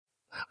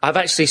I've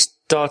actually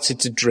started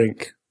to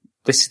drink.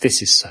 This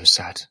is so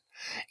sad.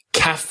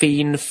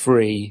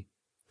 Caffeine-free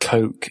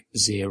Coke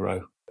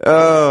Zero.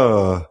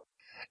 Oh.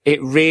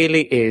 It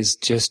really is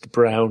just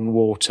brown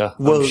water.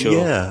 Well, I'm sure.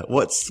 yeah.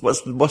 What's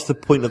the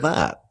point of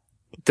that?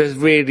 There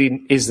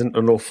really isn't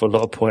an awful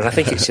lot of point. I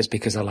think it's just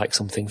because I like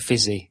something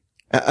fizzy.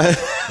 I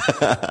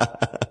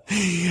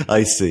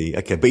see.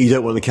 Okay, but you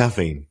don't want the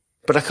caffeine.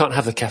 But I can't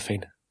have the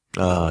caffeine.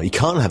 You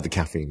can't have the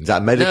caffeine. Is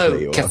that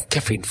medically? No,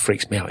 caffeine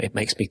freaks me out.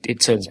 It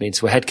turns me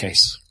into a head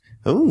case.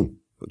 Oh,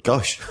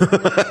 gosh.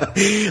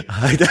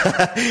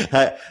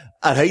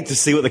 I'd hate to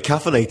see what the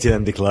caffeinated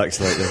Andy Clark's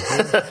like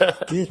then.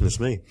 Goodness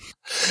me.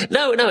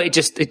 No,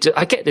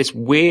 I get this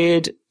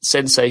weird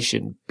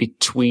sensation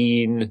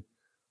between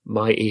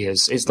my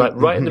ears. It's like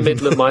right in the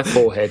middle of my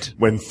forehead.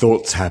 When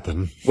thoughts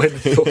happen.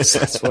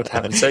 That's what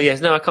happens. So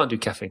yes, no, I can't do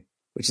caffeine,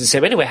 which is the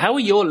same. Anyway, how are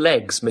your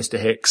legs, Mr.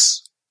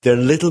 Hicks? They're a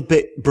little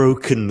bit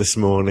broken this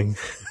morning.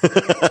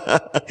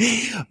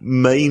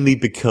 Mainly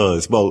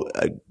because,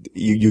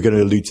 you're going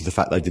to allude to the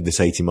fact that I did this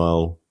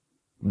 80-mile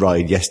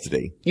ride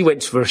yesterday. You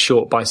went for a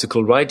short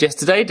bicycle ride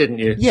yesterday, didn't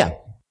you? Yeah.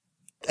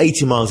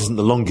 80 miles isn't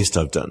the longest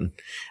I've done.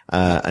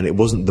 And it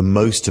wasn't the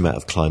most amount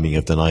of climbing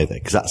I've done either,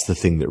 because that's the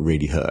thing that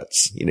really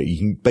hurts. You know, you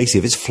can basically,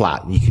 if it's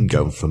flat, you can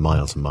go for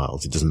miles and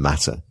miles. It doesn't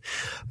matter.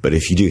 But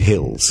if you do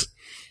hills,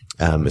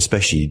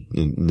 especially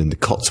in the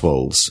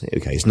Cotswolds,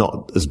 okay, it's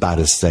not as bad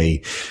as,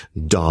 say,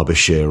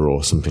 Derbyshire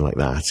or something like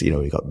that. You know,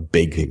 we've got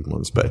big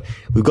ones, but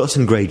we've got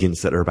some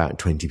gradients that are about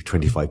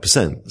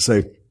 20-25%.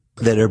 So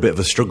they're a bit of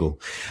a struggle.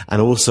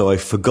 And also I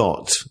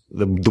forgot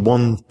the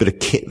one bit of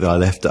kit that I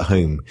left at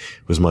home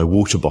was my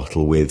water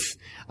bottle with,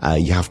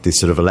 you have this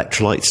sort of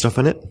electrolyte stuff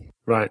in it.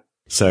 Right.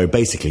 So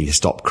basically to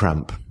stop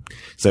cramp.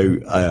 So,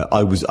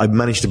 I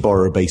managed to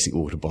borrow a basic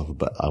water bottle,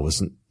 but I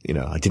wasn't,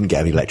 I didn't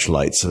get any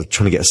electrolytes. So I was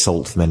trying to get a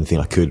salt from anything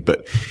I could,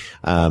 but,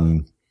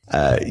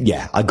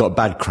 I got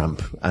bad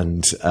cramp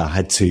and,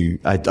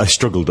 I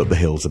struggled up the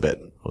hills a bit.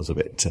 I was a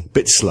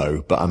bit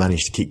slow, but I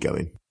managed to keep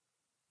going.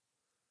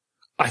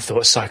 I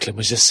thought cycling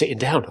was just sitting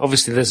down.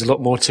 Obviously there's a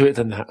lot more to it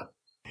than that.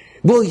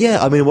 Well,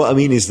 yeah, I mean, what I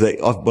mean is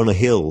that on a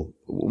hill,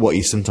 what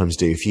you sometimes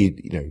do, if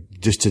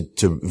just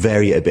to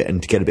vary it a bit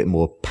and to get a bit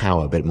more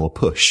power, a bit more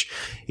push,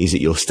 is that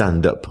you'll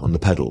stand up on the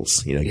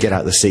pedals, get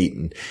out of the seat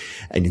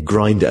and you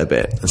grind it a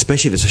bit. And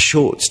especially if it's a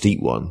short, steep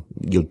one,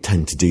 you'll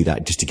tend to do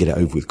that just to get it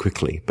over with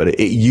quickly. But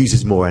it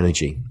uses more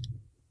energy.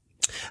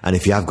 And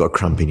if you have got a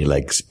cramp in your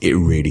legs, it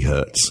really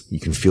hurts. You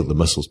can feel the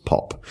muscles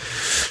pop.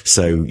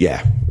 So,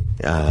 yeah,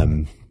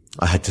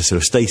 I had to sort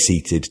of stay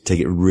seated,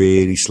 take it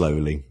really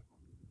slowly.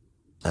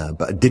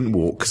 But I didn't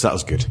walk, because that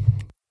was good.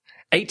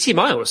 80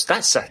 miles?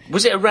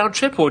 Was it a round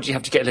trip, or did you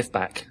have to get a lift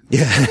back?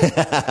 Yeah.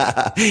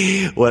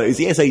 Well, it was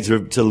the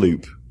S8 to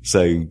Loop. So,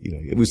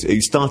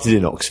 it started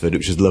in Oxford,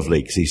 which was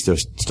lovely, because he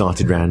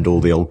started around all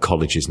the old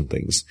colleges and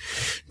things.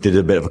 Did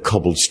a bit of a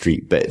cobbled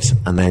street bit,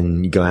 and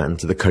then you go out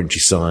into the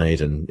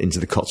countryside and into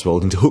the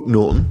Cotswold, into Hook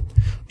Norton,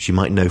 which you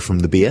might know from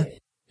the beer.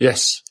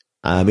 Yes.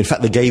 In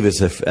fact, they gave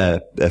us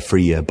a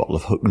free bottle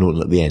of Hook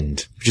Norton at the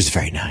end, which is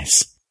very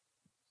nice.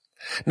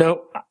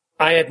 No,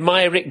 I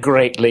admire it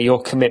greatly,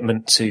 your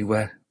commitment to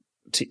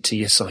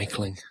your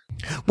cycling.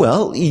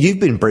 Well, you've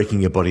been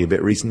breaking your body a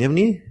bit recently, haven't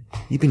you?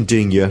 You've been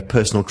doing your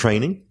personal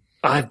training.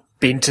 I've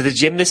been to the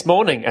gym this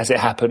morning, as it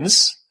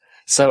happens.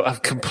 So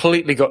I've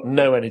completely got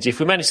no energy. If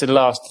we manage to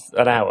last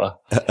an hour,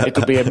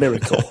 it'll be a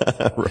miracle.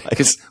 Right.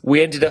 Because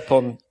we ended up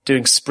on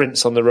doing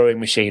sprints on the rowing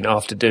machine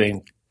after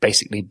doing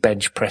basically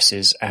bench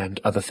presses and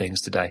other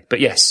things today.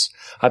 But yes,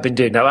 I've been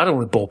doing that. I don't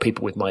want to bore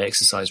people with my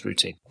exercise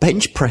routine.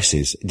 Bench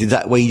presses? Did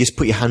that where you just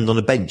put your hand on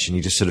a bench and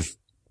you just sort of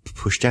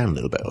push down a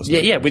little bit?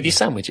 Yeah, with your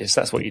sandwiches.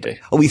 That's what you do.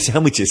 Oh, with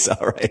sandwiches.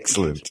 All right,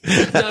 excellent.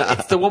 No,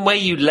 it's the one where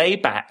you lay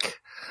back.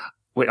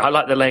 I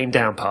like the laying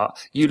down part.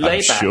 You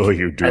lay back. Sure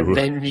you do. And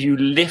then you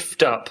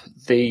lift up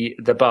the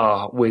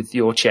bar with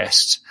your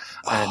chest.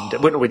 And,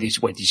 well, not with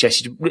your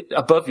chest,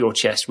 above your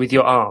chest with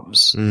your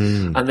arms.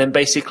 And then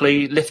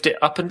basically lift it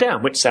up and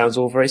down, which sounds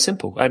all very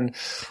simple. And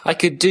I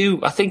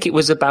think it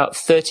was about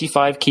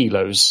 35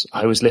 kilos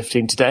I was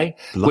lifting today,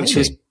 Blimey. Which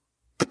was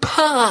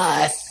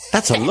pathetic.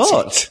 That's a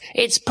lot.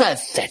 It's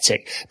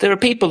pathetic. There are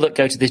people that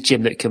go to this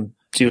gym that can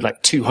do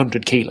like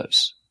 200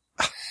 kilos.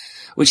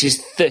 Which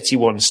is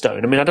 31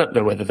 stone. I mean, I don't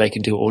know whether they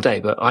can do it all day,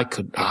 but I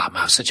could.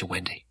 I'm such a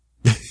Wendy.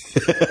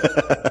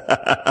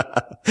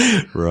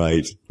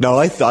 Right. No,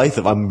 I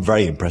thought I'm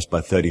very impressed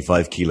by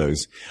 35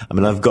 kilos. I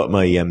mean, I've got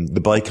my,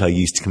 the bike I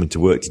used to come into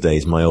work today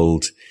is my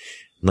old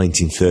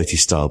 1930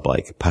 style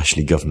bike,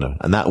 Pashley Governor,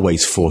 and that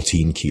weighs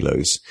 14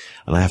 kilos.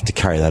 And I have to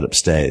carry that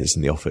upstairs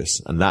in the office.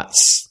 And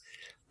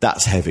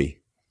that's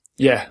heavy.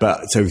 Yeah.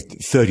 But so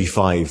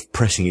 35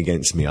 pressing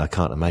against me, I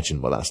can't imagine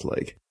what that's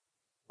like.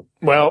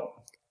 Well,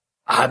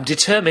 I'm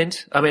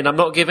determined. I mean, I'm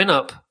not giving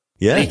up.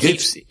 Yeah,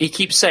 he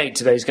keeps saying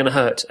today's going to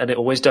hurt, and it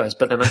always does.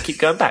 But then I keep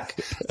going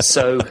back.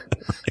 So, God,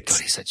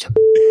 he's such a.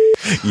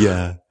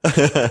 Yeah.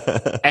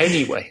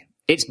 Anyway,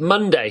 it's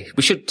Monday.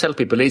 We should tell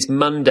people it's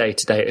Monday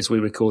today as we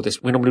record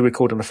this. We normally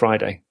record on a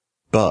Friday.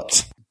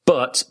 But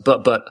But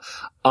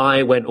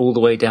I went all the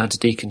way down to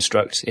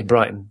dConstruct in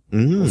Brighton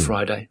on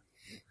Friday.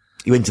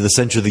 You went to the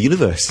centre of the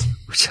universe.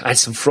 I had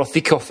some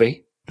frothy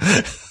coffee.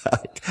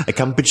 A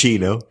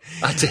cappuccino.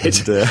 I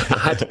did. And, I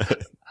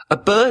had a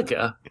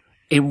burger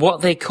in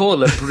what they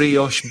call a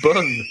brioche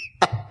bun.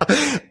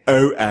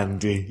 Oh,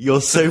 Andy,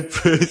 you're so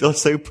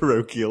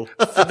parochial.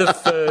 For the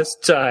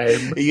first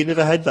time. You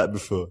never had that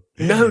before?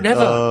 No,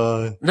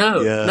 never.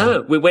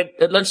 No. We went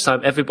at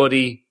lunchtime.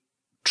 Everybody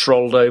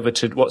trolled over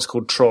to what's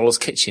called Troll's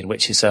Kitchen,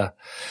 which is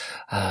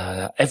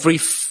every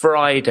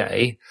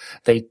Friday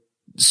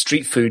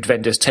street food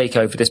vendors take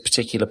over this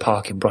particular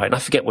park in Brighton. I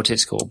forget what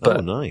it's called,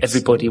 but nice.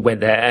 Everybody went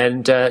there.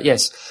 And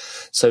yes,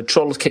 so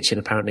Troll's Kitchen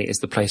apparently is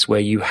the place where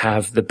you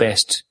have the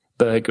best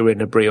burger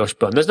in a brioche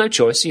bun. There's no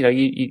choice.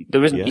 You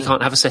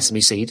can't have a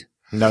sesame seed.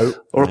 No.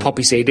 Or a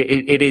poppy seed.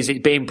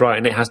 It being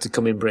Brighton, it has to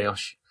come in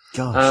brioche.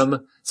 Gosh.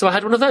 So I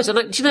had one of those, and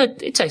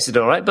it tasted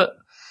all right, but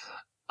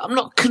I'm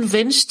not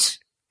convinced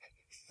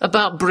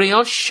about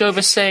brioche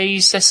over, say,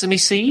 sesame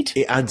seed.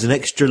 It adds an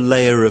extra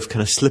layer of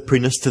kind of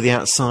slipperiness to the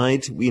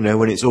outside,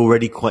 when it's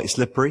already quite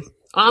slippery.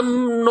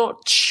 I'm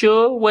not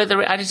sure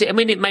whether it added it. I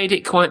mean, it made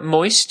it quite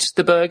moist,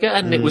 the burger,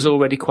 and it was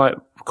already quite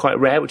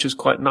rare, which was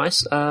quite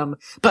nice.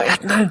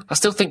 But no, I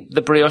still think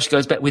the brioche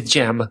goes better with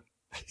jam.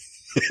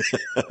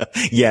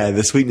 Yeah,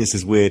 the sweetness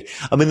is weird.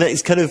 I mean, that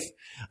is kind of,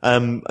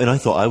 and I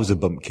thought I was a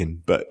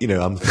bumpkin, but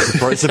I'm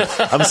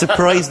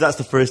surprised that's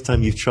the first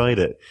time you've tried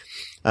it.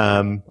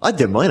 I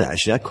don't mind it,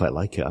 actually. I quite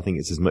like it. I think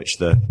it's as much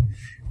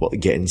what they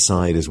get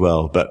inside as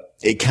well, but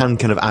it can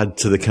kind of add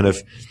to the kind of,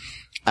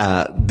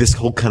 this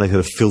whole kind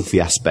of filthy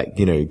aspect,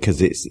 cause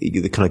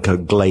they're kind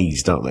of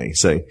glazed, aren't they?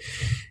 So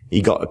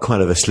you got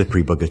quite of a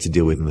slippery bugger to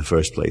deal with in the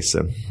first place,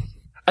 so.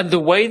 And the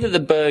way that the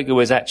burger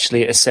was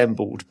actually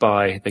assembled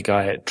by the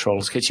guy at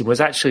Troll's Kitchen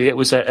was actually, it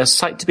was a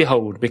sight to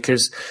behold,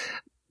 because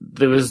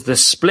there was the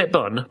split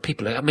bun.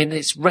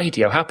 It's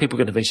radio. How are people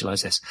going to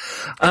visualize this?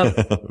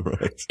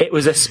 Right. It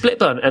was a split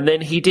bun, and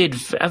then he did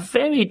a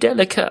very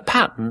delicate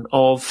pattern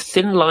of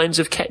thin lines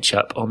of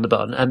ketchup on the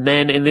bun, and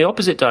then in the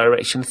opposite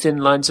direction, thin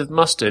lines of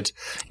mustard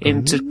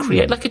to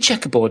create like a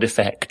checkerboard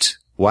effect.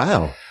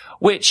 Wow.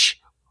 Which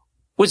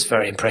was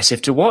very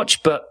impressive to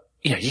watch, but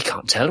you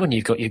can't tell when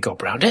you've got your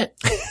gob round it.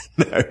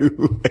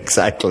 No,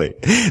 exactly.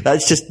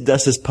 That's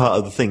just part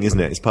of the thing, isn't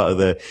it? It's part of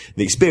the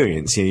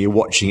experience. You're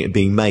watching it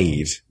being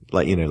made,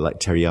 like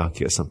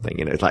teriyaki or something.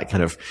 It's like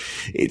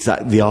it's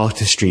that the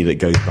artistry that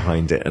goes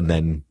behind it, and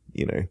then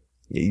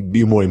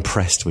you're more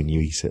impressed when you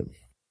eat it.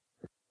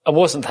 I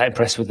wasn't that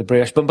impressed with the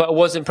brioche bun, but I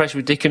was impressed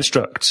with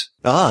dConstruct.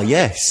 Ah,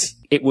 yes.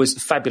 It was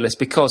fabulous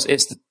because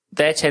it's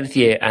their 10th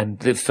year and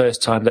the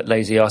first time that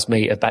Lazy asked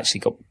me have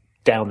actually got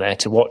down there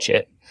to watch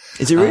it.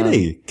 Is it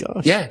really?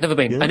 Gosh. Yeah, never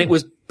been. Yeah. And it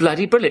was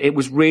bloody brilliant. It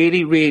was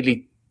really,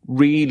 really,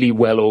 really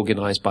well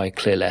organised by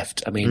Clear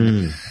Left. I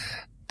mean,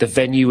 the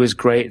venue was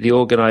great. The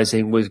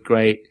organising was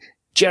great.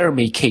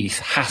 Jeremy Keith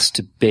has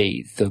to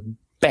be the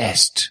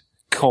best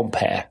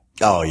compere.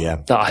 Oh, yeah.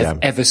 That I've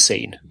ever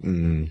seen.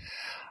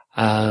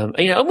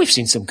 And we've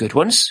seen some good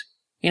ones.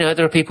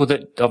 There are people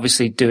that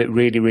obviously do it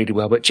really, really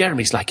well, but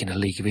Jeremy's like in a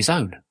league of his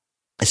own.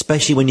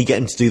 Especially when you get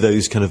him to do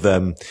those kind of,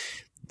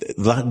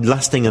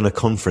 last thing on a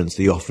conference,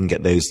 they often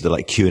get those,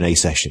 the Q&A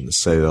sessions.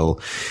 So they'll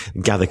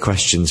gather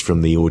questions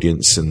from the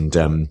audience and,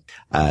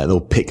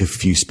 they'll pick a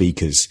few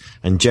speakers.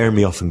 And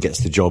Jeremy often gets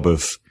the job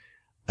of,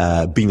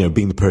 being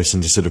the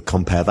person to sort of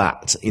compare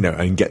that,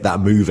 and get that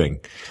moving.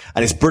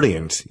 And it's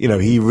brilliant.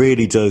 He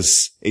really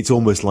does. It's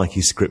almost like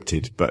he's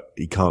scripted, but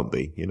he can't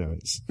be,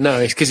 No,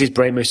 it's because his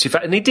brain moves too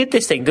fast. And he did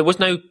this thing. There was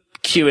no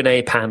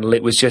Q&A panel.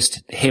 It was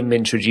just him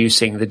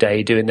introducing the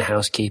day, doing the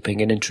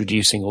housekeeping and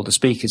introducing all the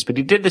speakers. But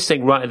he did this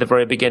thing right at the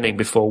very beginning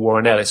before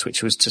Warren Ellis,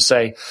 which was to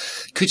say,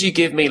 could you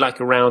give me like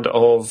a round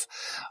of,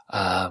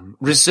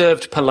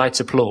 reserved polite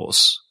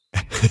applause?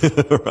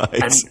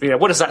 Right. And,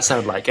 what does that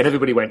sound like? And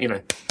everybody went,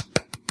 And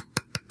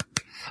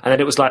then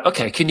it was like,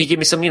 okay, can you give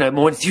me some,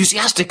 more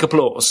enthusiastic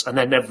applause? And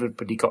then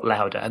everybody got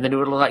louder. And then it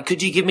was like,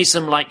 could you give me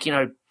some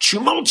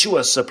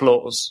tumultuous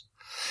applause?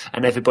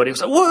 And everybody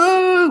was like,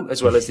 whoa,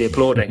 as well as the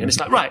applauding. And it's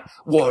like, right,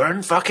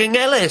 Warren fucking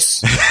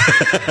Ellis.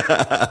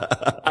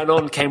 And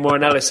on came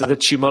Warren Ellis with the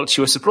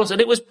tumultuous applause.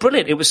 And it was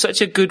brilliant. It was such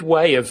a good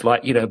way of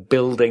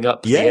building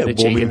up the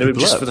energy in the room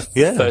just for the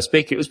first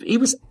speaker. He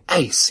was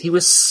ace. He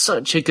was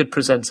such a good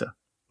presenter.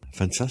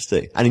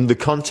 Fantastic. And the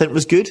content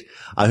was good.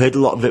 I heard a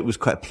lot of it was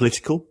quite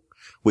political,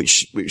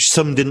 which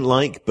some didn't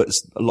like, but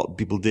a lot of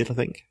people did, I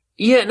think.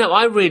 Yeah, no,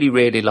 I really,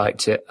 really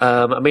liked it.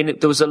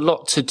 There was a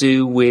lot to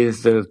do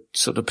with the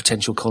sort of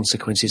potential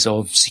consequences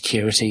of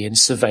security and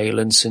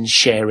surveillance and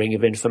sharing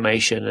of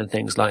information and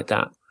things like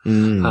that.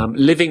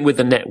 Living with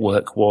the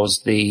network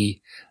was the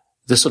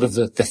sort of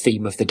the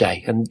theme of the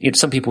day. And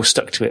some people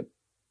stuck to it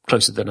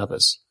closer than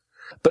others.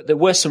 But there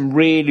were some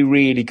really,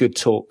 really good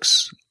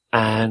talks.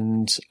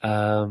 And,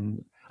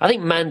 I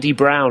think Mandy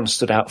Brown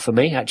stood out for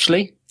me,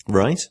 actually.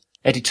 Right.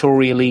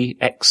 Editorially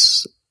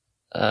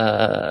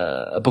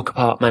a book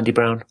apart, Mandy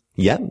Brown.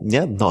 Yeah,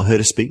 not heard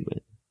her speak.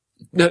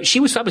 No, she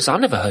was fabulous. I've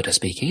never heard her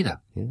speak either.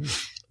 Yeah.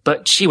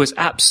 but she was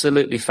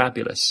absolutely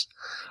fabulous.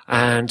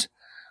 And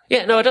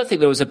yeah, no, I don't think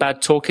there was a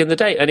bad talk in the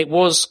day. And it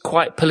was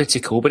quite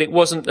political, but it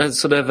wasn't a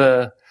sort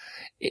of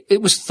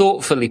it was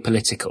thoughtfully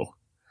political.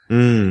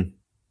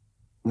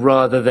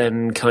 Rather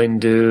than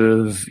kind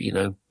of,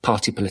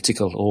 party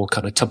political or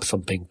kind of tub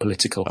thumping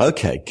political.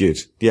 Okay, good.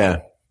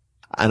 Yeah.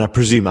 And I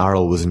presume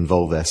Errol was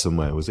involved there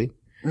somewhere, was he?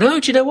 No,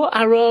 do you know what?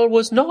 Errol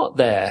was not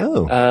there.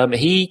 Oh.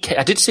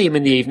 I did see him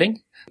in the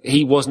evening.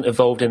 He wasn't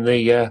involved in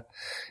the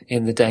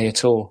day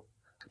at all.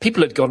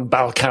 People had gone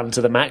Balkan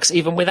to the max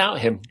even without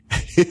him.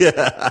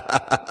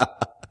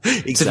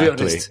 Exactly. To be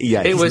honest.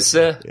 Yeah.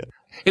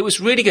 It was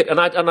really good. And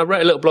I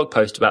wrote a little blog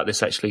post about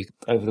this actually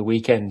over the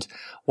weekend.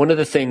 One of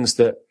the things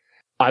that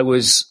I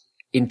was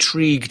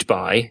intrigued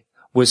by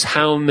was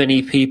how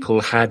many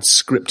people had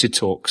scripted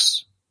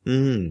talks.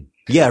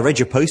 Yeah, I read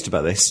your post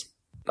about this.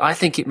 I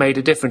think it made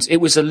a difference. It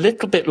was a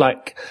little bit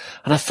like,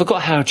 and I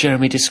forgot how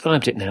Jeremy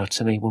described it now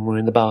to me when we were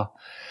in the bar.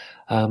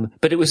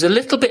 But it was a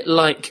little bit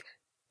like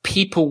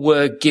people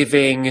were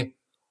giving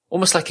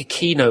almost like a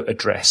keynote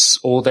address,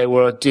 or they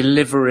were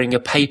delivering a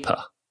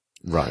paper.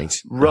 Right.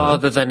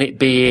 Rather than it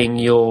being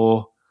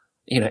your,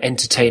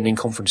 entertaining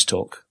conference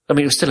talk. I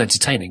mean, it was still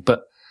entertaining,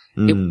 but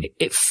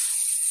it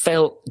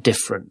felt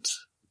different.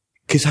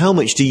 Because how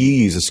much do you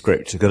use a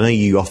script? I know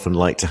you often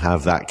like to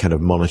have that kind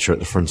of monitor at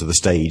the front of the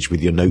stage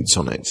with your notes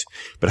on it.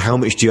 But how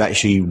much do you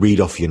actually read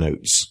off your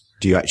notes?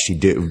 Do you actually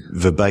do it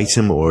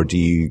verbatim, or do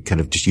you kind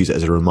of just use it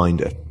as a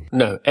reminder?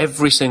 No,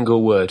 every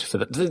single word for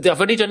that.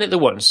 I've only done it the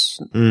once.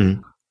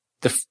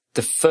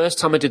 The first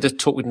time I did a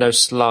talk with no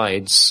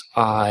slides,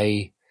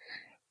 I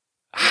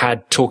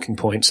had talking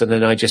points and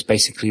then I just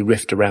basically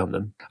riffed around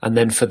them. And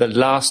then for the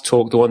last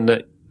talk, the one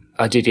that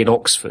I did in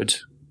Oxford,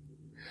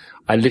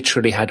 I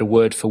literally had a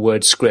word for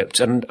word script.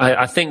 And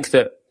I think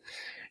that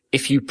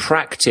if you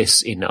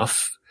practice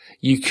enough,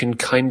 you can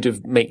kind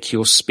of make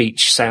your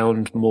speech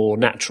sound more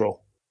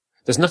natural.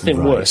 There's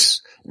nothing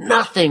worse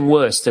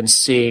than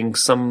seeing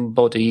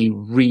somebody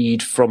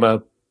read from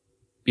a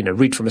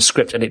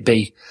script and it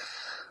be,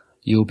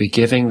 you'll be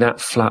giving that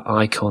flat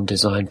icon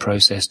design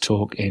process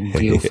talk in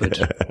Guildford.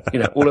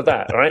 All of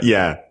that, right?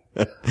 Yeah.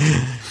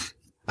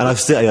 And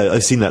I've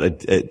seen that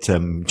at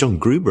John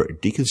Gruber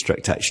at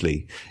dConstruct,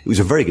 actually. It was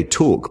a very good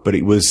talk, but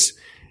it was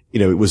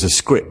a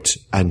script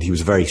and he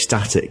was very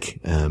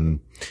static.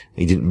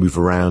 He didn't move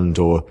around,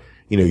 or,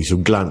 he sort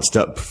of glanced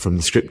up from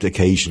the script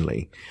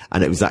occasionally.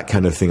 And it was that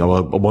kind of thing. I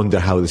wonder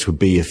how this would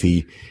be if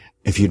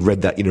he'd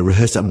read that,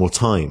 rehearsed that more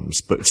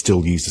times, but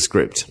still used the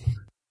script.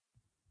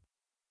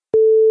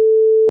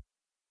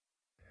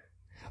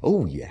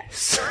 Oh,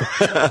 yes.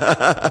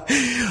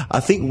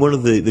 I think one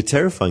of the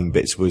terrifying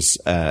bits was,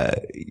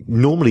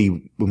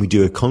 normally when we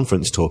do a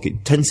conference talk,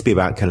 it tends to be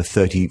about kind of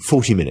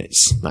 40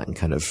 minutes, that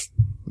kind of,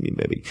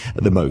 maybe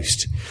at the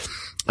most.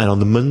 And on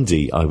the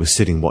Monday, I was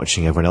sitting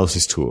watching everyone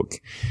else's talk.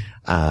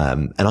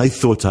 And I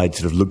thought I'd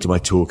sort of looked at my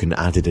talk and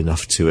added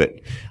enough to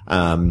it.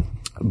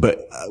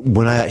 But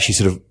when I actually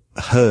sort of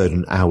heard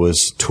an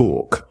hour's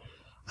talk,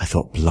 I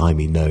thought,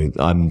 blimey, no,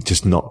 I'm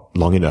just not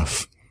long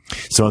enough.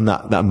 So on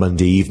that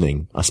Monday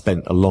evening, I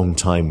spent a long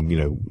time,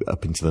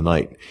 up into the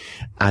night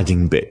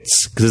adding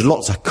bits, because there's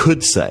lots I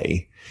could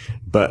say,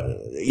 but,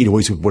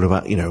 always what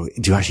about, do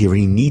you actually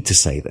really need to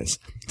say this?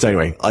 So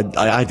anyway,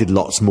 I did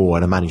lots more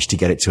and I managed to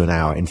get it to an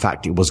hour. In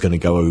fact, it was going to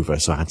go over,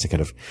 so I had to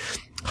kind of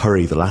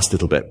hurry the last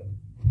little bit.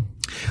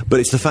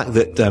 But it's the fact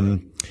that,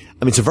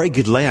 it's a very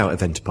good layout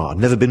of Enterprise. I've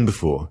never been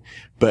before,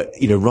 but,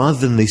 rather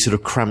than these sort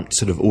of cramped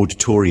sort of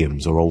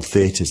auditoriums or old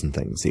theatres and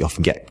things that you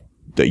often get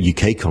that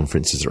UK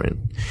conferences are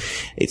in,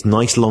 it's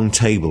nice long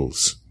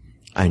tables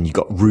and you've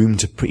got room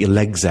to put your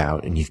legs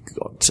out, and you've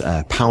got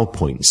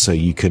PowerPoints, so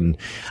you can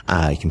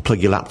plug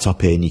your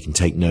laptop in, you can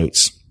take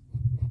notes.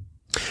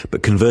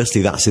 But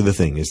conversely, that's the other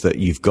thing, is that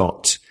you've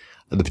got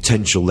the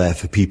potential there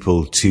for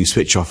people to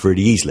switch off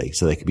really easily,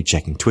 so they could be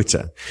checking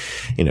Twitter,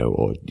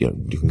 or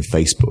doing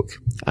Facebook.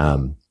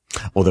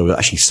 Although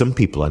actually some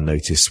people I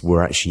noticed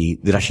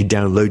they'd actually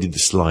downloaded the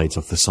slides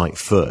off the site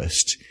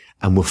first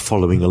and were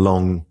following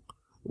along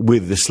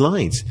with the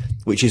slides,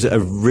 which is I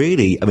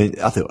thought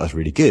that was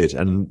really good.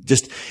 And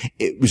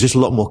it was just a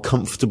lot more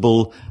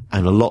comfortable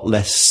and a lot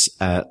less,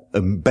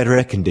 better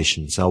air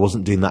conditioned. So I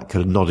wasn't doing that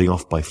kind of nodding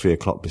off by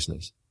 3:00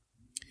 business.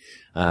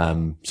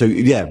 So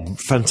yeah,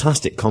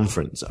 fantastic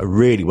conference,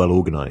 really well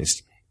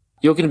organized.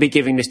 You're going to be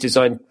giving this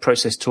design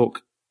process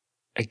talk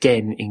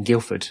again in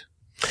Guildford.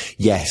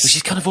 Yes. Which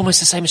is kind of almost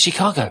the same as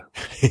Chicago.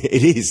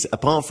 It is.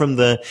 Apart from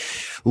the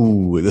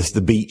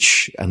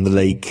beach and the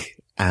lake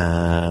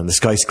and the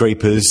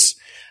skyscrapers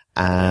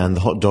and the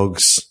hot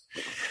dogs.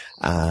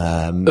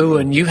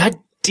 And you had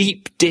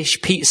deep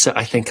dish pizza,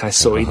 I think I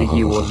saw either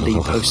you or Lee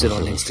posted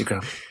on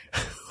Instagram.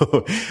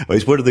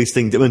 It's one of those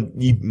things that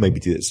you maybe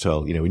do this as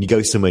well. When you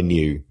go somewhere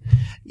new,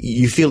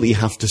 you feel that you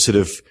have to sort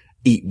of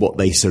eat what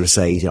they sort of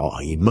say.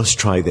 You must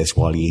try this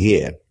while you're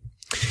here.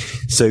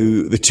 So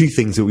the two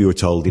things that we were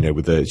told,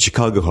 were the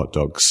Chicago hot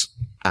dogs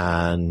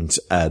and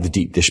the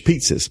deep dish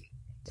pizzas.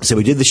 So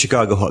we did the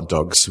Chicago hot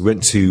dogs. We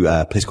went to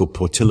a place called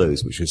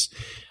Portillo's, which was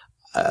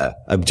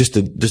just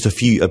a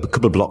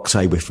couple of blocks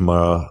away from where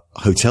our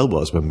hotel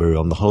was when we were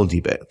on the holiday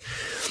bit.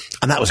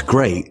 And that was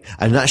great.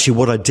 And actually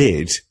what I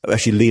did,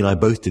 Lee and I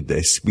both did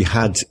this. We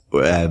had,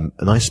 a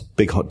nice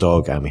big hot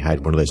dog and we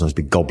had one of those nice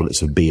big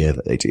goblets of beer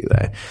that they do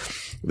there,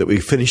 that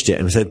we finished it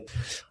and we said,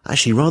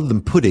 actually, rather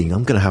than pudding,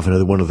 I'm going to have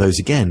another one of those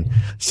again.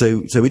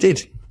 So we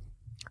did.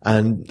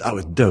 And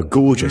they were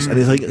gorgeous. And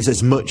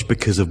it's much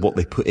because of what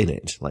they put in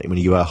it. Like when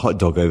you have a hot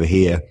dog over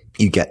here,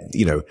 you get,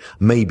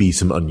 maybe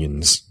some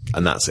onions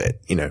and that's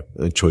it,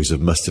 a choice of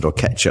mustard or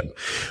ketchup.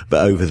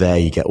 But over there,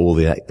 you get all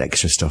the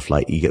extra stuff,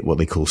 like you get what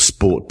they call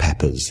sport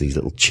peppers, these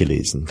little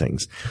chilies and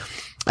things.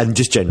 And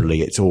just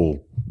generally, it's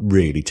all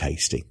really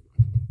tasty.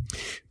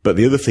 But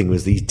the other thing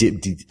was these deep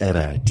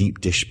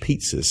dish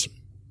pizzas.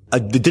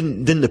 They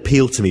didn't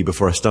appeal to me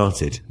before I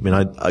started. I mean,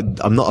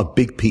 I'm not a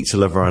big pizza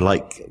lover. I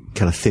like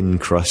kind of thin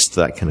crust,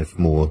 that kind of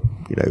more,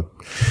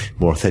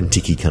 more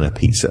authentic-y kind of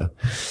pizza.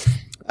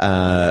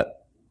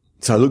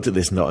 So I looked at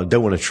this and I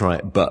don't want to try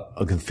it, but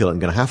I can feel I'm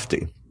going to have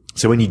to.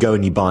 So when you go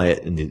and you buy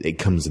it and it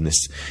comes in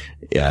this,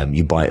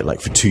 you buy it like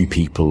for 2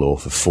 people or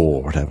for 4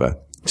 or whatever.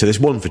 So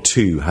this one for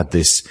 2 had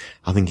this,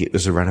 I think it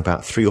was around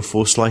about 3 or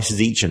 4 slices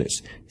each and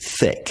it's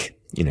thick.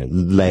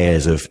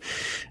 Layers of,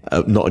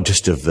 not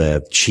just of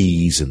the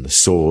cheese and the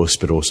sauce,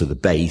 but also the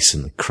base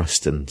and the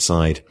crust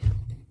inside.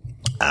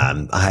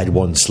 I had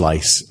 1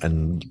 slice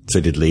and so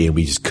did Lee and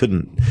we just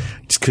couldn't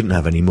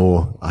have any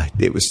more.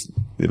 It was,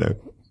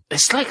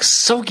 It's like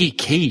soggy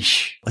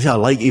quiche.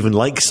 I even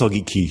like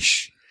soggy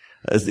quiche.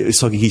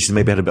 Soggy quiche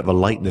maybe had a bit of a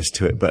lightness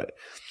to it, but,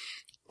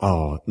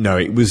 oh, no,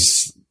 it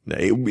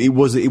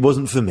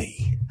wasn't for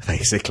me,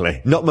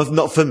 basically.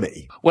 Not for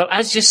me. Well,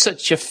 as you're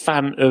such a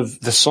fan of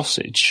the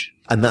sausage.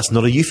 And that's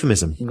not a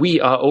euphemism. We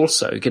are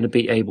also going to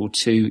be able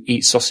to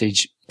eat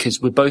sausage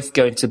because we're both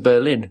going to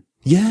Berlin.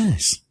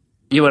 Yes.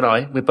 You and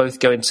I, we're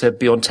both going to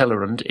Beyond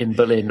Tellerrand in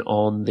Berlin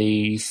on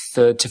the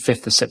 3rd to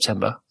 5th of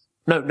September.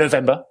 No,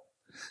 November.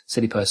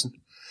 Silly person.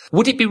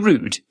 Would it be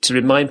rude to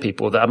remind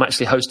people that I'm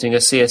actually hosting a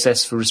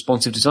CSS for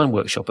responsive design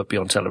workshop at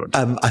Beyond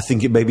Tellerrand? I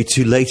think it may be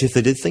too late if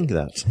they did think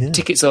that. Yeah.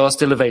 Tickets are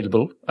still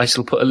available. I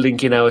shall put a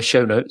link in our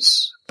show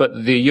notes,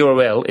 but the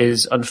URL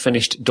is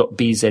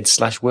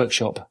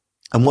unfinished.bz/workshop.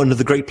 And one of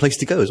the great place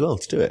to go as well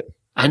to do it.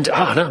 And,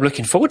 I'm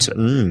looking forward to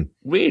it.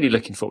 Really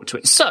looking forward to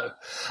it. So,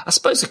 I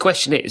suppose the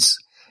question is,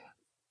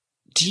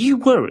 do you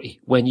worry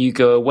when you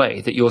go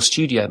away that your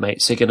studio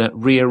mates are going to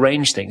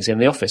rearrange things in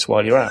the office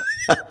while you're out?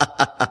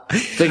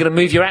 They're going to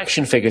move your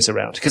action figures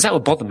around? Because that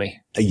would bother me.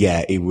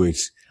 Yeah, it would.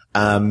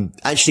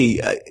 Actually,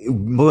 it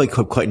might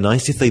be quite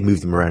nice if they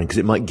move them around because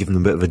it might give them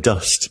a bit of a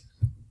dust.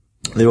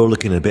 They're all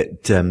looking a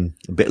bit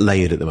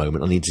layered at the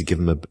moment. I need to get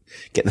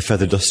the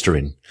feather duster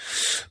in.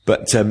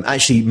 But,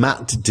 actually,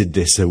 Matt did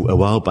this a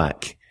while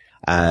back.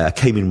 I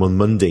came in one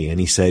Monday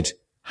and he said,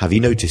 have you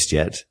noticed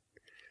yet?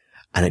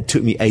 And it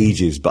took me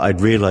ages, but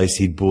I'd realized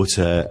he'd bought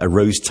a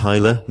Rose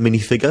Tyler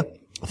minifigure.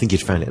 I think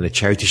he'd found it in a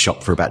charity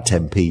shop for about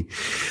 10p.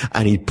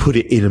 And he'd put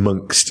it in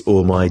amongst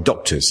all my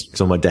doctors.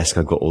 Because on my desk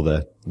I've got all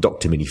the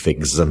doctor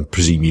minifigures. I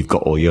presume you've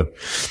got all your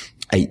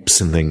apes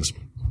and things.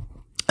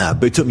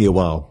 But it took me a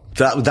while.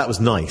 So that was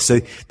nice.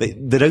 So they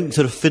don't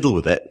sort of fiddle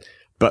with it,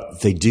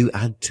 but they do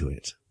add to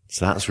it.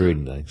 So that's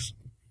really nice.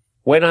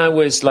 When I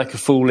was like a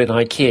fool in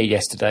IKEA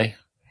yesterday.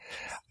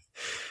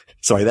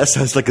 Sorry, that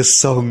sounds like a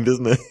song,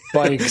 doesn't it?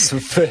 Buying some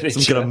furniture.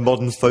 Some kind of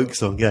modern folk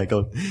song. Yeah, go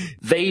on.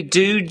 They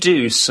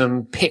do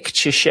some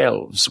picture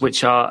shelves,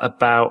 which are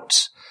about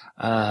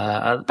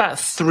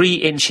 3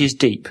 inches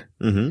deep.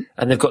 Mm-hmm.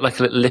 And they've got like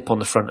a little lip on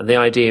the front. And the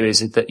idea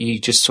is that you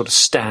just sort of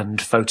stand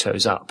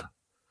photos up.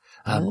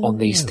 On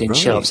these thin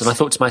shelves. And I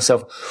thought to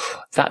myself,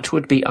 that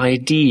would be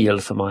ideal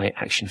for my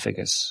action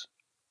figures.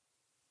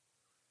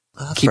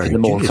 Keeping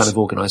them all kind of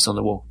organised on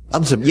the wall.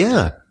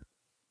 Yeah.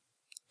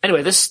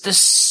 Anyway, there's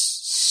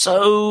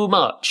so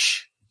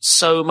much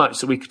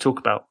that we could talk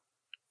about.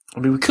 I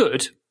mean, we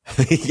could.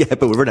 Yeah,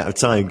 but we're running out of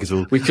time because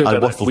I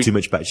waffle too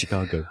much about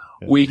Chicago.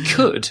 Yeah. We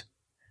could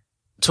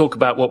talk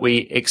about what we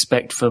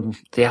expect from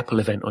the Apple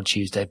event on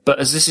Tuesday. But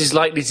as this is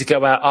likely to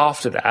go out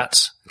after that,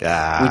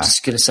 we're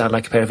just going to sound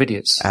like a pair of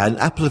idiots. And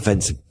Apple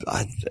events, do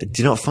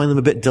you not find them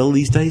a bit dull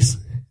these days?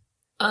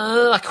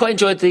 I quite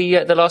enjoyed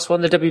the last one,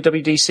 the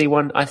WWDC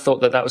one. I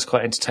thought that was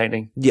quite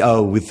entertaining. Yeah,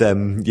 with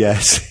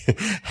yes,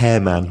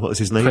 Hairman. What was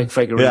his name? Craig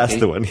Federighi. Yeah, that's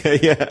the one.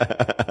 Yeah.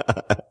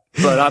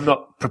 But I'm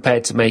not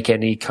prepared to make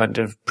any kind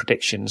of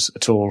predictions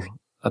at all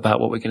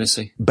about what we're going to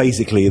see.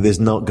 Basically, there's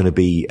not going to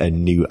be a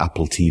new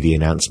Apple TV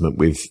announcement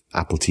with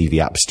Apple TV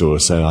App Store,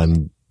 so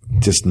I'm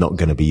just not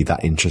going to be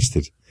that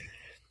interested.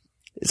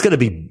 It's going to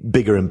be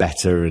bigger and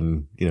better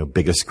and,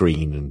 bigger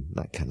screen and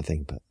that kind of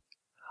thing, but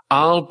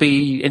I'll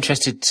be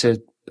interested to,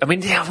 we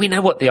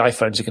know what the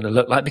iPhones are going to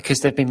look like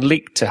because they've been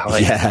leaked to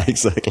height. Yeah,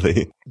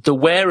 exactly. The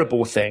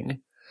wearable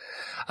thing,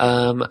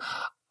 I'm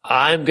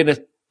going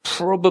to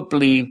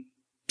probably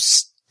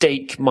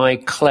stake my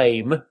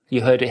claim,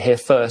 you heard it here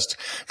first,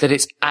 that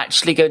it's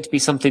actually going to be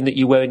something that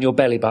you wear in your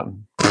belly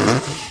button.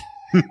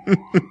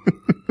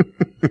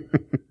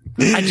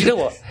 And you know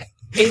what?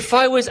 If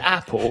I was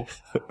Apple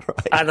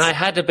and I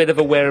had a bit of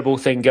a wearable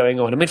thing going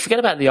on, I mean, forget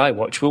about the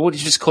iWatch. Well, what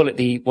did you just call it?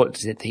 The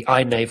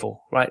iNavel,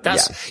 right?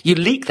 You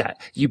leak that.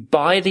 You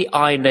buy the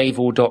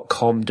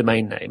inavel.com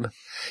domain name.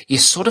 You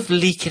sort of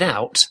leak it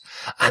out,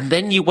 and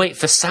then you wait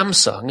for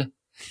Samsung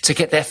to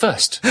get there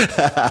first.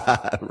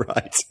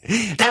 Right.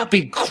 That would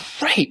be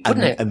great,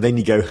 wouldn't it? And then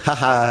you go,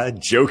 haha,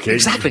 joking.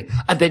 Exactly.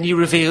 And then you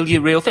reveal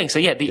your real thing. So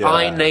yeah, the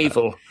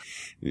iNavel.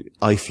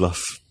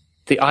 iFluff.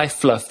 The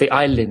iFluff, the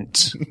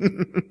iLint.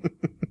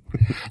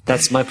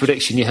 That's my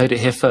prediction. You heard it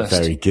here first.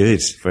 Very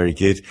good. Very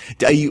good.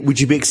 Would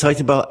you be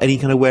excited about any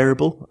kind of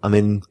wearable? I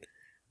mean,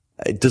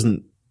 it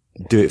doesn't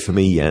do it for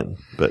me yet,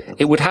 but.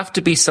 It would have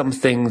to be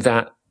something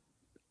that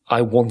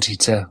I wanted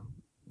to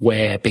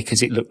wear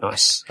because it looked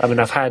nice. I mean,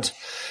 I've had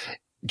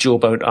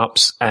Jawbone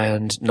Ups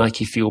and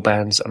Nike Fuel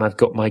Bands, and I've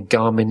got my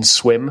Garmin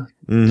Swim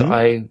that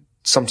I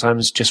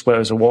sometimes just wear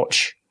as a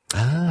watch.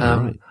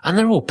 Right. And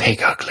they're all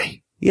pig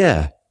ugly.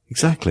 Yeah,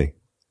 exactly.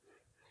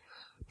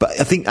 But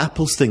I think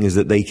Apple's thing is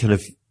that they kind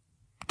of,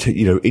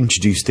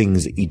 introduce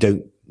things that you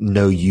don't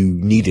know you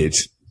needed,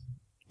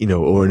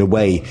 or in a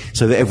way,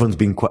 so that everyone's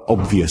been quite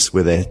obvious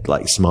with their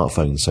like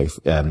smartphones, so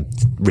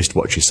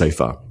wristwatches so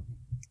far.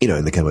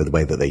 In the kind of the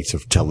way that they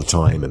sort of tell the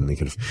time and they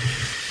kind of,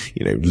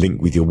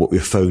 link with your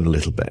phone a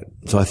little bit.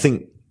 So I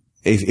think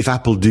if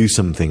Apple do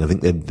something, I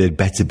think there'd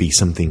better be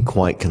something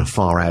quite kind of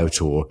far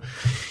out or,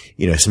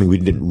 something we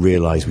didn't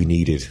realize we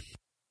needed.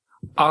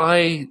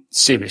 I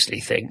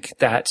seriously think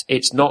that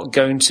it's not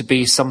going to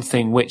be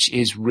something which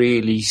is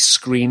really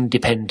screen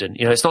dependent.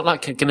 It's not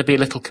like going to be a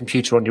little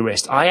computer on your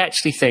wrist. I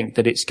actually think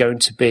that it's going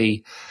to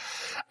be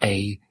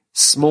a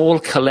small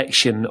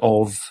collection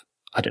of,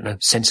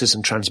 sensors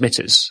and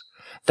transmitters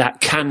that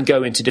can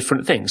go into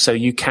different things. So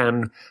you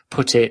can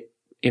put it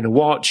in a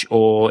watch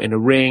or in a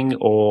ring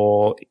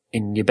or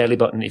in your belly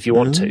button if you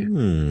want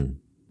to.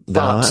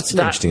 But that's an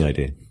interesting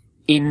idea.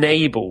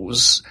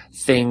 Enables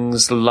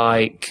things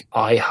like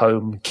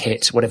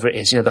iHome whatever it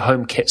is, the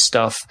HomeKit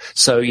stuff.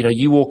 So,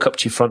 you walk up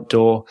to your front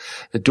door,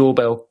 the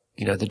doorbell,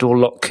 the door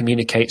lock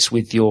communicates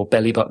with your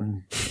belly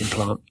button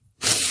implant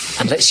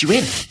and lets you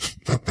in.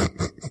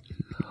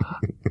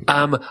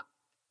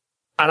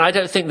 And I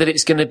don't think that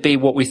it's going to be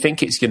what we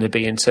think it's going to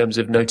be in terms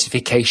of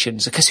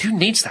notifications, because who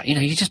needs that?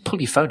 You just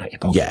pull your phone out your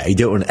pocket. Yeah, you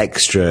don't want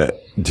extra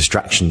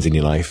distractions in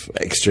your life,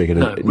 extra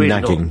really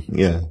nagging. Not.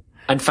 Yeah.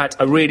 In fact,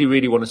 I really,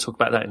 really want to talk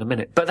about that in a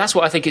minute. But that's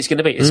what I think it's going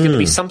to be. It's going to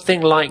be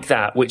something like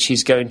that, which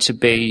is going to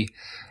be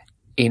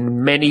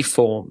in many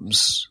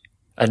forms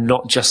and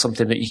not just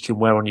something that you can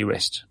wear on your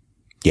wrist.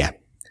 Yeah.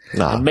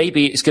 And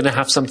maybe it's going to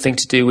have something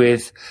to do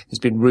with, there's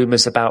been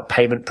rumors about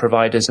payment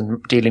providers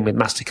and dealing with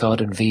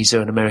MasterCard and Visa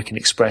and American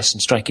Express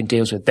and striking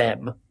deals with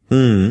them.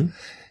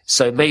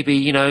 So maybe,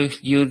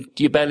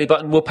 your belly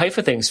button will pay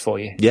for things for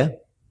you. Yeah.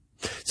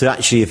 So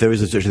actually, if there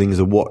is such a thing as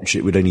a watch,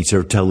 it would only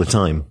sort of tell the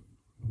time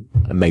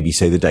and maybe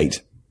say the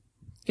date.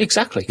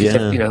 Exactly.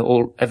 Yeah.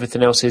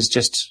 Everything else is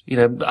just,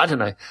 I don't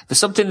know. There's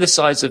something the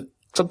size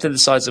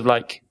of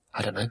like,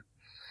 I don't know,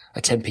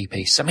 a 10p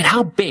piece. I mean,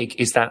 how big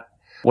is that?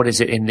 What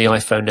is it in the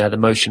iPhone now? The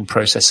motion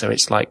processor,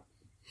 it's like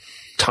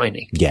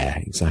tiny. Yeah,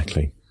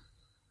 exactly.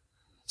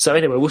 So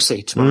anyway, we'll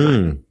see tomorrow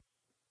night.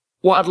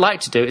 What I'd like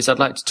to do is I'd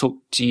like to talk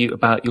to you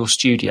about your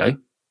studio.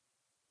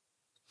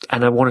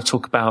 And I want to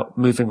talk about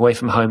moving away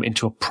from home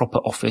into a proper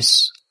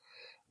office.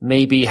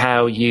 Maybe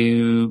how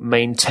you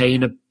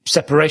maintain a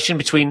separation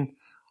between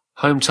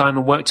home time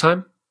and work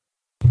time.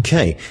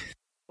 Okay.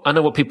 I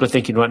know what people are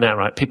thinking right now,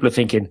 right? People are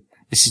thinking,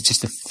 this is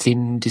just a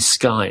thin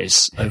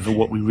disguise over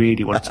what we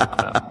really want to talk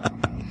about.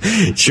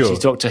 Sure. Which is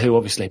Doctor Who,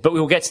 obviously. But we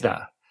will get to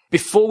that.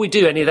 Before we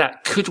do any of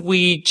that, could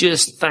we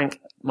just thank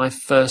my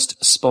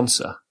first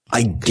sponsor?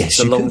 I guess it's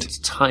a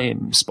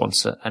long-time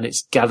sponsor, and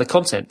it's Gather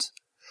Content.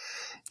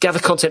 Gather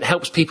Content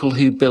helps people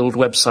who build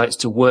websites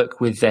to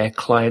work with their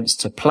clients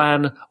to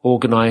plan,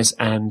 organize,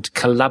 and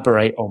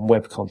collaborate on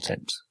web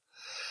content.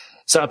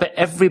 So I bet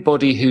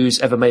everybody who's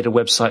ever made a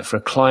website for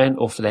a client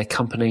or for their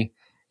company,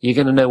 you're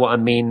going to know what I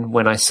mean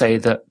when I say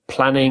that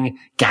planning,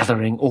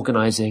 gathering,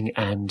 organizing,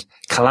 and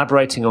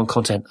collaborating on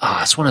content,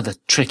 it's one of the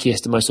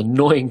trickiest and most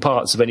annoying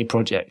parts of any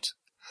project.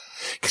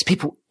 Because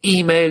people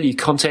email you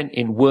content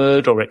in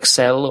Word or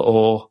Excel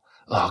or,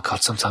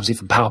 sometimes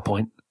even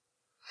PowerPoint.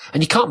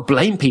 And you can't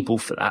blame people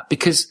for that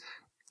because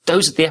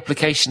those are the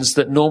applications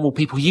that normal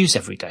people use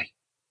every day.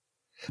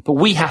 But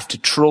we have to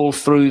trawl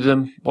through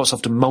them, what's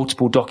often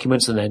multiple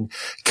documents, and then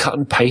cut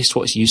and paste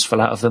what's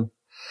useful out of them.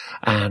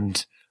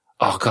 And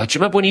do you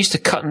remember when you used to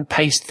cut and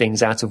paste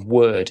things out of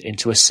Word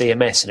into a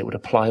CMS and it would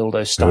apply all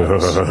those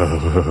styles?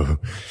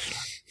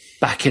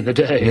 Back in the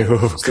day.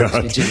 Oh,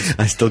 God.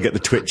 I still get the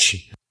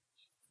twitch.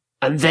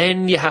 And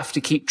then you have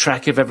to keep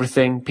track of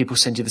everything. People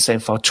send you the same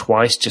file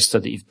twice just so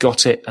that you've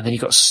got it. And then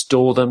you've got to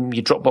store them.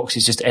 Your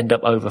Dropboxes just end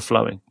up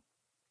overflowing.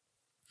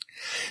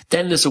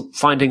 Then there's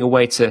finding a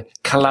way to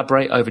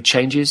collaborate over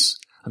changes.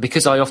 And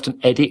because I often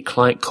edit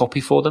client copy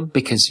for them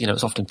because,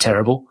 it's often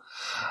terrible,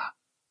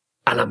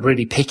 and I'm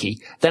really picky,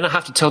 then I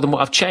have to tell them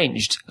what I've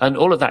changed. And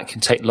all of that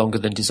can take longer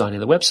than designing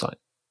the website.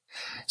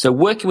 So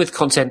working with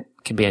content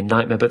can be a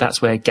nightmare, but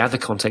that's where Gather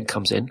Content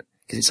comes in,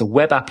 because it's a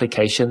web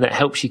application that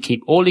helps you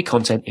keep all your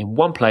content in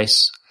one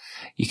place.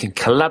 You can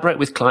collaborate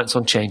with clients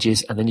on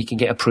changes, and then you can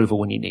get approval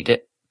when you need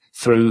it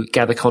through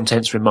Gather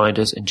Content's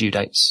reminders and due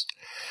dates.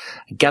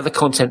 Gather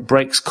Content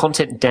breaks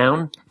content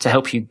down to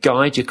help you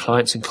guide your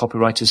clients and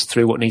copywriters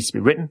through what needs to be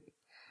written.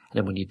 And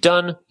then when you're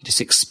done, you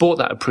just export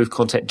that approved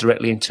content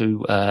directly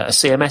into a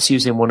CMS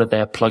using one of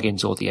their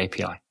plugins or the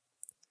API.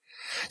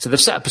 So they've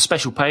set up a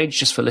special page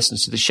just for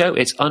listeners to the show.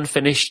 It's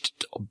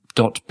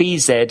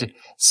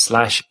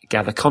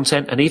unfinished.bz/gather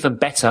content. And even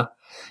better,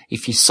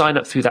 if you sign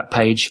up through that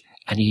page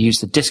and you use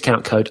the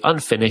discount code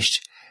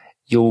unfinished,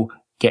 you'll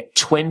get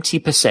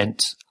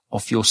 20%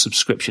 off your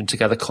subscription to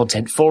Gather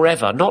Content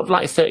forever. Not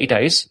like 30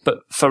 days,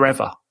 but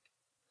forever.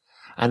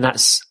 And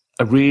that's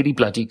a really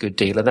bloody good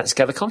deal. And that's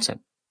Gather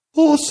Content.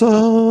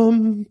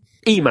 Awesome.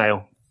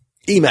 Email,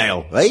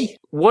 eh?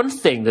 One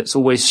thing that's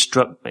always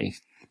struck me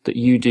that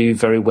you do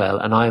very well,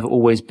 and I've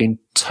always been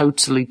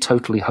totally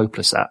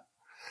hopeless at,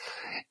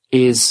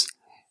 is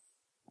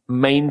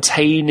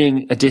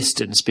maintaining a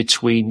distance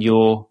between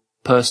your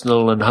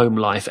personal and home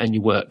life and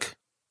your work.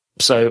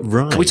 So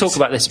Can we talk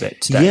about this a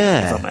bit today?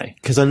 Yeah, if I may?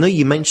 Because I know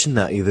you mentioned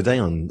that the other day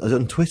on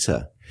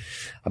Twitter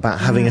about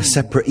having a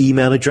separate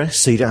email address,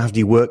 so you don't have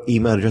your work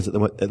email address at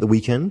the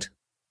weekend.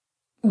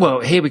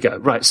 Well, here we go.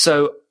 Right.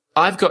 So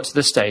I've got to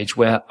the stage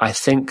where I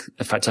think,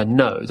 in fact, I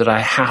know that I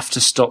have to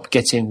stop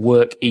getting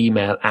work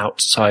email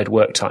outside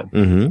work time.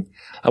 Mm-hmm.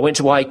 I went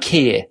to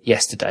IKEA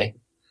yesterday.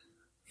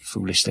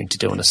 Foolish thing to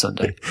do on a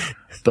Sunday.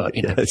 But,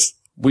 you know, yes.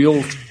 we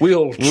all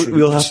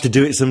have to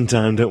do it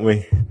sometime, don't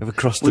we? Have a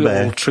cross to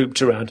bear. We all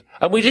trooped around.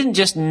 And we didn't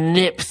just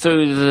nip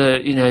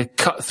through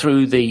cut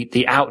through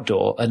the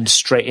outdoor and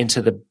straight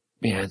into the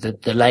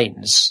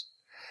lanes.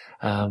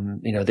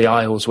 The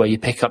aisles where you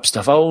pick up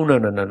stuff. Oh,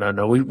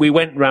 no. We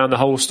went round the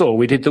whole store.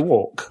 We did the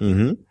walk.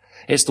 Mm-hmm.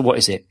 It's what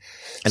is it?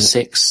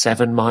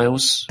 6-7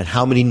 miles. And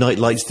how many night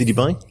lights did you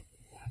buy?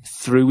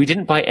 We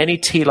didn't buy any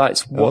tea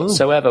lights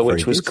whatsoever,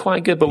 which was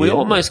quite good, but we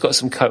almost got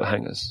some coat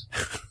hangers.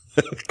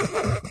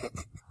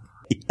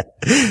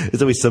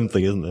 There's always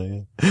something, isn't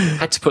there? Yeah.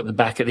 Had to put them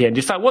back at the end.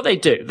 In fact, what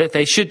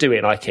they should do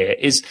in IKEA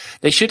is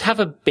they should have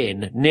a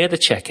bin near the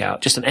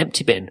checkout, just an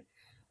empty bin.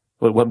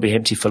 Well, it won't be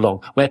empty for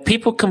long, where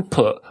people can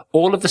put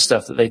all of the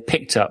stuff that they've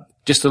picked up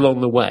just along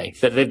the way,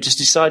 that they've just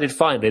decided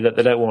finally that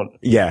they don't want.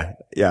 Yeah.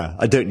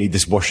 I don't need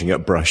this washing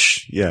up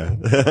brush. Yeah.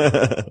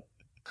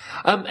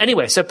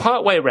 Anyway, so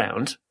part way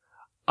round,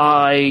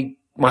 my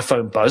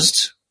phone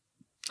buzzed.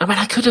 I mean,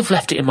 I could have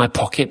left it in my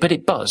pocket, but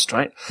it buzzed,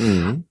 right?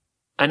 Mm.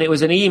 And it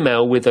was an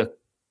email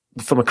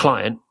from a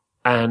client,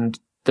 and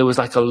there was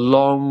like a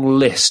long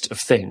list of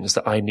things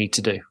that I need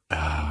to do.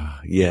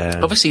 Yeah.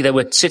 Obviously, they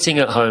were sitting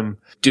at home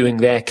doing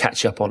their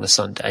catch up on a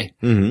Sunday,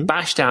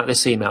 bashed out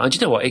this email. And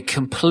you know what? It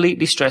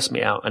completely stressed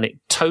me out, and it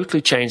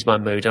totally changed my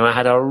mood. And I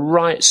had a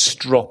right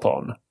strop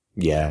on.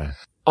 Yeah.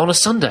 On a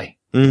Sunday.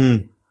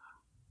 Mm.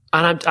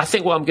 And I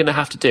think what I'm going to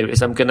have to do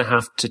is I'm going to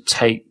have to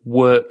take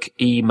work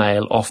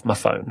email off my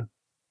phone.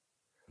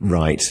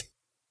 Right.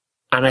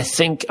 And I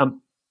think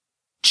I'm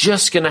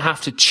just going to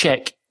have to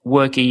check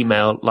work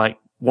email like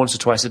once or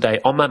twice a day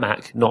on my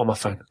Mac, not on my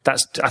phone.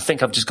 I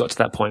think I've just got to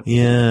that point.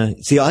 Yeah.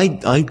 See, I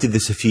did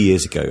this a few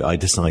years ago. I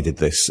decided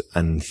this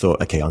and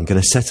thought, okay, I'm going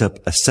to set up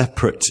a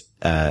separate,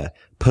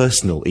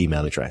 personal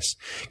email address.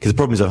 Because the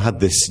problem is I've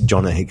had this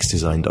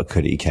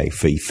jonhicksdesign.co.uk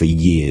for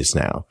years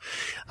now.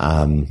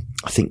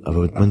 I think,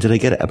 when did I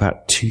get it?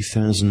 About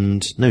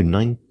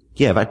 2009.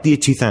 Yeah, about the year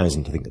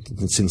 2000, I think,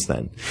 since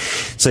then.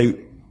 So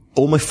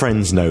all my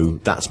friends know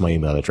that's my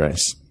email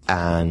address.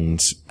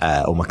 And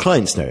all my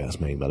clients know that's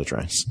my email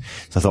address.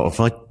 So I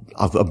thought,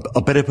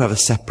 I better have a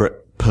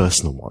separate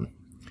personal one.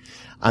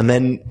 And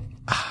then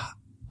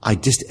I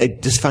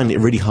just found it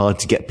really hard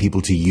to get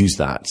people to use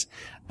that,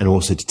 and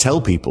also to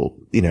tell people,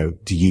 to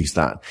use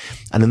that.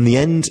 And in the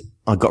end,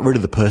 I got rid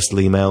of the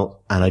personal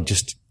email, and I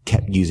just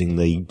kept using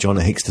the Jon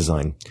Hicks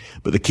design.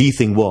 But the key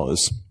thing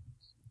was,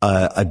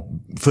 I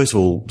first of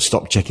all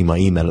stopped checking my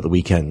email at the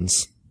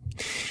weekends.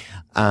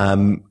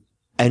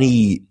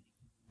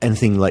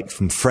 Anything like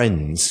from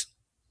friends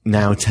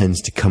now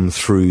tends to come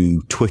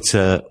through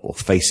Twitter or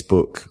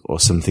Facebook or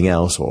something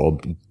else, or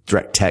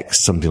direct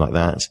text, something like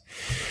that.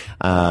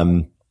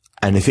 And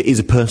if it is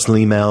a personal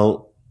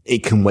email,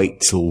 it can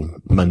wait till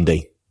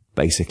Monday,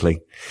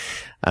 basically.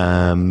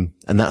 And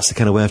that's the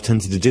kind of way I've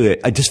tended to do it.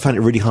 I just found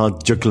it really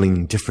hard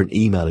juggling different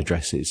email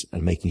addresses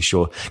and making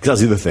sure, because that's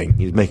the other thing,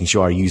 is making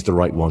sure I use the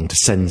right one to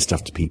send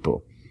stuff to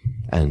people.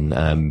 And,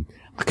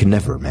 I could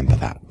never remember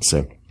that.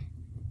 So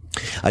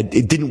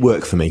it didn't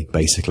work for me,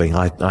 basically.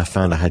 I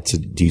found I had to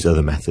use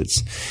other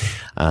methods.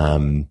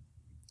 And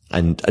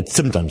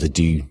sometimes I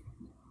do,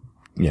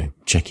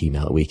 check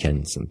email at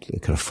weekends and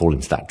kind of fall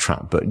into that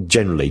trap, but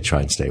generally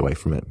try and stay away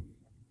from it.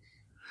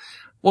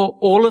 Well,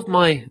 all of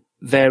my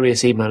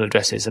various email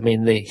addresses, I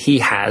mean, he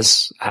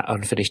has at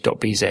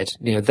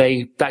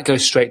unfinished.bz, that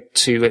goes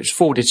it's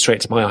forwarded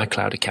straight to my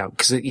iCloud account,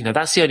 because,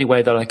 that's the only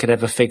way that I could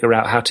ever figure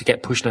out how to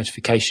get push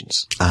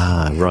notifications.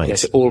 Ah, right.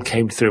 Yes, it all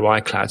came through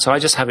iCloud. So I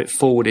just have it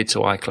forwarded to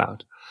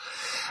iCloud.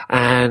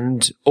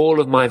 And all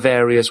of my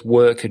various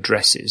work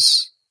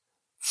addresses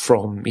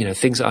from,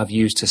 things that I've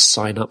used to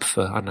sign up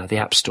for, I don't know, the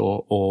App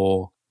Store,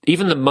 or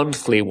even the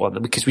monthly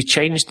one, because we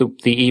changed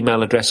the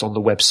email address on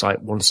the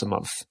website once a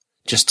month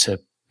just to,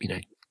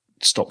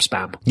 stop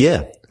spam.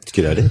 Yeah, it's a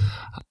good idea.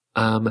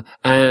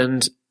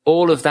 And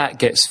all of that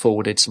gets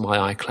forwarded to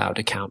my iCloud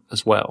account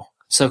as well.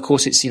 So of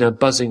course it's,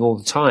 buzzing all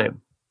the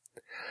time.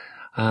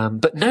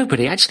 But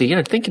nobody actually,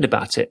 thinking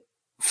about it,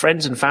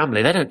 friends and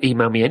family, they don't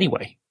email me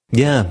anyway.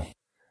 Yeah.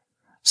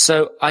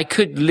 So I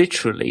could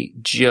literally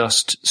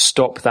just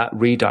stop that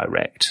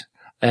redirect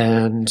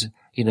and,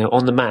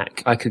 on the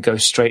Mac, I could go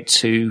straight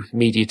to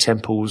Media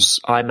Temple's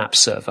IMAP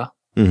server,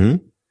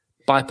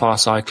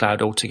 bypass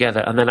iCloud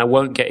altogether, and then I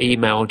won't get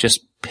email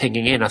just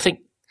pinging in. I think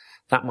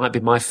that might be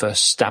my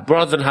first stab,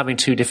 rather than having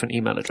two different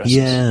email addresses.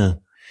 Yeah.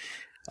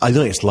 I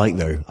know what it's like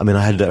though. I mean,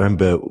 I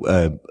remember,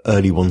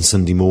 early one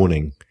Sunday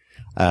morning,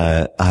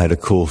 I had a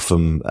call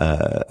from,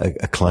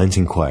 a client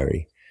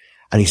inquiry,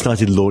 and he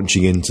started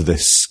launching into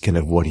this kind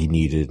of what he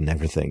needed and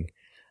everything.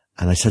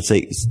 And I said,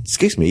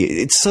 excuse me,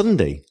 it's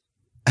Sunday.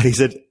 And he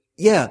said,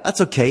 yeah,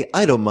 that's okay.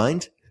 I don't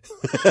mind.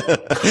 So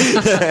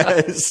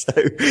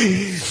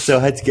I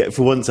had to get,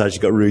 for once I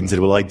actually got rude and said,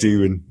 well, I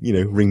do. And,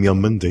 ring me on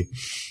Monday.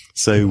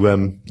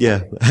 So,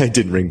 yeah, I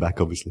didn't ring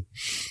back, obviously.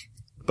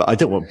 But I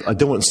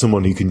don't want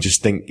someone who can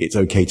just think it's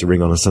okay to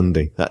ring on a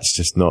Sunday. That's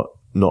just not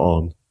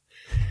on.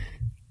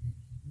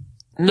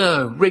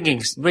 No,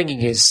 ringing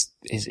is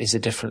a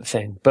different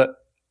thing. But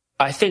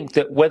I think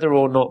that whether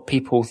or not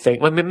people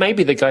think,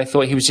 maybe the guy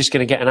thought he was just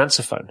going to get an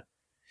answer phone.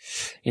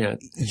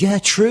 Yeah,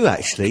 true,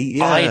 actually.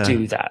 Yeah. I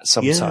do that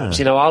sometimes.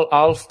 Yeah.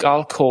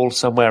 I'll call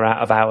somewhere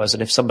out of hours,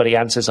 and if somebody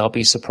answers, I'll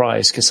be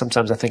surprised, because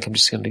sometimes I think I'm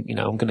just going to,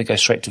 I'm going to go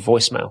straight to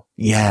voicemail.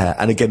 Yeah.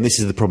 And again, this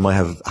is the problem I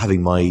have,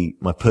 having my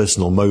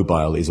personal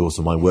mobile is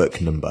also my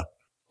work number.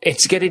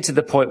 It's getting to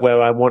the point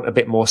where I want a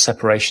bit more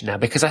separation now,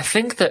 because I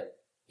think that,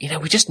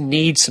 we just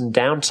need some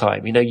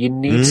downtime. You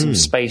need some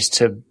space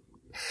to,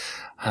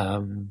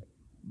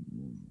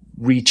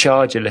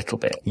 recharge a little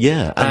bit.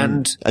 Yeah.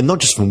 And not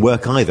just from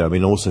work either. I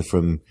mean, also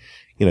from,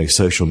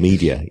 social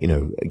media,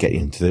 I get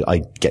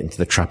into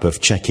the trap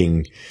of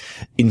checking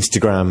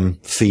Instagram,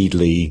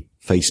 Feedly,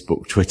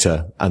 Facebook,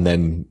 Twitter. And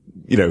then,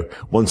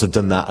 once I've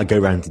done that, I go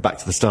back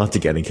to the start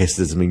again in case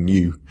there's something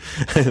new.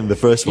 The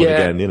first one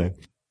again,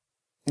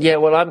 Yeah.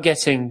 Well, I'm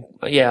getting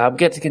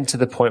to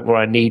the point where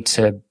I need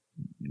to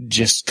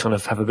just kind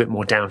of have a bit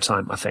more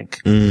downtime, I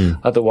think.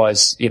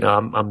 Otherwise,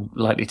 I'm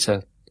likely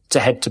to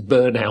head to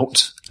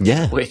burnout.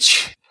 Yeah.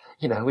 Which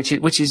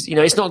is,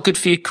 it's not good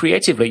for you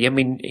creatively. I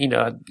mean,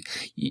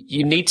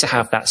 you need to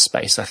have that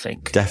space, I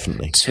think.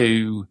 Definitely.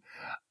 To,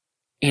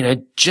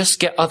 just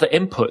get other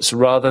inputs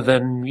rather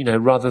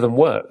than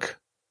work.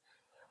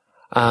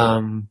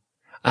 And,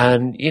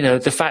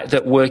 the fact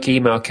that work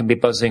email can be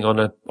buzzing on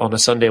a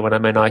Sunday when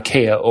I'm in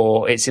IKEA,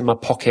 or it's in my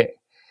pocket,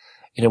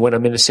 when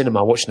I'm in the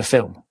cinema watching a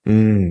film.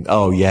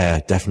 Oh yeah,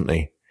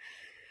 definitely.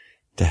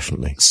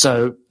 Definitely.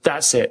 So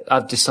that's it.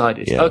 I've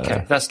decided. Yeah.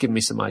 Okay. That's given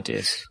me some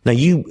ideas. Now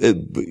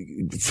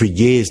for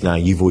years now,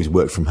 you've always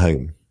worked from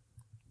home.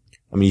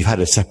 I mean, you've had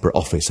a separate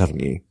office,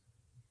 haven't you?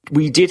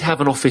 We did have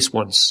an office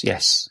once.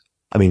 Yes.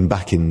 I mean,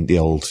 back in the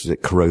old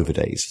Corova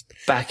days.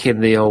 Back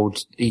in the old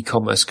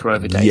e-commerce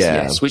Corova days.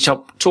 Yeah. Yes. Which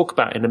I'll talk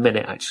about in a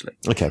minute, actually.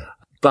 Okay.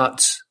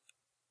 But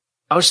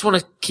I just want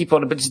to keep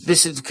on, but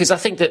this is because I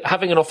think that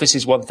having an office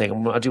is one thing,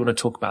 and I do want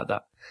to talk about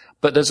that.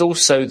 But there's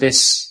also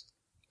this,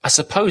 I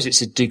suppose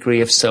it's a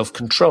degree of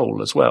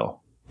self-control as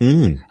well,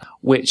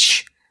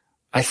 which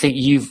I think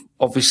you've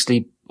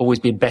obviously always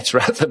been better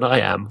at than I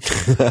am.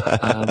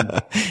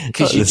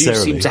 Because you do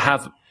seem to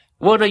have,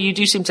 you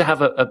do seem to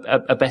have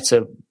a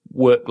better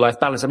work-life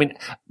balance. I mean,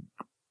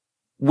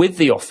 with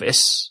the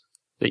office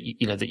that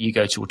you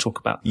go to, we'll talk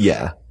about.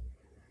 Yeah.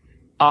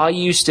 Are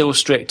you still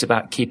strict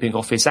about keeping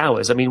office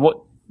hours? I mean, one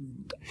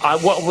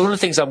of the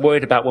things I'm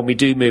worried about when we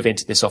do move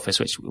into this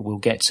office, which we'll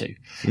get to,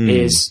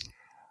 is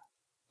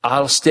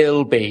I'll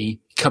still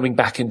be coming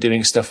back and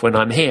doing stuff when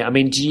I'm here. I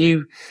mean, do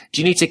you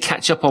need to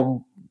catch up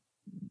on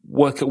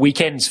work at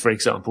weekends, for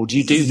example? Do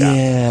you do that?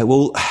 Yeah,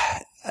 well,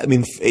 I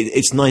mean,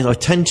 it's nice. I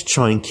tend to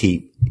try and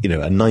keep,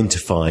 a 9 to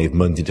 5,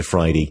 Monday to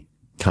Friday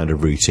kind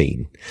of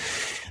routine.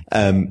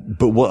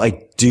 But what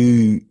I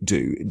do,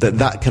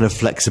 that kind of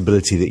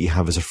flexibility that you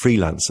have as a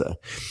freelancer,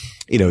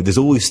 there's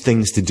always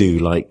things to do,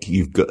 like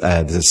you've got,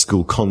 there's a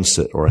school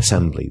concert or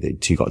assembly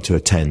that you got to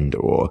attend,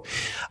 or,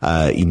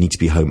 you need to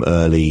be home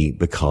early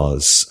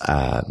because,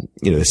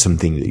 there's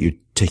something that you're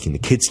taking the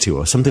kids to,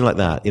 or something like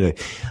that,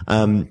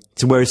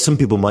 so whereas some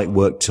people might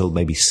work till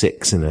maybe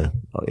 6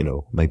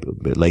 maybe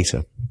a bit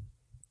later.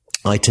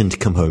 I tend to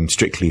come home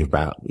strictly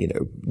about,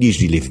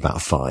 usually leave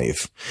about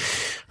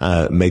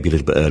 5, maybe a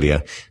little bit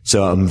earlier.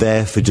 So I'm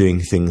there for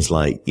doing things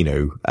like,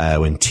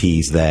 when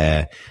tea's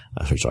there,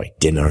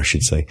 dinner, I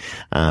should say,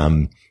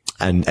 and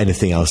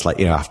anything else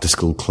like, after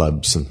school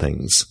clubs and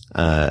things,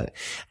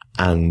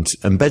 and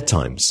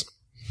bedtimes.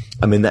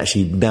 I mean,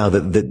 actually, now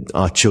that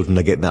our children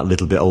are getting that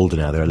little bit older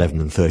now, they're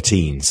 11 and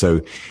 13.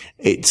 So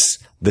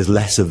there's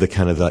less of the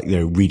kind of like,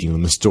 reading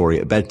them the story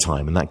at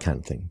bedtime and that kind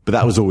of thing. But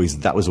that was always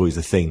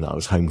the thing that I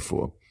was home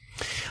for.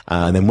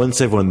 And then once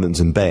everyone was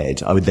in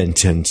bed, I would then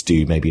tend to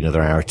do maybe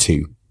another hour or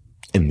two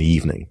in the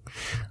evening.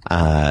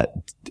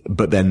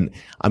 But then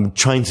I'm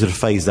trying to sort of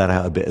phase that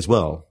out a bit as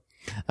well.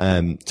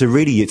 So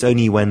really it's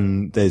only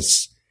when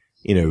there's,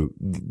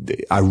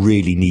 I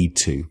really need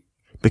to,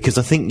 because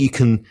I think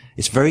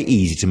it's very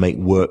easy to make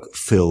work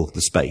fill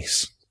the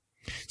space.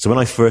 So when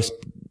I first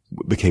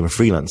became a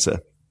freelancer,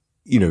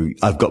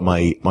 I've got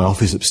my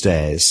office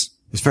upstairs.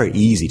 It's very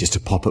easy just to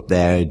pop up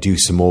there, do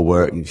some more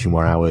work, a few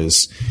more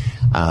hours,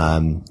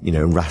 and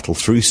rattle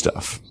through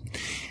stuff.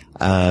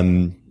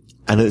 And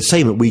the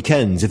same at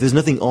weekends. If there's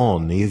nothing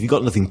on, if you've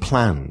got nothing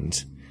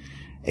planned,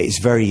 it's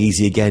very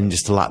easy again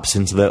just to lapse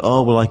into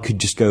I could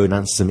just go and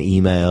answer some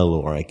email,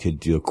 or I could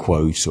do a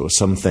quote or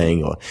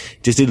something, or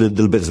just do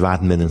little bits of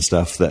admin and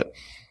stuff that,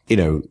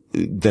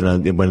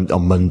 then when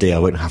on Monday I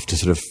won't have to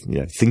sort of,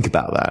 think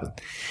about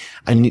that.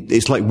 And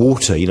it's like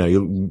water,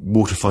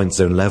 water finds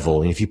its own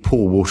level. And if you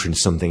pour water into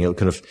something,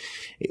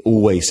 it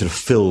always sort of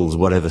fills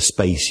whatever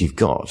space you've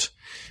got.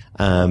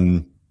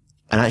 And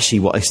actually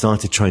what I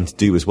started trying to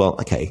do was,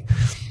 okay,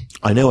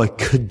 I know I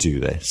could do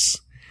this,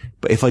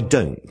 but if I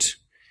don't,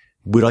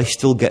 would I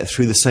still get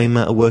through the same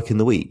amount of work in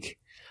the week?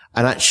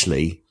 And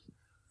actually,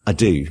 I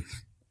do.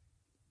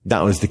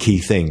 That was the key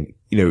thing,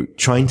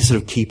 trying to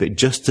sort of keep it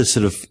just to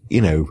sort of,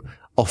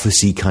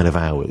 officey kind of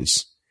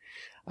hours.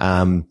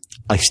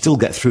 I still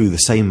get through the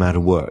same amount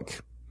of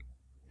work.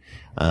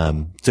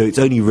 So it's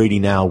only really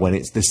now when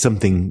there's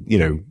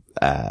something,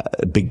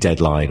 a big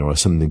deadline or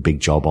something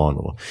big job on,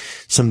 or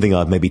something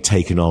I've maybe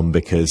taken on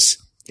because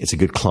it's a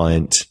good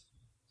client.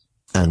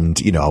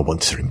 And, I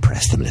want to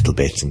impress them a little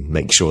bit and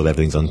make sure that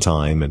everything's on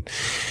time. And,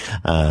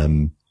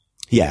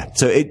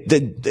 so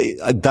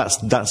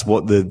that's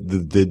what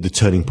the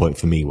turning point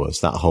for me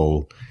was, that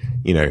whole,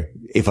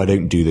 if I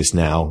don't do this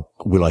now,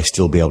 will I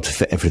still be able to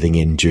fit everything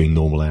in during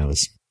normal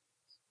hours?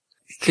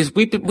 Because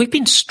we've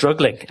been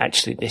struggling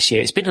actually this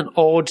year. It's been an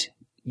odd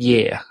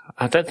year.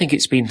 I don't think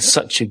it's been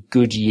such a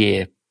good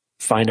year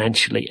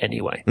financially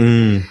anyway.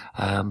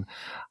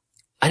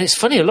 And it's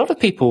funny, a lot of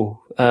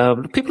people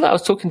that I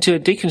was talking to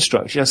at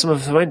dConstruct, some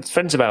of the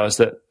friends of ours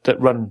that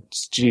run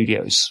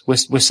studios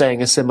were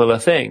saying a similar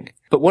thing.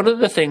 But one of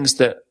the things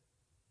that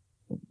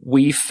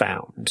we've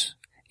found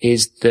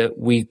is that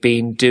we've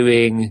been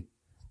doing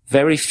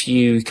very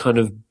few kind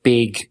of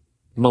big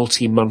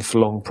multi-month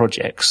long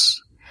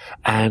projects.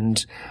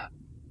 And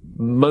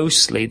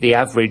mostly the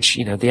average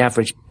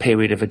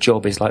period of a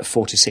job is like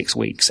 4 to 6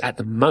 weeks at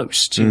the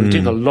most. We're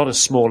doing a lot of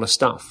smaller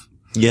stuff.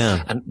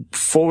 Yeah. And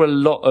for a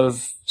lot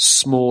of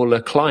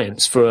smaller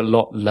clients for a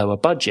lot lower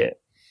budget,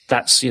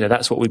 that's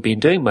what we've been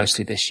doing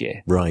mostly this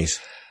year. Right.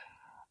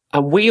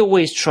 And we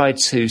always try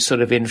to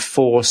sort of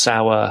enforce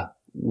our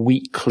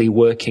weekly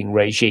working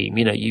regime.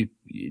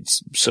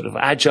 It's sort of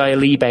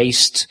agile-y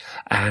based,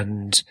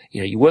 and,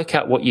 you work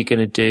out what you're going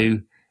to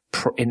do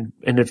in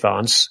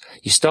advance.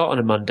 You start on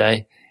a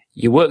Monday,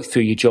 you work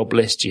through your job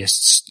list,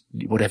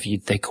 whatever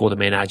they call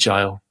them in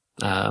agile,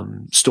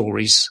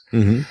 stories.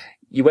 Mm-hmm.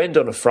 You end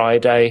on a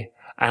Friday,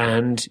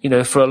 and,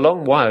 for a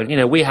long while,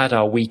 we had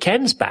our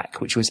weekends back,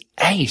 which was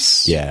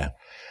ace. Yeah.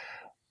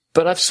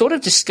 But I've sort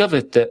of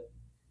discovered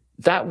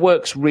that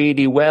works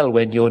really well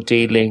when you're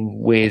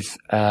dealing with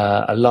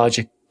a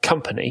larger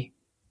company,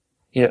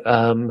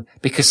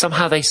 because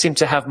somehow they seem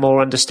to have more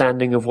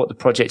understanding of what the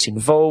project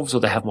involves, or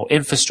they have more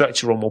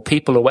infrastructure or more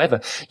people or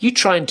whatever. You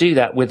try and do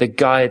that with a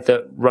guy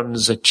that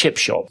runs a chip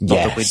shop. Not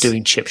that we're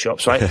doing chip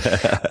shops, right?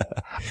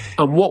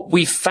 And what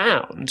we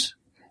found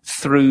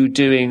through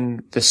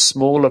doing the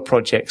smaller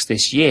projects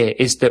this year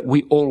is that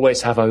we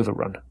always have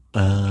overrun.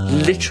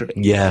 Literally.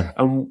 Yeah.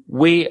 And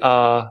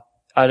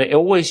and it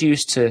always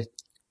used to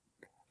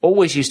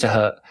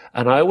hurt.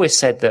 And I always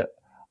said that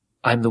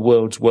I'm the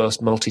world's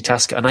worst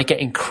multitasker, and I get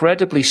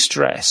incredibly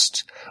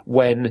stressed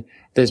when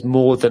there's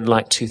more than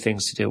like 2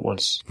 things to do at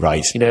once.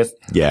 Right.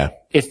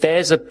 If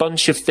there's a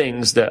bunch of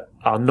things that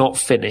are not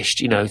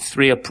finished,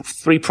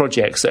 3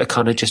 projects that are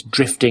kind of just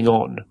drifting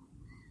on.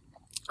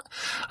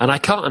 And I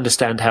can't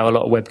understand how a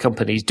lot of web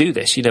companies do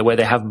this, where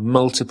they have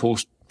multiple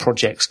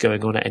projects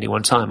going on at any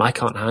one time. I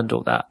can't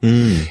handle that.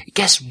 It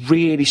gets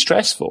really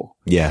stressful.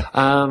 Yeah.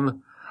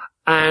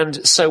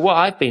 And so what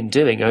I've been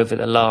doing over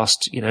the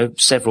last,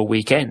 several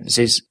weekends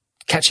is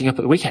catching up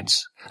at the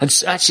weekends. And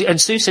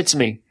Sue said to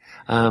me,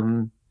 a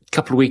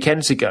couple of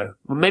weekends ago,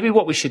 well, maybe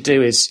what we should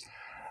do is,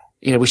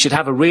 we should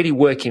have a really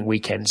working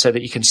weekend so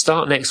that you can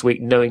start next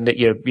week knowing that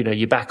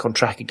you're back on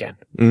track again.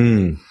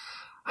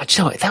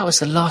 That was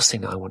the last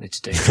thing I wanted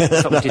to do.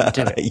 I thought we didn't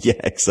do it. Yeah,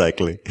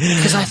 exactly.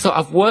 Because I thought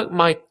I've worked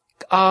my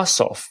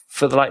arse off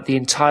for the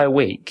entire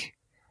week.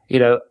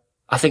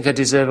 I think I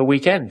deserve a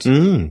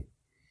weekend.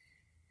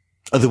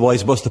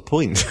 Otherwise, what's the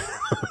point?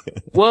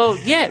 Well,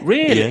 yeah,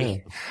 really. Yeah.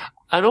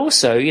 And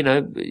also,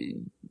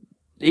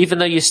 even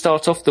though you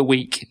start off the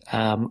week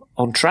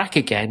on track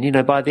again,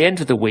 by the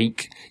end of the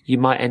week, you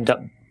might end up,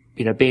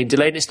 being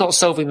delayed. It's not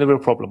solving the real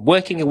problem.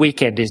 Working a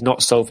weekend is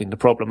not solving the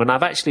problem. And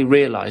I've actually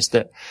realized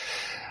that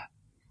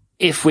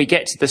if we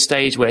get to the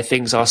stage where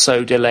things are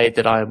so delayed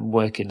that I'm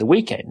working the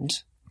weekend,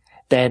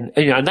 then,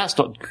 and that's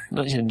not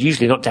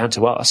usually not down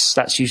to us.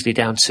 That's usually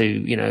down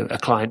to, a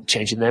client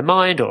changing their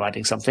mind or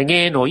adding something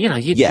in or,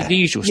 the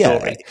usual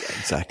story. Yeah,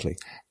 exactly.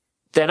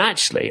 Then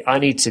actually I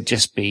need to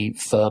just be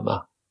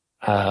firmer,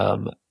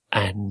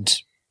 and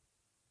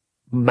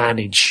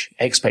manage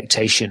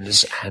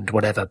expectations and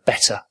whatever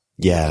better.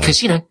 Yeah.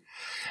 Because,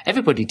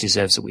 everybody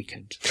deserves a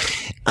weekend.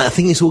 I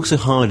think it's also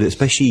hard,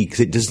 especially because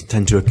it does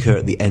tend to occur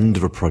at the end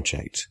of a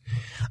project.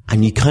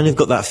 And you kind of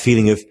got that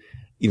feeling of,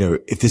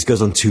 if this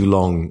goes on too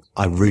long,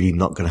 I'm really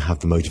not going to have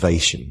the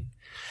motivation.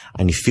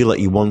 And you feel like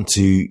you want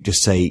to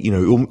just say,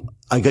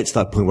 I get to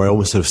that point where I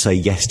almost sort of say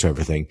yes to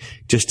everything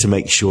just to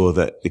make sure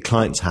that the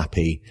client's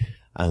happy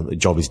and the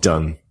job is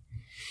done.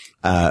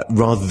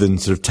 Rather than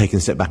sort of taking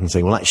a step back and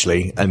saying, well,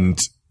 actually, and,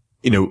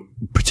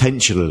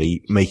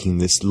 potentially making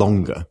this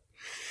longer.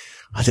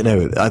 I don't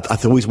know. I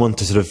always want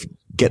to sort of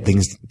get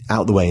things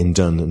out the way and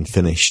done and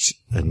finished.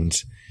 And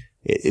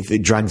if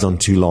it drags on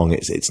too long,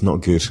 it's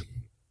not good.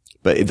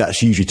 But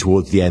that's usually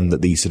towards the end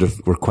that these sort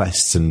of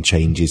requests and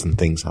changes and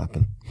things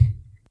happen.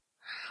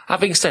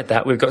 Having said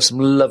that, we've got some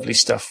lovely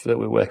stuff that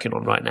we're working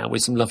on right now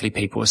with some lovely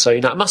people. So,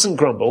 I mustn't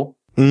grumble,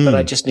 but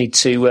I just need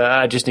to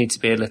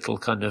be a little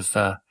kind of,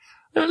 a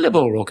little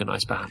more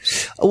organised,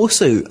 perhaps.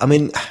 Also, I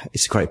mean,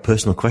 it's a quite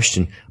personal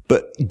question,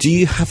 but do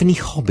you have any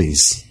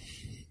hobbies?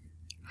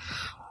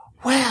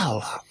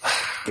 Well,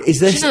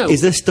 is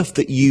there stuff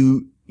that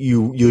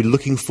you're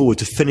looking forward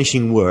to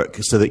finishing work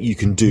so that you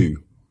can do,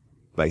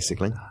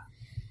 basically?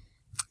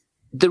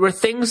 There are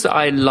things that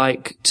I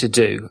like to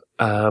do.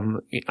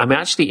 I'm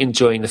actually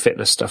enjoying the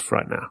fitness stuff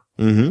right now.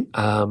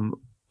 Mm-hmm.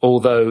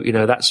 Although,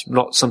 that's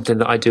not something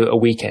that I do at a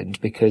weekend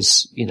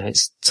because,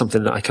 it's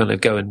something that I kind of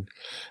go and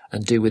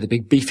do with a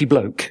big beefy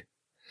bloke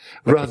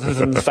rather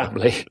than the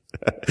family.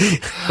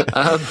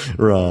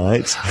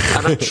 Right.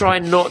 And I try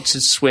not to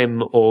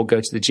swim or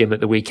go to the gym at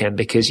the weekend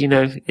because,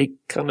 it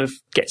kind of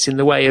gets in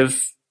the way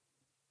of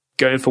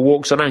going for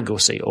walks on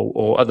Anglesey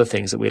or other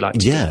things that we like to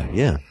do.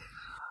 Yeah.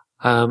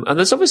 And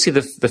there's obviously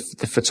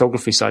the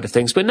photography side of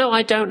things, but no,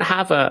 I don't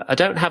have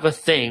a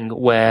thing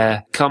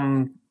where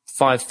come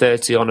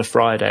 5:30 on a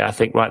Friday, I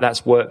think, right,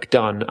 that's work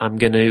done. I'm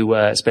going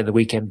to spend the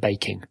weekend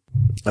baking.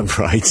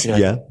 Right.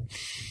 Yeah.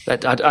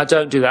 I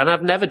don't do that, and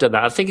I've never done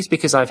that. I think it's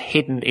because I've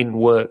hidden in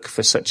work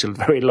for such a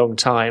very long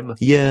time.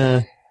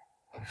 Yeah.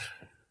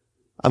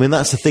 I mean,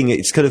 that's the thing.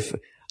 It's kind of,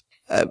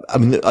 I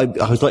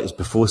was like this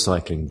before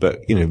cycling, but,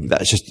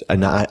 that's just,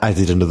 and I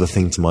added another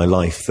thing to my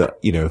life that,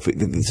 if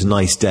it's a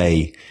nice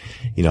day,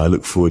 I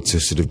look forward to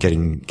sort of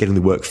getting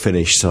the work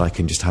finished so I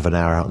can just have an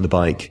hour out on the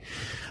bike.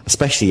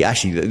 Especially,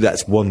 actually,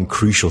 that's one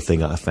crucial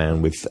thing I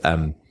found with,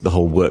 the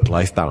whole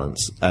work-life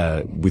balance,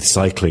 with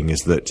cycling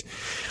is that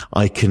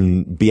I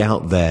can be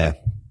out there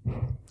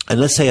and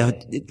let's say I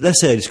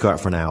just go out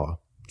for an hour.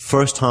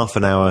 First half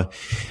an hour,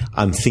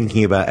 I'm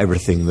thinking about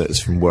everything that's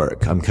from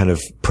work. I'm kind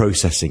of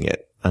processing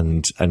it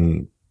and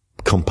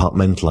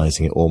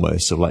compartmentalizing it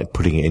almost, so like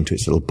putting it into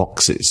its little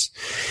boxes.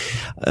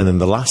 And then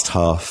the last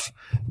half,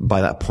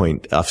 by that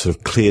point, I've sort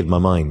of cleared my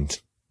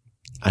mind.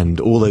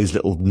 And all those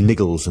little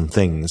niggles and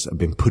things have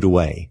been put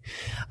away.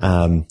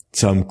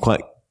 So I'm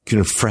quite kind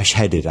of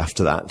fresh-headed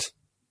after that.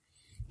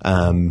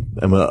 And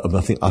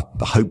I think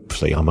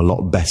hopefully I'm a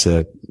lot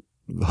better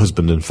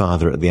husband and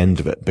father at the end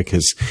of it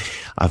because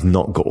I've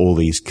not got all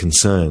these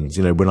concerns.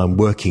 When I'm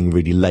working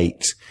really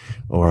late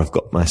or I've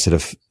got my sort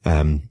of,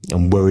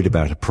 I'm worried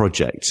about a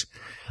project,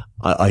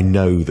 I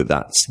know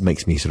that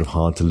makes me sort of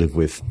hard to live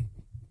with.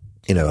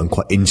 I'm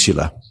quite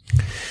insular.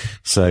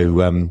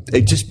 So,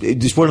 it's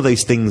just one of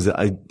those things that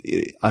I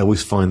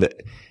always find that,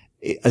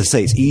 as I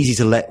say, it's easy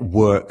to let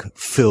work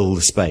fill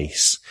the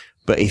space.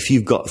 But if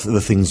you've got the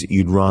things that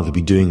you'd rather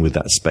be doing with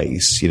that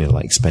space,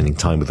 like spending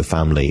time with the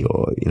family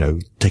or,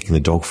 taking the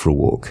dog for a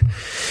walk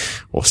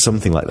or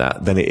something like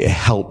that, then it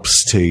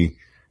helps to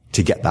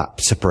get that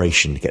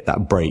separation, to get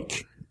that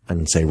break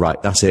and say, right,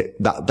 that's it.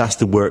 That's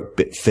the work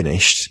bit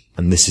finished.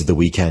 And this is the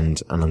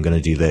weekend and I'm going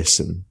to do this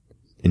and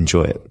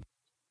enjoy it.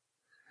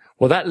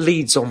 Well, that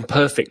leads on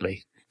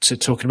perfectly to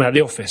talking about the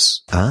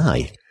office.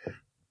 Aye.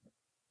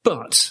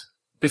 But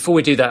before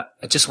we do that,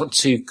 I just want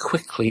to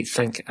quickly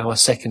thank our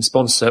second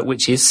sponsor,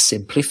 which is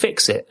Simply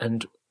Fix It.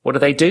 And what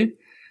do?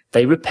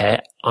 They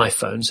repair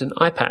iPhones and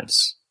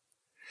iPads.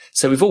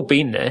 So we've all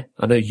been there.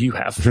 I know you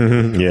have.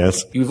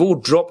 Yes. You've all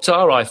dropped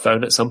our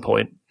iPhone at some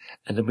point,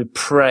 and then we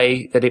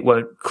pray that it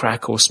won't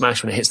crack or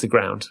smash when it hits the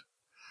ground.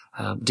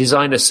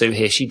 Designer Sue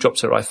here, she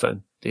dropped her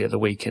iPhone the other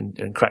week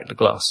and cracked the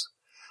glass.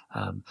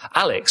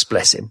 Alex,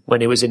 bless him,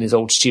 when he was in his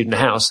old student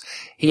house,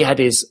 he had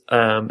his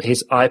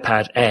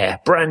iPad Air,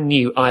 brand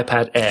new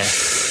iPad Air,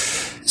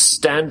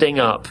 standing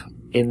up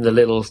in the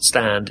little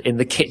stand in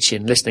the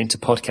kitchen listening to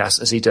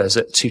podcasts as he does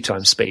at 2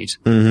 times speed.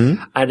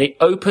 Mm-hmm. And he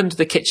opened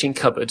the kitchen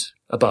cupboard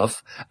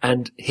above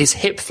and his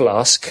hip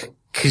flask,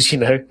 because,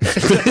 it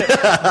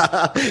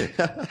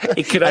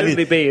could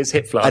only be his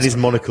hip flask. And his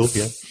monocle,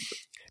 yeah.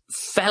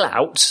 fell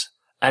out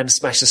and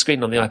smashed the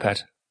screen on the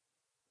iPad.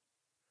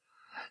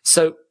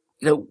 So,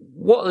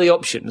 what are the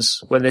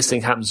options when this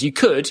thing happens? You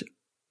could,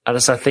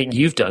 as I think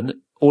you've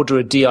done, order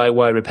a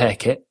DIY repair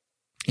kit.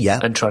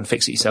 Yeah. And try and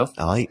fix it yourself.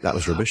 Aye, that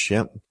was rubbish,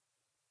 yeah.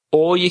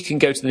 Or you can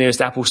go to the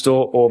nearest Apple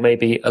store or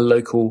maybe a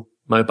local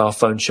mobile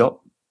phone shop.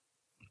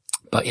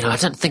 But, I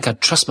don't think I'd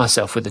trust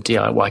myself with a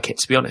DIY kit,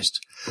 to be honest.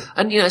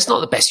 And, it's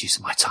not the best use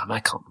of my time. I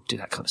can't do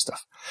that kind of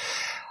stuff.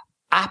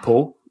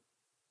 Apple,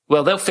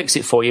 well, they'll fix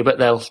it for you, but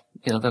they'll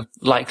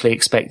likely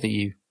expect that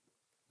you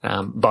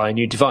buy a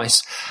new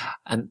device.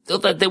 And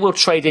they will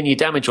trade in your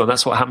damage one.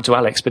 That's what happened to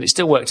Alex, but it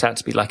still worked out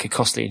to be like a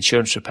costly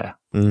insurance repair.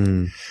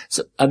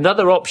 So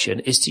another option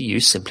is to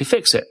use Simply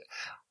Fix It.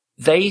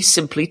 They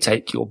simply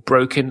take your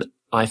broken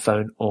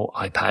iPhone or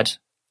iPad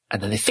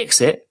and then they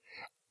fix it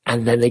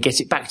and then they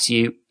get it back to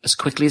you as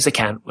quickly as they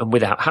can and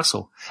without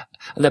hassle.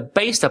 And they're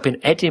based up in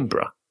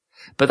Edinburgh,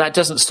 but that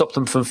doesn't stop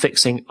them from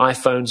fixing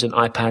iPhones and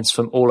iPads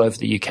from all over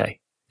the UK.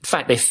 In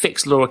fact, they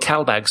fixed Laura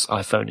Kalbag's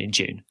iPhone in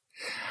June.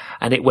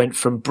 And it went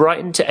from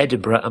Brighton to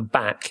Edinburgh and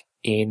back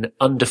in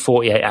under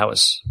 48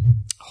 hours.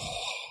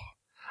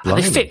 And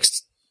they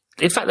fixed,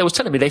 in fact, they was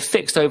telling me they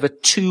fixed over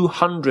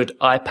 200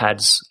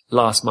 iPads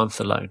last month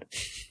alone.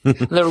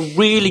 They're a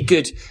really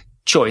good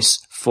choice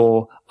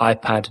for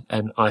iPad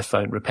and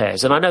iPhone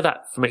repairs. And I know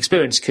that from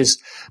experience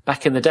because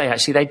back in the day,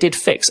 actually, they did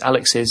fix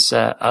Alex's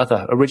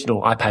other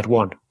original iPad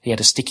 1. He had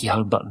a sticky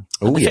home button.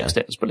 And they fixed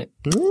it. It was brilliant.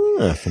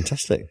 Ah,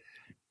 fantastic.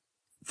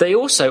 They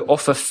also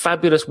offer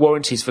fabulous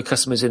warranties for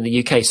customers in the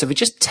UK. So for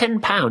just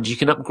 £10, you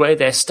can upgrade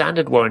their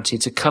standard warranty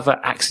to cover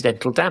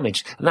accidental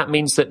damage. And that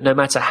means that no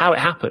matter how it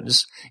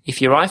happens, if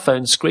your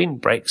iPhone screen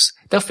breaks,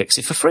 they'll fix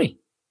it for free.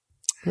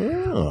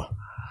 Oh.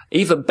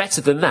 Even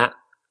better than that,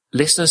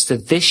 listeners to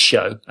this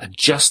show and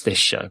just this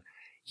show,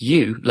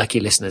 you, lucky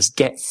listeners,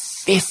 get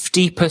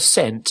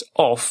 50%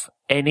 off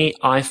any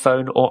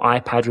iPhone or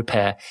iPad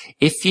repair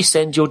if you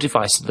send your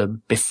device to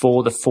them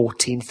before the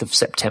 14th of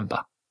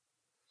September.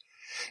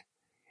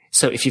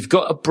 So if you've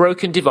got a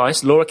broken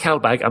device, Laura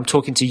Kalbag, I'm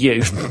talking to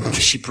you.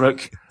 She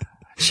broke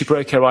her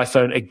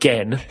iPhone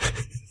again.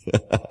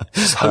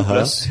 It's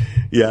hopeless.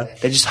 Yeah.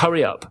 Then just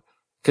hurry up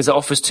because the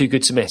offer's too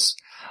good to miss.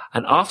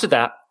 And after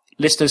that,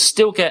 listeners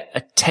still get a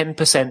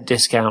 10%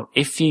 discount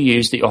if you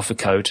use the offer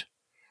code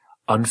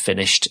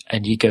unfinished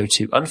and you go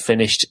to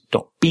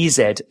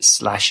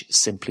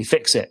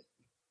unfinished.bz/simplyfixit.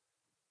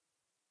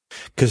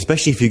 Because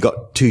especially if you've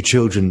got two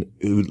children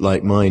who,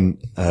 like mine,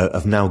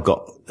 have now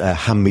got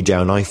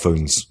hand-me-down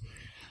iPhones.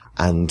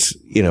 And,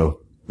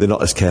 they're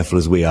not as careful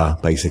as we are,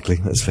 basically.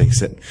 Let's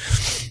face it.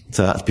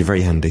 So that'd be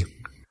very handy.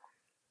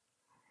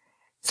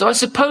 So I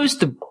suppose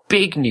the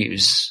big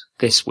news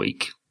this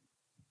week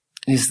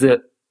is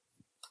that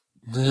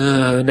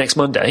next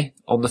Monday,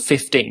 on the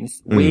 15th,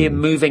 we're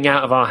moving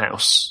out of our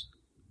house.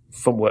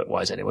 From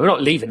work-wise, anyway. We're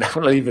not leaving now.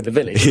 We're not leaving the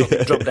village. We're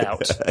not dropped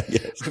out.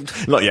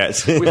 Yes. Not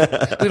yet.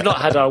 we've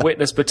not had our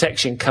witness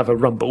protection cover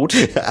rumbled.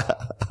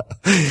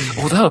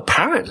 Although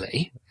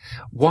apparently,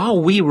 while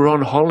we were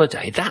on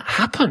holiday, that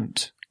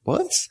happened.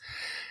 What?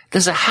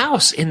 There's a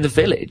house in the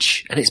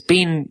village, and it's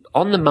been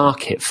on the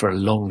market for a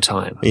long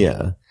time.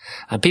 Yeah.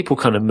 And people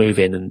kind of move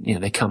in and,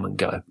 they come and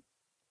go.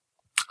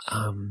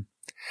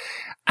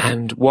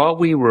 And while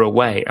we were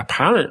away,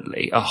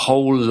 apparently a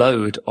whole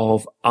load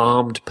of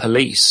armed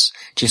police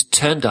just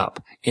turned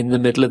up in the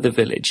middle of the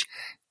village,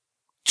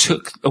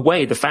 took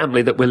away the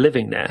family that were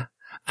living there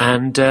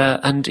and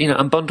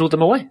bundled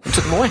them away,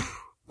 took them away.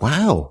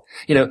 Wow.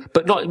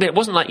 But it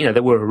wasn't like,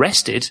 they were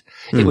arrested.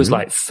 It was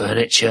like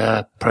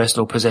furniture,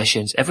 personal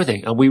possessions,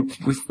 everything. And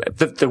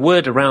the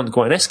word around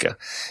Guainesca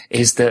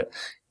is that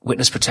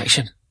witness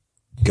protection.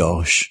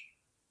 Gosh.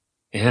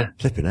 Yeah.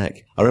 Flipping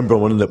heck. I remember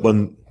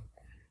on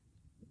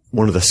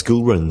one of the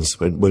school runs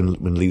when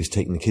Lee was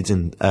taking the kids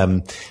in,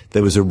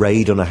 there was a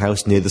raid on a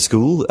house near the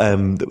school,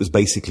 that was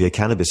basically a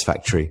cannabis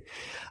factory.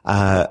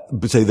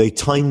 So they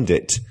timed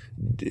it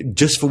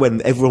just for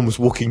when everyone was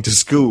walking to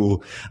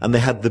school and they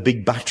had the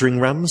big battering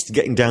rams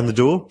getting down the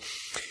door.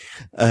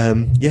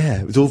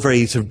 It was all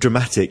very sort of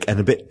dramatic and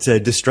a bit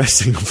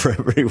distressing for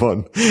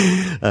everyone.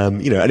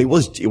 And it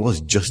was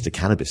just a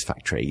cannabis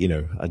factory,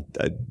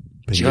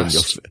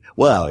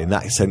 well, in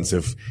that sense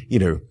of,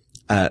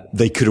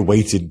 they could have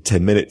waited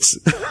 10 minutes,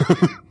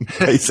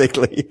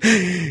 basically,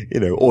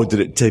 or did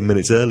it 10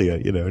 minutes earlier,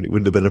 and it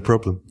wouldn't have been a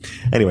problem.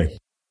 Anyway.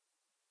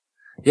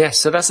 Yes,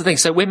 so that's the thing.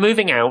 So we're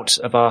moving out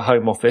of our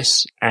home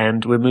office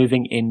and we're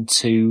moving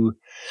into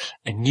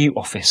a new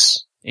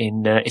office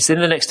it's in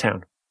the next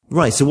town.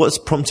 Right. So what's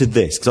prompted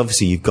this? Because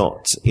obviously you've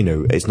got,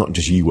 it's not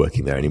just you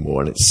working there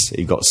anymore, and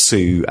you've got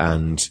Sue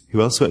and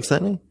who else works there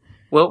now?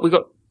 Well, we've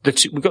got the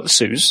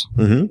Sues,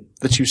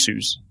 the two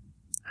Sues.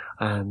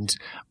 And,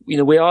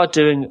 we are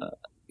doing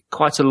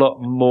quite a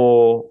lot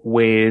more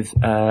with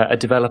a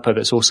developer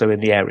that's also in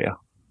the area.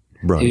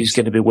 Right. Who's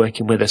going to be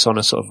working with us on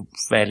a sort of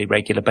fairly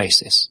regular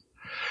basis.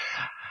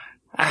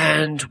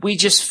 And we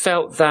just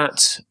felt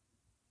that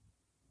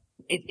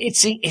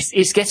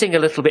it's getting a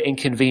little bit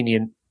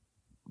inconvenient.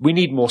 We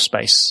need more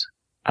space.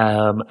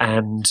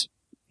 And,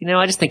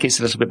 I just think it's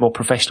a little bit more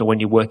professional when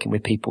you're working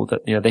with people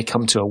that, they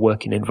come to a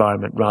working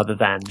environment rather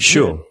than.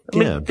 Sure. I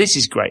mean, this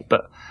is great,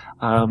 but,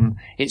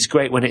 it's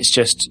great when it's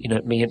just,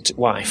 me and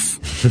wife.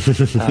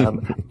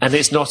 And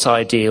it's not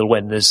ideal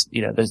when there's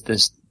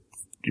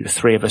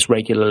three of us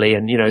regularly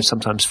and,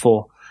 sometimes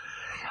four.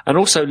 And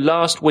also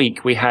last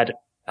week we had,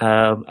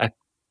 a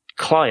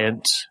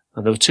client,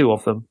 and there were two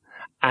of them,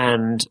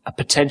 and a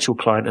potential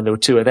client, and there were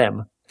two of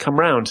them, come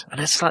round. And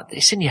it's like,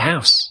 it's in your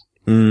house.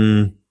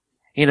 Mm.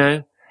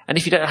 And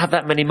if you don't have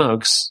that many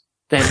mugs,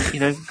 then,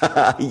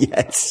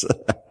 yes.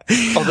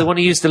 or they want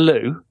to use the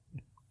loo,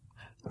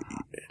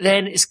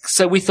 then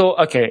so we thought,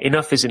 okay,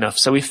 enough is enough.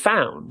 So we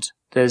found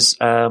there's,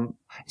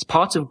 it's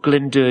part of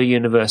Glyndŵr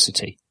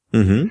University.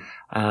 Mm-hmm.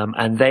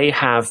 And they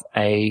have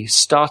a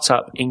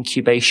startup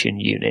incubation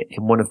unit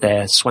in one of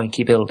their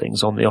swanky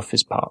buildings on the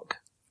office park.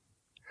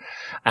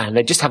 And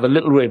they just have a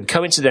little room.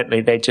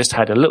 Coincidentally, they just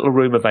had a little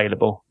room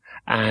available,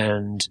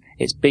 and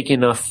it's big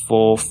enough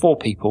for 4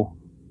 people,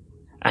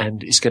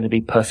 and it's going to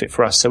be perfect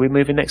for us. So we're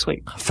moving next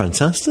week.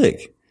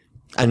 Fantastic.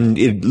 And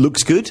it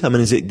looks good? I mean,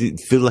 does it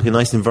feel like a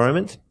nice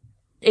environment?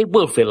 It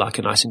will feel like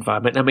a nice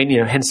environment. I mean,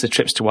 hence the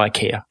trips to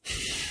IKEA.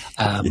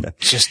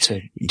 Just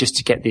to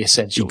get the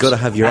essentials. You've got to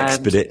have your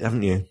Expedit,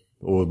 haven't you?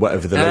 Or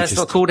whatever the latest. It's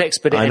not called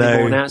Expedit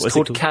anymore now. It's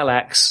called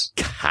Kallax.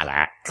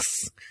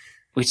 Kallax.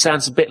 Which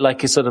sounds a bit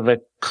like a sort of a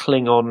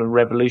Klingon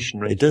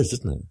revolutionary. It does,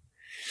 doesn't it?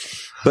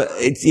 But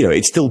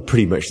it's still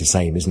pretty much the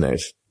same, isn't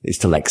it? It's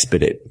still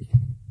Expedit.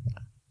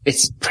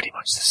 It's pretty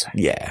much the same.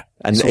 Yeah.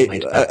 And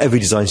every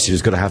design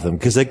studio's got to have them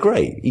because they're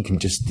great. You can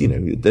just,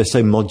 they're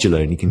so modular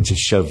and you can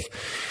just shove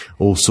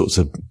all sorts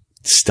of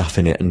stuff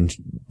in it and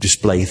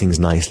display things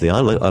nicely. I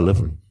love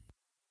them.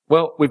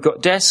 Well, we've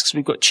got desks,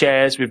 we've got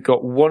chairs, we've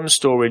got one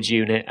storage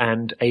unit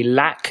and a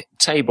lac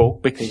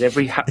table because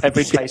every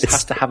place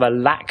has to have a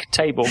lac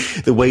table.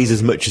 That weighs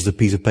as much as a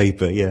piece of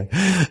paper, yeah.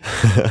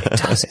 It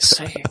does. It's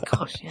so,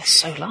 it's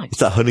so light. It's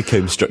that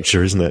honeycomb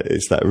structure, isn't it?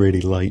 It's that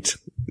really light,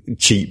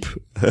 cheap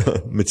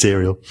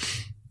material.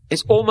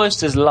 It's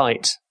almost as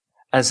light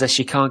as a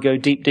Chicago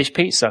deep dish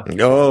pizza.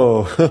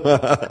 Oh.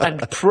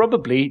 And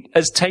probably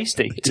as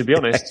tasty, to be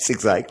honest. Yes,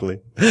 exactly.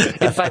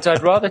 In fact,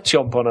 I'd rather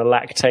chomp on a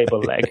lac table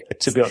leg,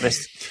 to be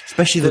honest.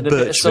 Especially the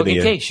birch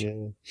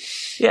veneer.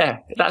 Yeah,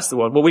 that's the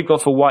one. Well, we've gone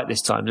for white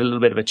this time, a little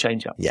bit of a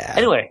change up. Yeah.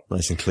 Anyway.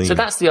 Nice and clean. So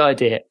that's the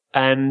idea.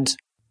 And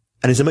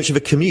is there much of a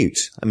commute?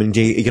 I mean,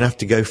 you're going to have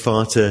to go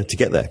far to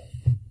get there?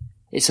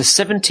 It's a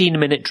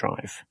 17-minute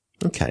drive.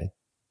 Okay.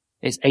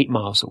 It's 8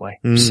 miles away.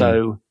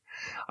 So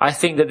I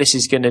think that this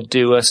is going to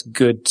do us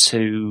good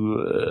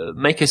to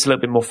make us a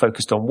little bit more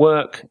focused on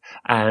work.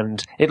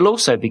 And it'll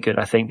also be good,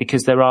 I think,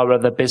 because there are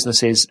other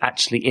businesses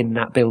actually in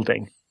that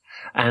building.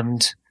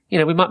 And,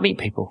 we might meet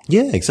people.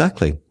 Yeah,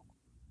 exactly.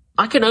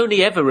 I can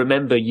only ever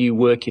remember you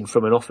working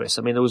from an office.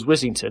 I mean, there was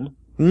Wissington.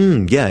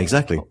 Yeah,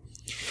 exactly.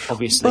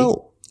 Obviously.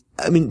 Well,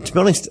 I mean, to be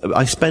honest,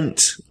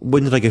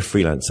 when did I go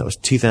freelance? That was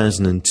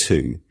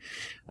 2002.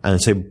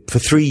 And so for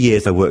 3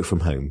 years I worked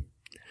from home.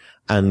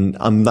 And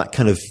I'm that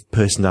kind of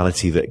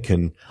personality that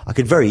I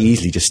could very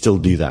easily just still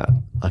do that.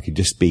 I could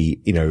just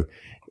be,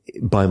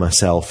 by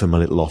myself in my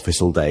little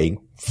office all day,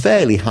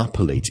 fairly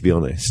happily, to be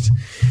honest.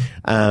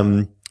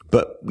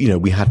 But,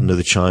 we had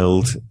another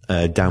child,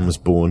 Dan was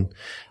born.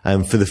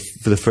 For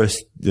the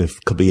first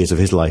couple of years of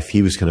his life,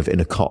 he was kind of in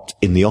a cot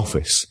in the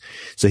office.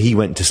 So he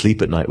went to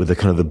sleep at night with the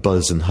kind of the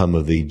buzz and hum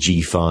of the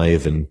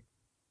G5 and,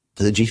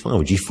 was it G5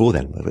 or G4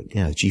 then?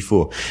 Yeah,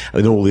 G4.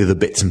 And all the other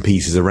bits and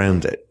pieces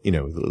around it, the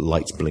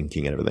lights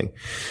blinking and everything.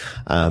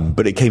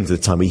 But it came to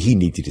the time where he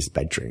needed his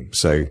bedroom.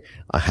 So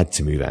I had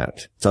to move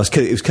out. So I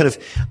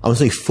was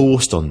really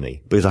forced on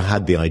me because I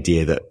had the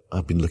idea that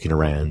I've been looking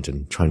around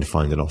and trying to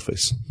find an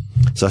office.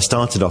 So I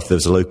started off, there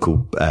was a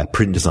local,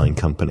 print design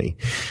company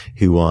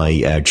who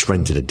I just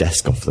rented a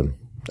desk off them,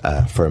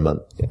 for a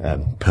month,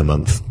 per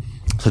month.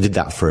 So I did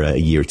that for a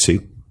year or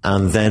two.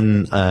 And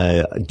then,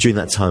 during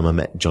that time I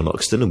met John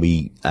Oxton and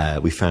we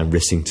found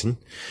Rissington.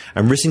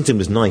 And Rissington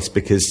was nice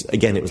because,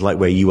 again, it was like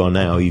where you are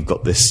now. You've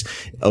got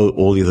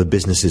all the other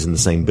businesses in the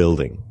same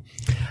building.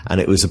 And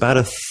it was about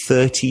a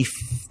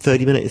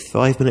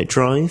 5-minute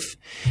drive,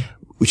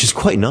 which is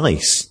quite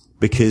nice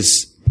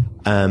because,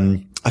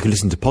 I could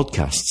listen to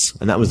podcasts.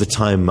 And that was the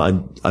time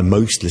I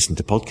most listened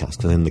to podcasts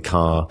because in the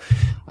car,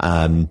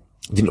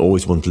 didn't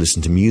always want to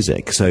listen to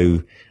music.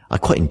 So I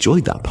quite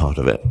enjoyed that part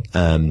of it.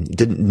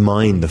 Didn't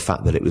mind the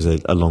fact that it was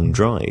a long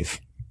drive.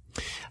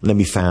 And then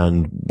we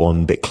found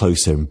one bit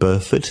closer in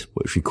Burford,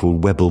 which we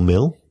called Webble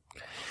Mill.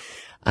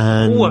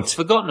 And I've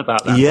forgotten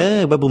about that.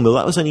 Yeah, Webble Mill.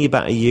 That was only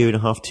about 1.5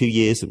 years, 2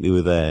 years that we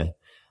were there.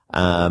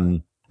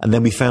 And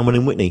then we found one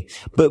in Witney.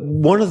 But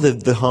one of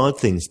the hard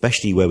things,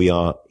 especially where we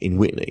are in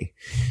Witney,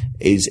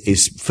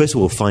 is first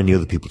of all, finding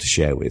other people to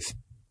share with.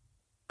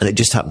 And it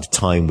just happened to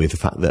time with the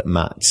fact that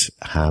Matt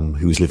Ham,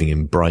 who was living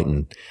in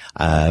Brighton,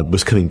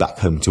 was coming back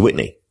home to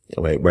Witney,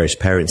 where his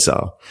parents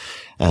are.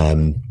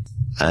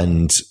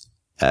 And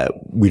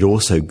we'd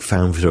also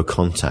found through a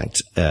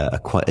contact,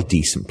 quite a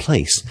decent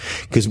place.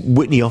 Because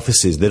Witney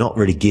offices, they're not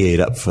really geared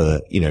up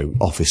for,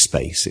 office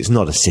space. It's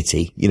not a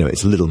city,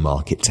 it's a little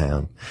market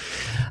town.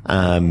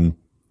 And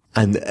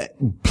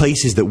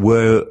places that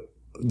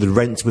the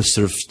rent was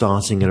sort of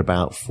starting at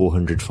about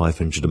 400,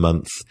 500 a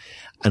month.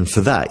 And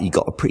for that, you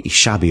got a pretty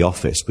shabby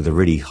office with a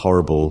really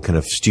horrible kind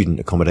of student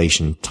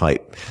accommodation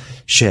type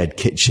shared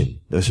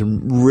kitchen. There were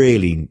some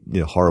really,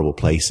 horrible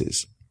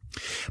places.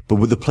 But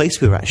with the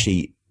place we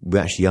actually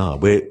are,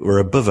 we're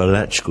above an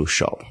electrical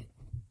shop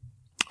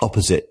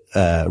opposite,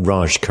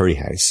 Raj Curry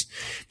House,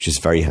 which is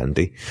very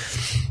handy.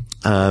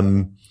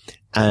 And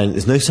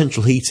there's no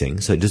central heating,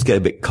 so it does get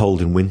a bit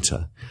cold in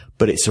winter,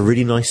 but it's a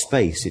really nice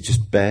space. It's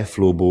just bare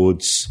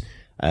floorboards,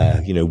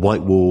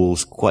 white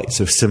walls, quite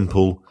so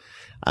simple.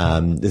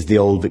 There's the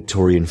old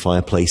Victorian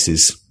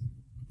fireplaces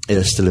that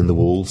are still in the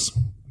walls.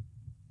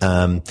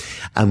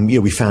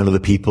 We found other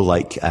people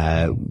like,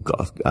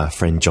 got a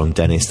friend, John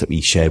Dennis, that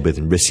we shared with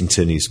in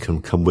Rissington, who's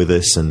come with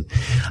us. And,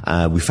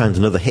 we found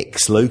another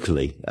Hicks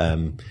locally,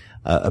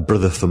 a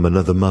brother from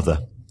another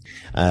mother,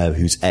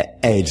 who's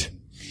Ed.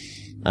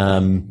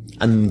 And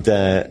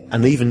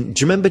even,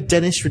 do you remember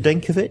Dennis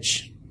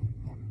Radenkovich?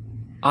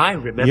 I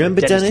remember. You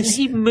remember Dennis? Did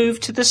he move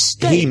to the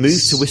States? He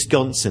moved to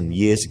Wisconsin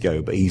years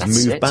ago, but he's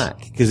moved back.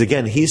 Because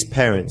again, his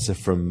parents are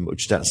from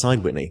just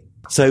outside Witney.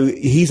 So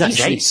he's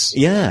ace.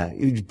 Yeah,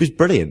 it was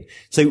brilliant.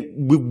 So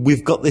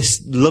we've got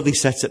this lovely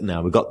setup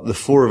now. We've got the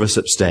four of us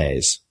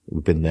upstairs.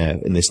 We've been there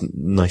in this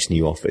nice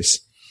new office.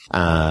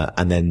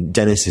 And then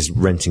Dennis is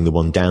renting the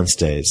one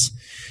downstairs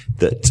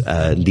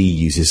that, Lee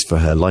uses for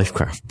her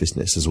Lifecraft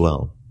business as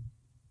well.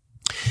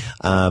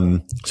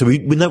 So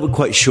we're never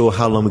quite sure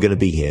how long we're going to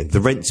be here. The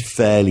rent's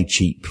fairly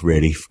cheap,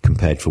 really,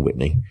 compared for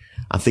Witney.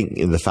 I think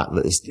the fact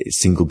that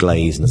it's single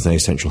glaze and there's no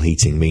central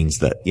heating means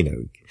that,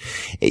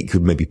 it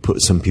could maybe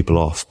put some people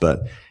off,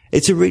 but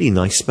it's a really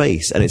nice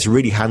space and it's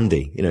really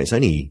handy. It's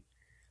only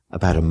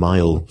about a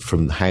mile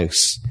from the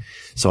house.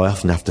 So I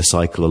often have to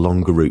cycle a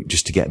longer route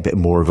just to get a bit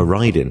more of a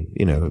ride in,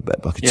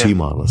 like a 2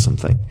 mile or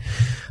something.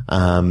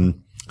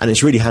 And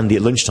it's really handy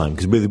at lunchtime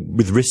because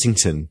with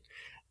Rissington,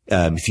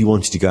 if you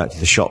wanted to go out to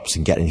the shops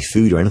and get any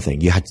food or anything,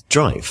 you had to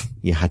drive.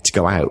 You had to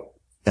go out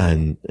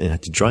and you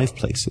had to drive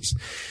places.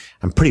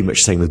 And pretty much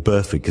same with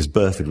Burford, because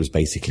Burford was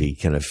basically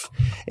kind of,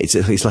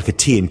 it's like a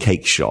tea and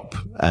cake shop,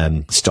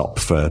 stop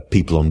for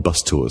people on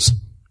bus tours.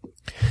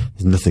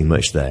 There's nothing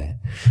much there.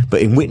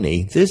 But in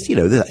Witney, there's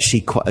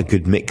actually quite a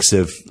good mix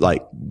of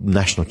like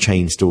national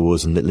chain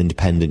stores and little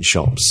independent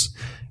shops,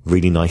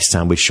 really nice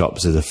sandwich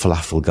shops. There's a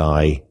falafel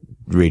guy,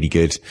 really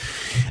good.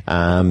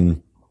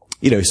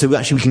 So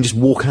actually we can just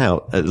walk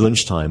out at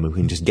lunchtime and we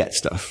can just get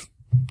stuff.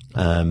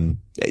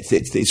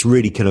 It's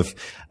really kind of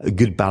a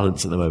good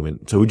balance at the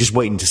moment. So we're just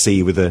waiting to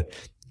see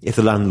if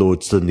the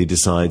landlord suddenly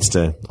decides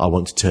I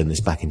want to turn this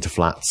back into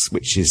flats,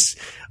 which is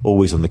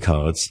always on the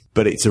cards.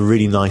 But it's a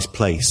really nice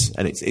place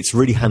and it's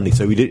really handy.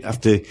 So we didn't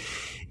have to,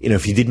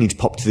 if you did need to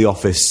pop to the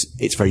office,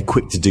 it's very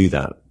quick to do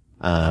that.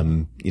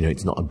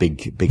 It's not a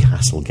big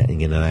hassle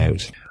getting in and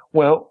out.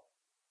 Well,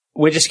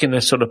 we're just going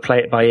to sort of play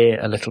it by ear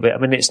a little bit. I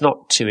mean, it's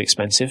not too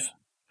expensive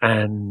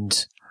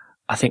and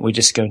I think we're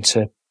just going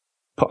to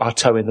put our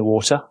toe in the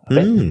water a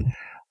bit.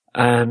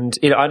 And,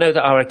 I know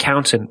that our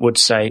accountant would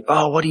say,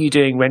 "Oh, what are you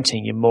doing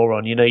renting, you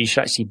moron? You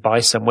should actually buy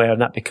somewhere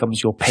and that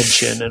becomes your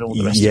pension and all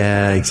the rest of it."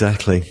 Yeah,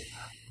 exactly.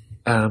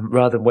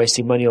 Rather than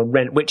wasting money on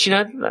rent, which,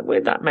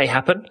 that may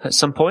happen at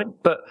some point.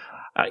 But,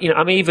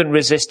 I'm even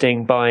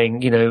resisting buying,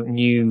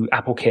 new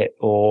Apple kit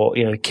or,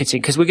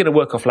 kitting, because we're going to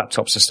work off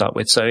laptops to start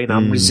with. So,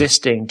 I'm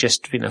resisting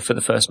just, for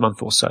the first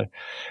month or so,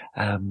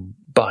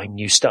 buying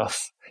new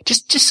stuff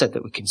just so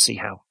that we can see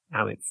how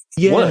it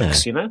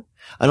works, And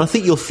I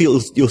think you'll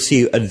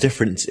see a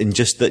difference in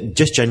just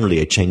generally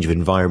a change of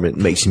environment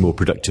makes you more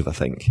productive, I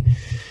think.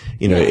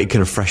 It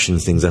kind of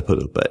freshens things up a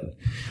little bit.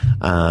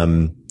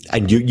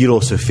 And you'll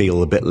also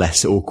feel a bit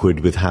less awkward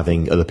with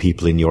having other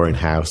people in your own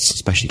house,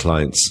 especially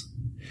clients.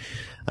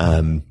 So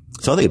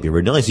I think it'd be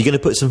really nice. You're going to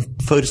put some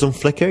photos on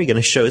Flickr? You're going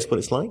to show us what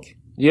it's like?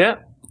 Yeah.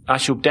 I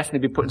shall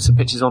definitely be putting some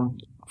pictures on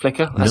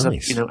Flickr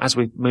as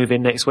we move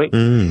in next week.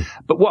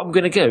 But what I'm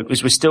going to go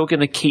is we're still going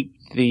to keep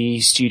the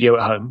studio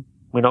at home.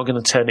 We're not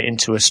going to turn it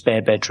into a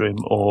spare bedroom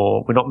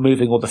or we're not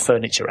moving all the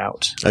furniture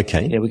out.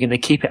 Okay. We're going to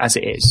keep it as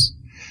it is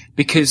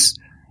because,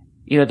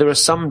 there are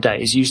some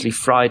days, usually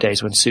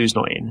Fridays when Sue's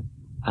not in,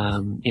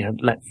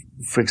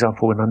 for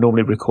example, when I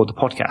normally record the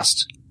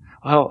podcast.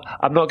 Well,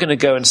 I'm not going to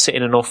go and sit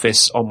in an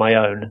office on my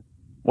own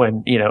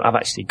when, I've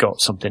actually got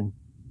something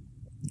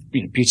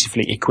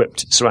beautifully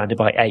equipped, surrounded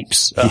by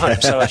apes at home.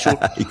 So I shall,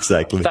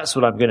 exactly. That's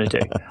what I'm going to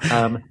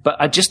do.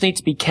 But I just need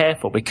to be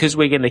careful because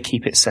we're going to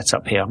keep it set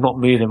up here. I'm not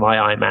moving my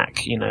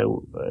iMac,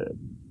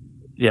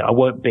 I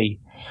won't be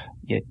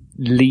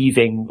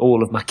leaving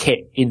all of my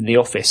kit in the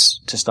office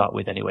to start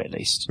with anyway, at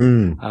least.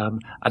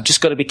 I've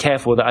just got to be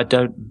careful that I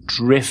don't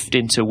drift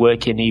into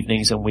working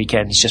evenings and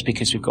weekends just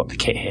because we've got the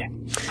kit here.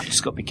 I've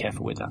just got to be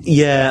careful with that.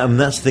 Yeah, and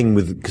that's the thing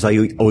because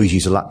I always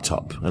use a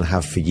laptop and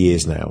have for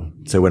years now.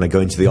 So when I go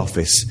into the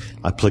office,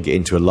 I plug it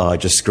into a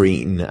larger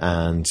screen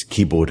and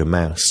keyboard and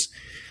mouse.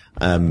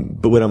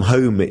 But when I'm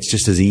home, it's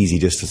just as easy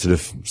just to sort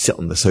of sit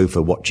on the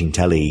sofa watching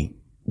telly,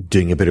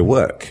 doing a bit of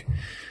work,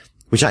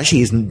 which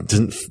actually doesn't,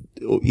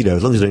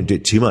 as long as I don't do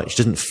it too much,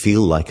 doesn't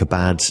feel like a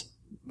bad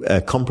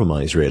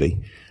compromise,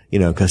 really.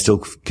 I still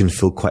can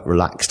feel quite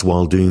relaxed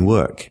while doing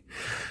work.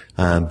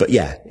 But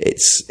yeah,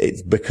 it's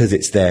because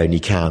it's there and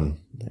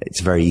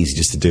it's very easy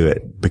just to do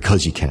it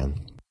because you can.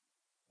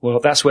 Well,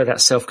 that's where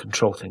that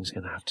self-control thing's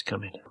going to have to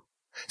come in.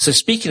 So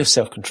speaking of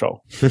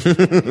self-control.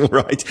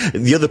 Right.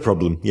 The other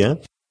problem, yeah?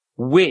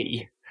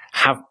 We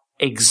have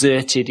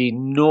exerted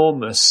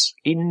enormous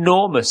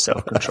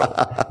self-control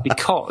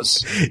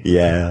because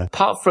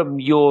apart from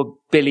your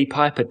Billy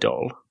Piper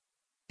doll.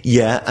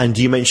 Yeah, and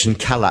you mentioned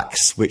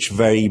Kallax, which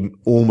I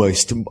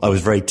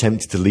was very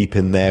tempted to leap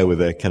in there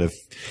with a kind of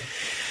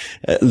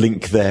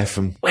link there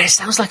from... Well, it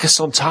sounds like a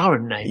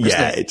Sontaran name, doesn't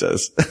it? Yeah, it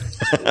does.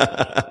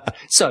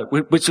 So,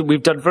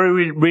 we've done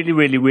really, really,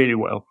 really, really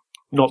well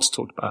not to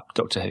talk about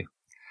Doctor Who,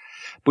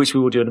 which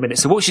we will do in a minute.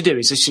 So what we should do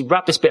is we should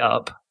wrap this bit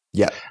up.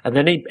 Yeah. And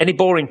then any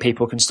boring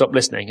people can stop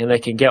listening and they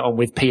can get on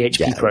with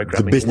PHP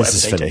programming. The business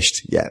is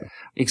finished. Yeah.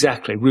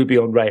 Exactly. Ruby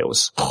on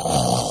Rails.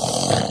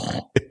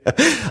 Oh,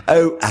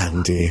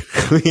 Andy.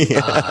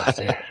 Oh,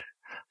 dear.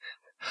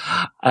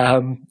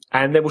 And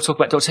then we'll talk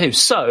about Doctor Who.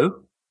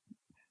 So,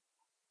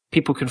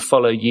 people can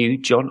follow you,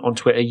 John, on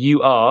Twitter.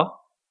 You are...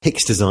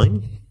 Hicks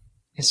Design.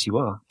 Yes, you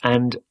are.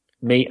 And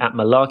me at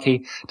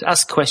Malarkey. To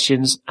ask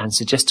questions and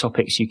suggest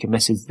topics, you can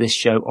message this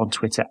show on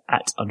Twitter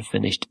at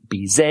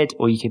unfinishedbz,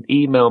 or you can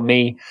email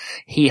me,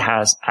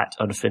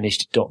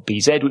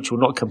 heHas@unfinished.bz, which will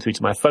not come through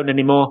to my phone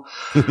anymore.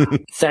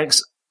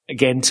 Thanks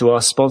again to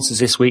our sponsors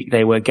this week.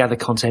 They were Gather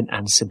Content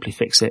and Simply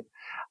Fix It.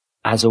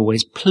 As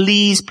always,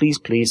 please, please,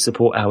 please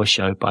support our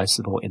show by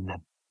supporting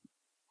them.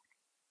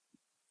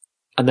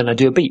 And then I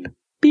do a beep.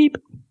 Beep.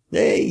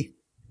 Hey.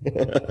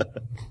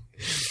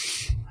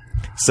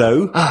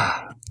 So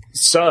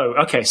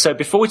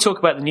before we talk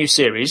about the new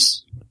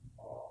series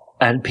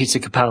and Peter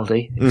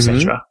Capaldi,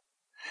 etc.,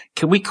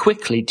 can we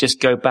quickly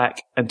just go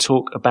back and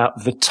talk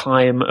about The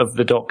Time of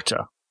the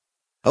Doctor?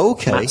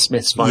 Okay. Matt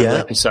Smith's final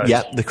episode.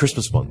 Yeah, the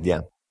Christmas one,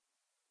 yeah.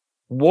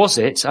 Was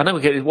it, I know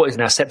what is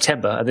now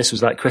September, and this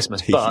was like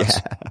Christmas,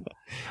 but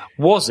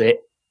was it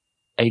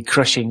a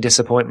crushing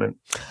disappointment?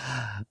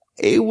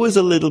 It was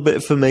a little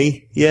bit for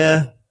me,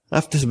 yeah,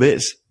 after a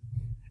bit.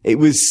 It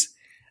was...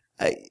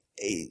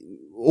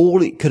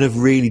 all it kind of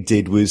really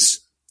did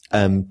was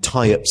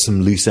tie up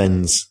some loose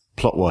ends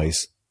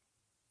plot-wise.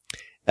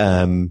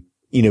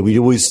 We'd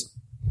always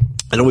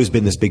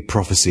been this big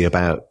prophecy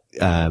about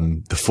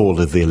the fall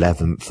of the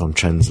 11th on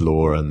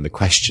Translaw and the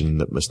question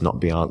that must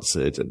not be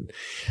answered, and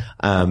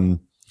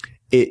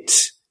it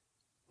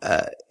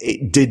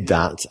did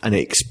that, and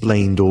it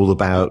explained all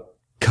about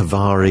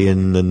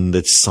Kavarian and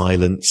the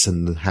silence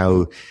and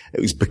how it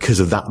was because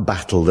of that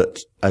battle that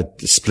a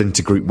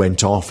splinter group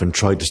went off and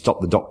tried to stop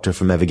the Doctor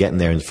from ever getting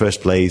there in the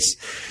first place.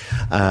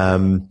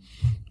 It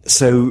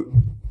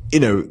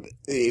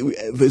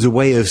was a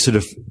way of sort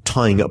of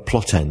tying up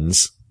plot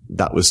ends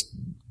that was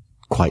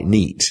quite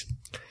neat.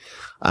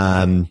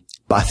 But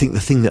I think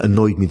the thing that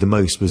annoyed me the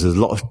most was a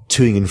lot of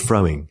toing and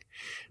froing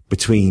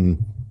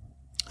between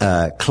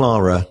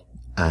Clara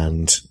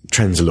and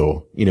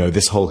Trenzalore,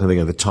 this whole kind of thing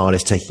of the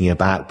TARDIS taking her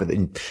back, but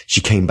then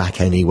she came back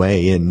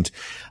anyway, and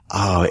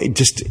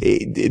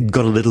it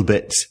got a little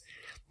bit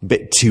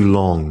too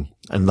long,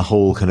 and the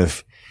whole kind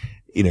of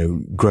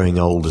growing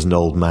old as an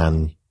old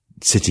man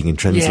sitting in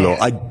Trenzalore.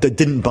 I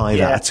didn't buy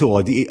that at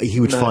all. He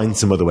would find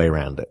some other way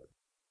around it.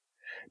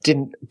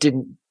 Didn't.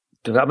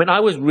 I mean, I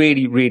was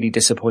really, really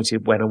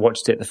disappointed when I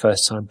watched it the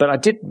first time, but I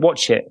did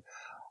watch it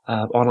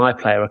on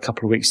iPlayer a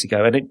couple of weeks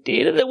ago, and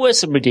there were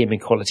some redeeming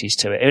qualities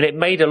to it, and it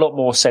made a lot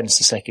more sense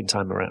the second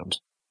time around.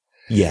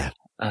 Yeah.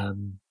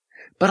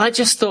 But I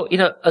just thought,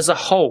 as a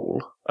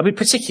whole, I mean,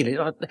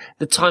 particularly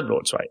the Time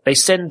Lords, right? They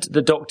send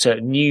the Doctor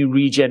new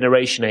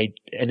regeneration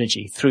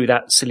energy through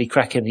that silly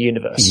crack in the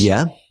universe.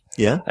 Yeah.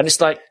 Yeah. And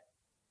it's like,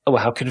 oh,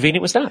 well, how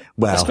convenient was that?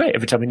 Well, that's great.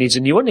 Every time he needs a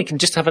new one, he can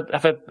just have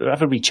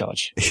a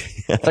recharge.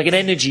 It's like an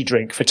energy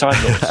drink for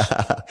Time Lords.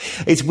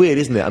 It's weird,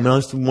 isn't it? I mean, I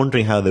was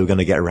wondering how they were going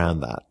to get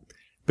around that,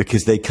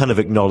 because they kind of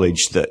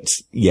acknowledged that,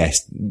 yes,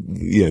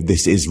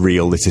 this is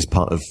real. This is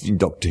part of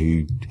Doctor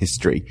Who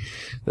history,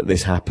 that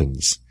this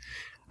happens.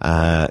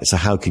 So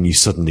how can you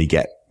suddenly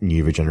get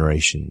new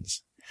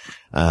regenerations?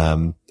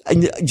 And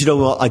you know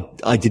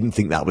what? I didn't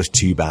think that was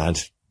too bad.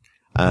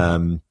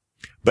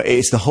 But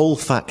it's the whole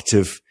fact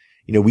of,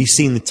 we've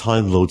seen the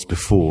Time Lords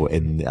before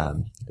in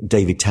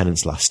David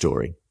Tennant's last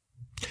story,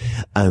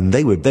 and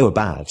they were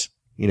bad.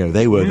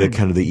 They were the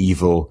kind of the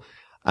evil.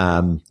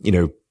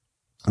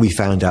 We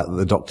found out that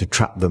the Doctor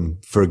trapped them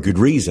for a good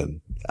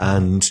reason,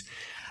 and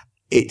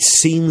it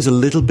seems a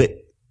little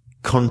bit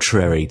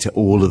contrary to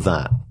all of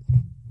that.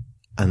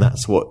 And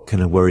that's what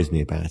kind of worries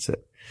me about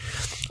it.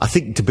 I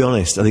think, to be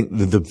honest, I think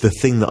the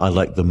thing that I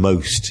like the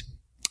most,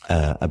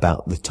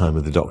 about the Time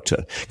of the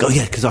Doctor. Oh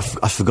yeah, cause I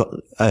forgot,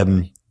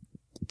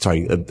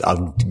 sorry,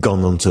 I've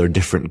gone on to a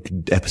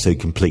different episode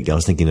completely. I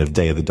was thinking of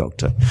Day of the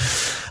Doctor.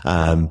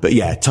 But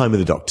yeah, Time of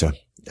the Doctor.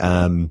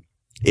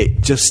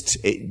 It just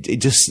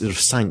sort of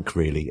sank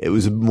really. It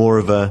was more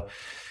of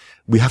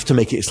we have to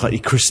make it slightly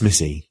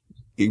Christmassy.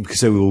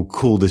 So we'll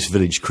call this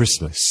village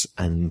Christmas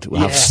and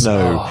we'll have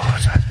snow.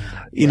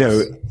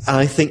 And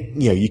I think,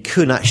 you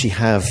couldn't actually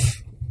have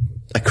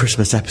a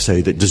Christmas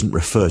episode that doesn't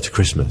refer to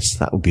Christmas.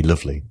 That would be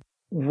lovely.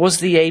 Was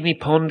the Amy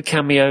Pond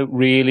cameo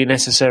really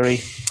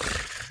necessary?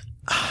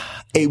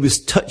 It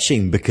was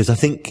touching because I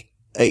think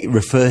it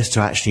refers to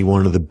actually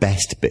one of the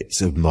best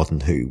bits of Modern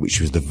Who, which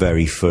was the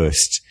very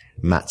first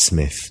Matt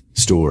Smith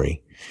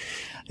story.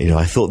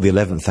 I thought the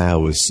 11th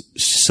Hour was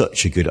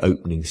such a good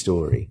opening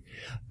story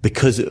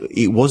because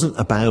it wasn't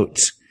about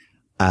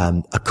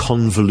a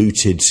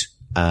convoluted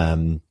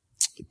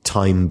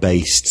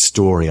time-based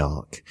story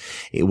arc.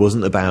 It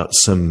wasn't about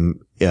some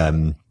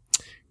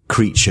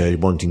creature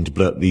wanting to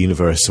blow up the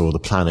universe or the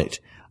planet.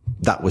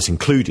 That was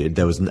included.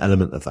 There was an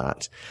element of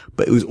that.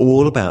 But it was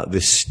all about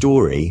this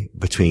story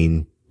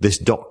between this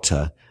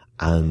doctor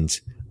and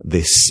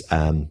this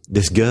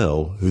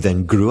girl who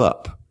then grew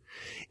up.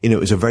 It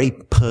was a very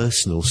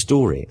personal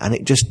story and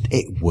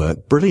it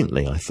worked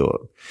brilliantly, I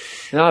thought.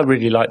 I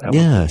really liked that one.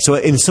 Yeah. So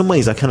in some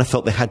ways I kind of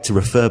felt they had to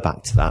refer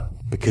back to that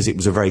because it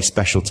was a very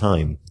special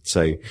time.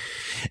 So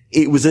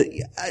it was a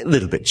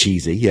little bit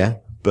cheesy, yeah,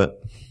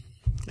 but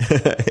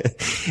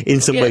in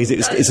some ways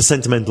it's a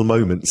sentimental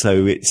moment.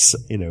 So it's,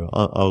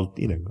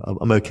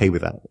 I'm okay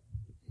with that.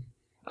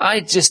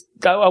 I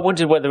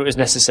wondered whether it was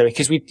necessary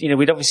because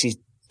we'd obviously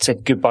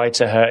said goodbye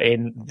to her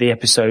in the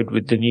episode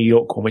with the New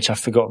York one, which I've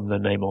forgotten the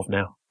name of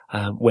now,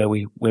 where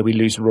we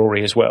lose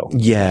Rory as well.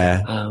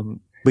 Yeah.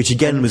 Which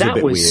again was a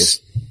bit weird.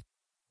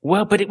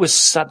 Well, but it was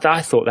sad.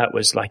 I thought that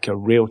was like a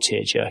real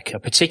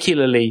tearjerker,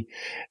 particularly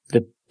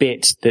the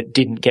bit that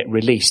didn't get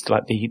released,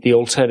 like the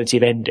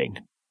alternative ending.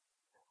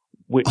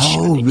 Which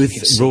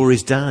with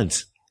Rory's dad.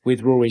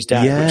 With Rory's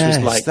dad, yes,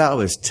 which was like... that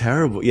was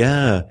terrible.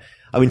 Yeah.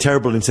 I mean,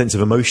 terrible in the sense of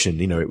emotion.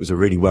 It was a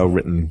really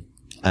well-written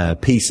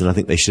piece, and I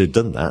think they should have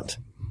done that.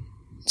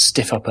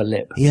 Stiff upper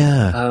lip.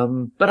 Yeah.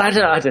 But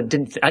I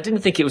didn't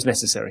think it was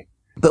necessary.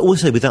 But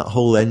also with that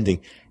whole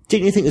ending,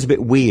 didn't you think it was a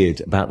bit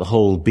weird about the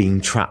whole being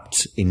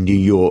trapped in New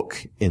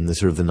York in the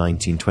sort of the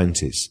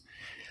 1920s?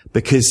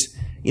 Because,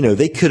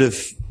 they could have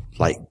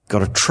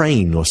got a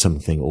train or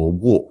something or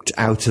walked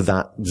out of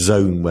that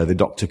zone where the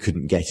doctor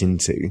couldn't get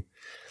into,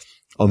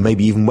 or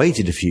maybe even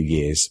waited a few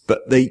years,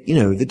 but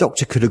the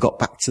doctor could have got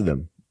back to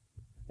them.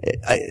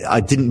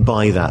 I didn't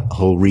buy that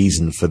whole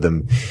reason for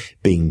them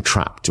being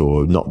trapped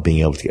or not being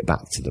able to get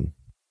back to them.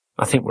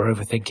 I think we're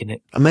overthinking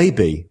it.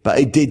 Maybe, but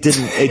it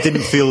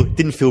didn't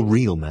feel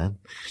real, man.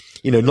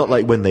 Not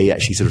like when they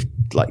actually sort of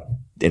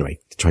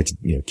tried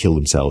to, kill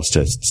themselves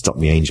to stop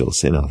the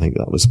angels. I think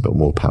that was a bit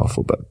more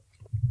powerful, but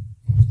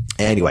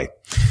anyway.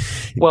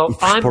 Well,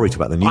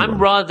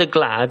 I'm rather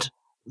glad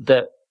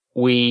that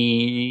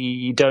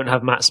we don't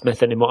have Matt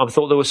Smith anymore. I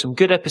thought there were some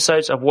good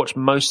episodes. I've watched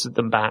most of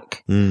them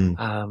back.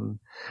 And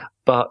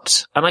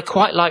I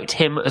quite liked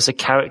him as a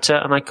character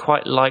and I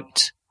quite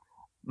liked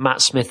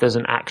Matt Smith as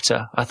an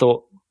actor. I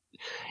thought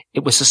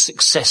it was a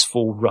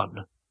successful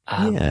run.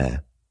 Yeah.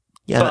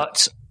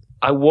 But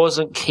I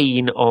wasn't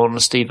keen on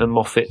Stephen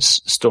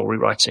Moffat's story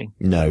writing.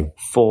 No.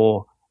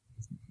 For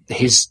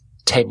his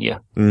tenure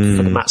for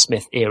the Matt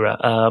Smith era.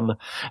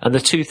 And the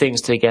two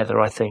things together,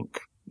 I think,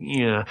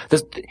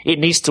 it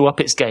needs to up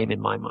its game in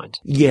my mind.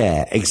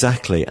 Yeah,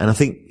 exactly. And I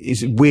think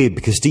it's weird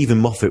because Stephen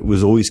Moffat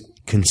was always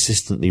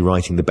consistently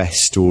writing the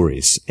best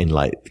stories in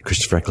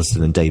Christopher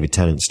Eccleston and David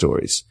Tennant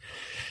stories.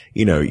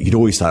 You'd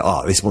always say,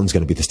 this one's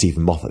going to be the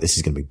Stephen Moffat. This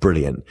is going to be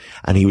brilliant.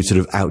 And he would sort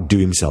of outdo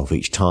himself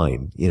each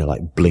time,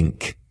 like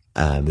Blink,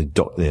 the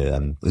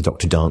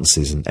Doctor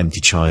Dances and Empty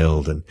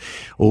Child and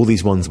all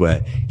these ones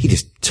where he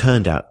just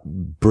turned out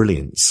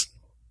brilliance.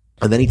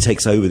 And then he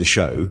takes over the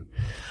show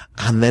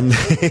and then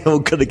it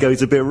all kind of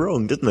goes a bit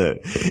wrong, doesn't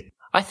it?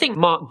 I think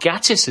Mark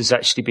Gatiss has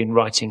actually been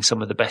writing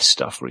some of the best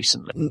stuff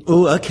recently.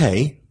 Oh,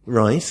 okay.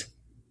 Right.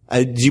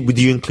 Would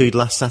you include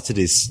Last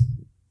Saturday's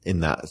in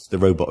that, the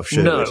Robot of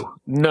Sherwood?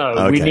 No.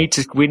 Okay.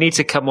 We need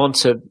to come on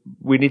to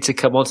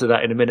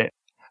that in a minute.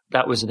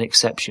 That was an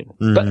exception.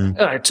 Mm-hmm.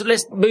 But all right, so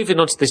let's moving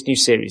on to this new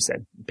series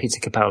then, Peter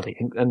Capaldi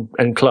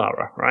and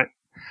Clara, right?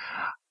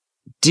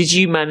 Did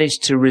you manage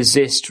to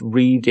resist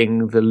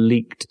reading the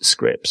leaked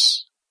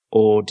scripts,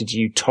 or did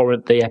you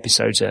torrent the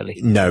episodes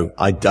early? No,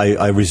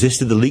 I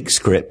resisted the leaked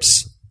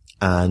scripts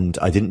and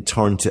I didn't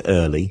torrent it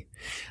early,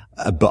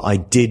 but I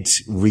did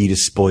read a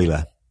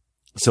spoiler.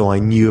 So I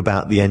knew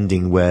about the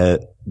ending where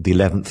the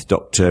 11th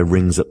Doctor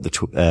rings up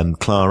the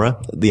Clara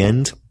at the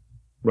end.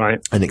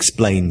 Right. And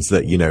explains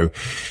that,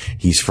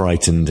 he's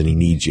frightened and he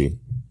needs you.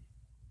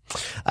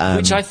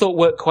 Which I thought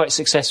worked quite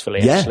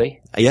successfully,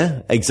 actually.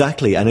 Yeah,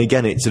 exactly. And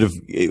again, it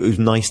was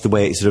nice the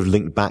way it sort of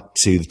linked back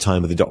to the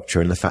time of the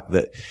Doctor and the fact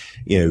that,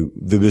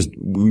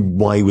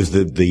 why was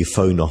the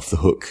phone off the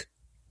hook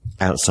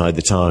outside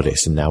the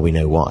TARDIS, and now we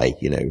know why,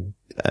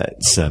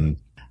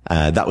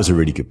 that was a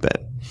really good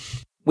bit.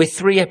 We're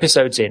 3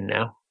 episodes in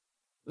now,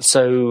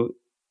 so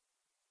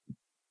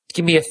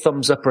give me a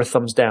thumbs up or a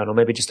thumbs down, or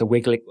maybe just a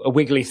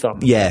wiggly thumb.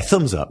 Yeah,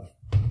 thumbs up.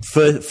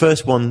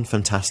 First one,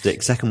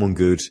 fantastic. Second one,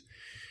 good.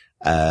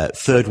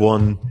 Third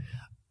one,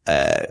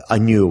 I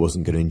knew I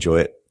wasn't going to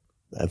enjoy it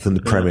from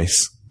the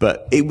premise,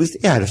 but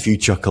it had a few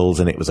chuckles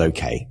and it was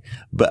okay.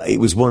 But it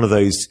was one of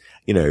those,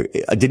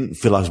 I didn't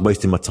feel I was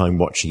wasting my time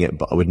watching it,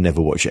 but I would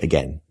never watch it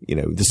again.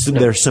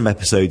 There are some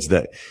episodes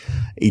that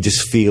you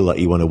just feel like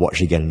you want to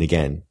watch again and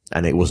again,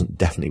 and it wasn't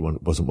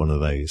one of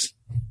those.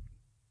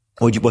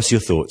 What's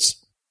your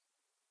thoughts?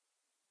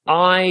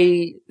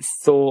 I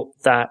thought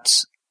that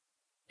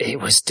it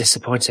was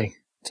disappointing,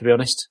 to be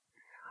honest.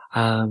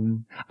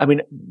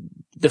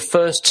 The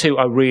first 2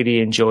 I really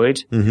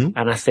enjoyed, and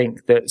I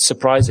think that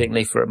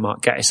surprisingly for a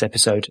Mark Gatiss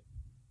episode,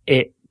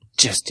 it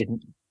just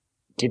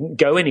didn't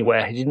go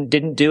anywhere. It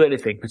didn't do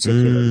anything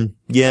particularly.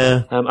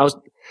 Yeah. I was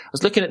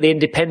looking at the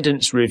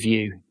Independence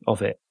review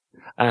of it,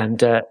 and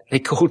they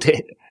called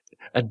it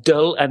a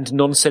dull and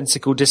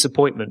nonsensical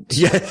disappointment.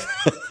 Yeah.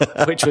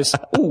 Which was,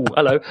 ooh,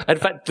 hello. In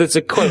fact, there's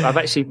a quote. I've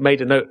actually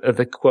made a note of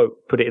the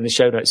quote, put it in the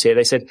show notes here.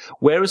 They said,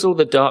 "Where is all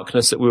the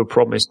darkness that we were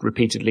promised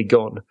repeatedly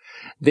gone?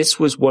 This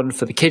was one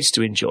for the kids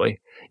to enjoy.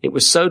 It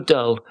was so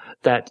dull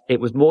that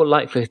it was more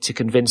likely to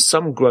convince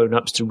some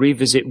grown-ups to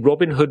revisit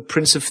Robin Hood,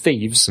 Prince of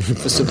Thieves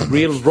for some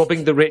real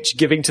robbing the rich,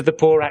 giving to the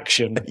poor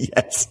action."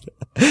 Yes.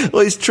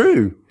 Well, it's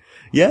true.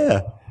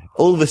 Yeah.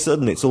 All of a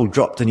sudden it's all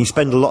dropped, and you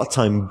spend a lot of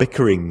time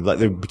bickering, like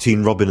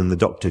between Robin and the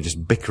Doctor,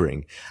 just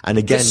bickering. And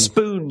again, the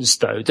spoons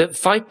though,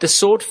 the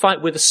sword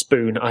fight with a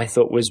spoon, I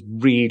thought was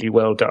really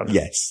well done.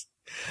 Yes.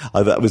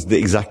 That was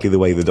exactly the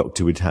way the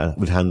Doctor would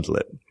handle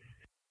it.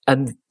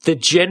 And the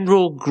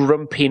general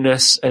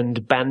grumpiness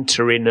and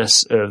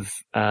banteriness of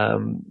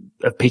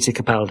Peter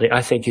Capaldi,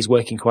 I think, is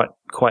working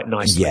quite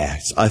nicely.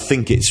 Yes, I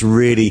think it's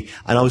really,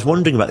 and I was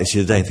wondering about this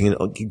the other day,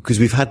 thinking, because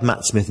we've had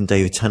Matt Smith and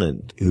David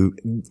Tennant, who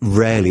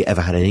rarely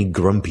ever had any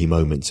grumpy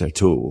moments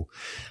at all.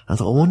 I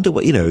thought, I wonder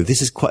what,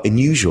 this is quite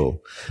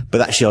unusual. But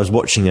actually, I was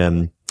watching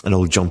an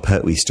old John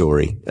Pertwee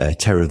story,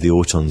 Terror of the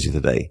Autons, the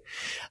other day.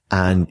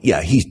 And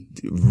yeah, he's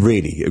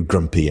really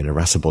grumpy and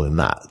irascible in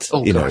that.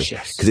 Oh gosh,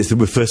 yes. Because it's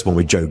the first one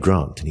with Jo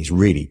Grant, and he's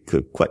really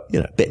quite,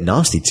 a bit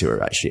nasty to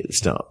her actually at the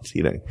start,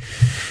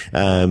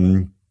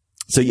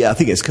 So yeah, I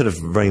think it's kind of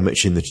very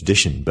much in the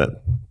tradition,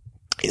 but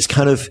it's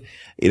kind of,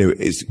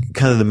 it's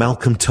kind of the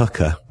Malcolm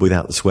Tucker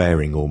without the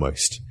swearing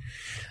almost,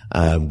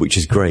 which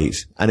is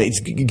great. And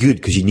it's good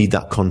because you need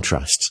that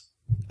contrast,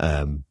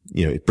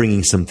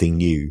 bringing something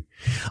new.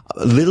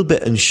 A little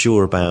bit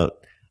unsure about,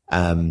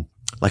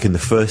 like in the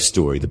first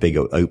story, the big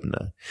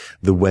opener,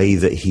 the way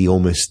that he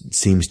almost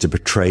seems to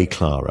betray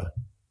Clara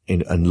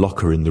and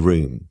lock her in the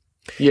room.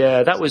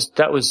 Yeah, that was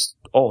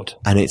odd.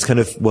 And it's kind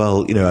of,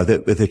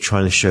 they're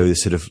trying to show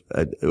this sort of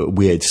a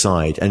weird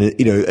side. And,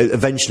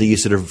 eventually you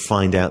sort of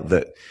find out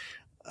that,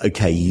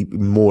 okay, he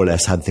more or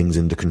less had things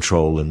under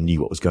control and knew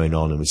what was going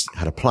on and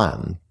had a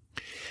plan.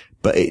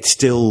 But it's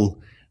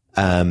still,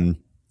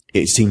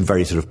 it seemed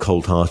very sort of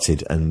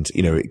cold-hearted and,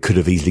 it could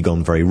have easily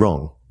gone very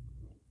wrong.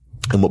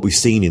 And what we've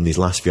seen in these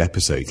last few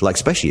episodes, like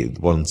especially the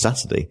one on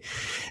Saturday,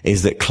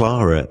 is that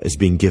Clara has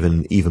been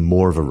given even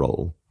more of a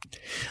role.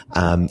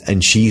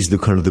 And she's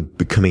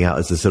coming out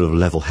as the sort of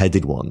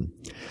level-headed one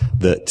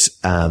that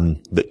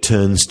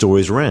turns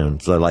stories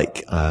around. So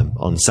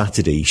on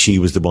Saturday, she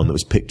was the one that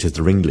was picked as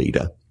the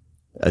ringleader,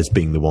 as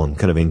being the one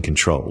kind of in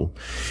control.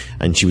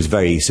 And she was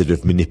very sort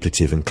of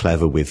manipulative and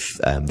clever with,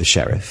 the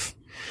sheriff.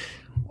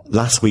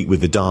 Last week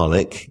with the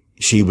Dalek,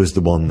 she was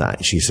the one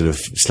that she sort of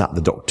slapped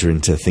the Doctor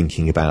into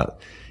thinking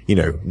about,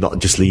 not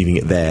just leaving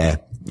it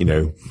there,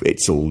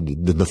 there's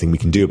nothing we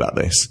can do about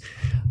this.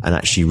 And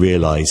actually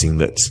realizing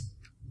that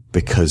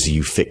because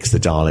you fix the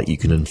Dalek, you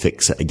can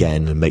unfix it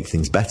again and make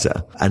things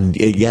better. And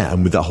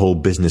and with that whole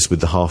business with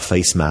the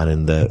half-faced man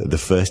in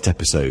the first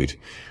episode,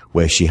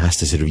 where she has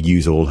to sort of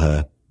use all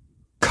her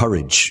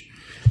courage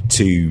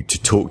to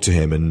talk to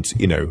him and,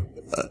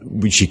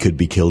 she could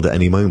be killed at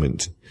any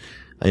moment.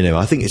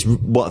 I think it's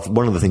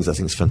one of the things I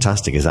think is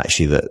fantastic is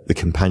actually that the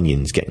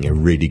companion's getting a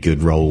really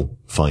good role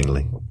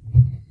finally.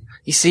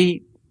 You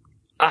see,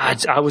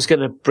 I was going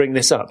to bring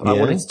this up. Yeah. I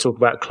wanted to talk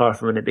about Clara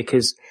for a minute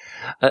because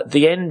at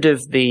the end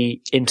of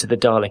the Into the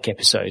Dalek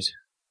episode,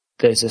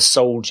 there's a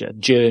soldier,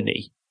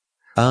 Journey,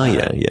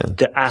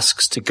 that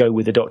asks to go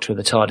with the Doctor in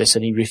the TARDIS,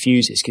 and he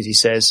refuses because he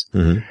says,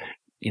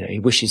 he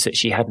wishes that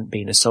she hadn't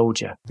been a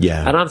soldier.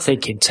 Yeah. And I'm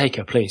thinking, take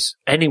her, please.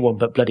 Anyone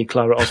but bloody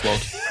Clara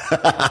Oswald.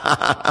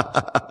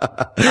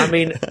 I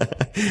mean,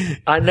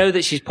 I know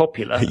that she's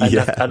popular,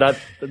 and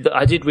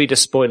I did read a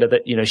spoiler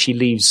that, she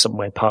leaves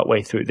somewhere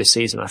partway through this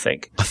season, I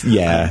think.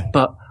 Yeah.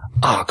 But,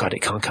 oh God,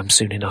 it can't come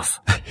soon enough.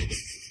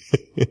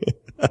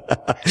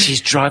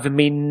 She's driving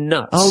me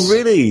nuts. Oh,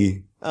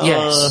 really?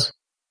 Yes.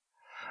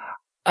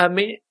 I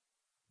mean,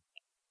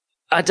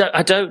 I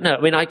don't know.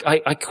 I mean,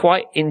 I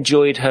quite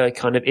enjoyed her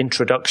kind of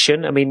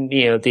introduction. I mean,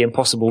 the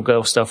Impossible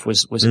Girl stuff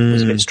was a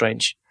bit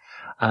strange.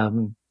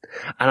 And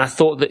I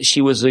thought that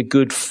she was a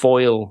good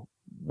foil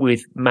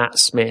with Matt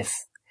Smith.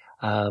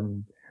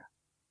 And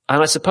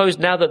I suppose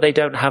now that they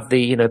don't have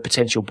the,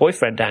 potential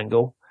boyfriend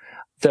angle,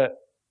 that,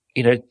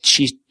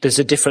 there's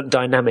a different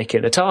dynamic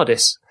in a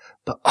TARDIS.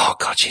 But, oh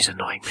God, she's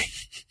annoying me.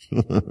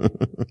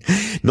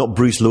 Not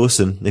Bruce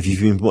Lawson. If you've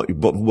been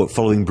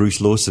following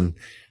Bruce Lawson,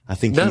 I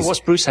think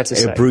what's Bruce had to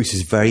say? Bruce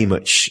is very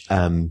much,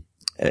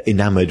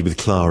 enamored with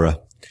Clara.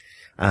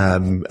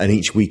 And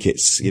each week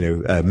it's,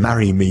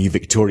 marry me,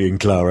 Victorian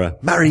Clara,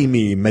 marry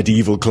me,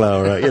 medieval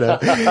Clara,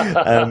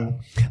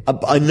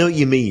 I know what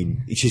you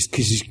mean. It's just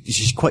cause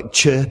she's quite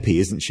chirpy,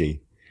 isn't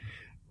she?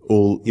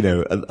 All,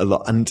 a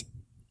lot. And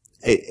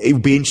it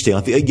would be interesting.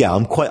 I think,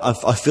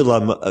 I feel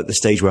I'm at the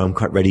stage where I'm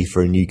quite ready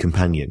for a new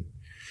companion.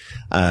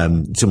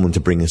 Someone to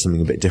bring us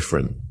something a bit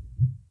different.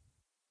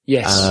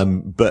 Yes.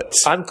 But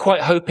I'm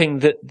quite hoping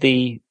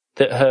that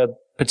her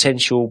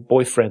potential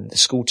boyfriend, the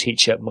school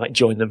teacher, might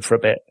join them for a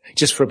bit,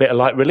 just for a bit of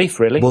light relief,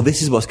 really. Well,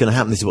 this is what's going to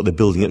happen. This is what they're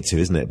building up to,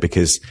 isn't it?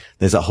 Because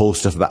there's that whole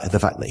stuff about the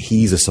fact that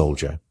he's a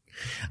soldier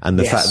and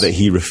the fact that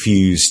he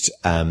refused,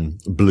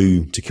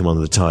 Blue to come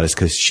on the TARDIS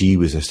because she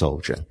was a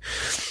soldier.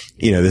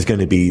 There's going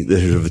to be the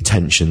sort of a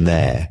tension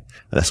there.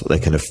 And that's what they're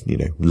kind of,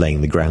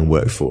 laying the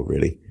groundwork for,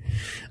 really.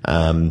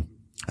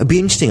 It'd be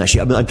interesting,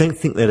 actually. I mean, I don't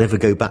think they'd ever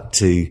go back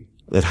to,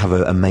 they'd have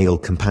a male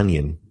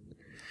companion.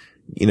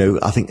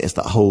 I think it's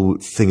that whole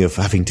thing of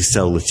having to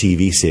sell the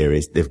TV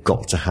series. They've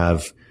got to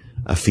have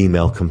a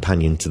female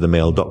companion to the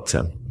male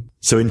Doctor.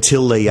 So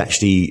until they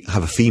actually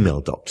have a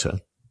female Doctor,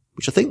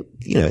 which I think,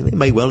 they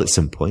may well at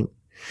some point.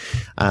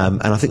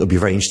 And I think it'd be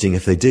very interesting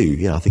if they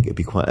do. I think it'd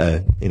be quite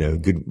a,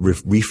 good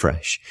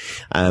refresh.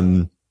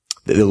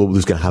 They're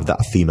always going to have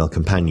that female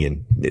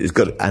companion. It's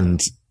got,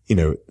 and,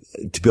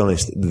 to be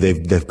honest,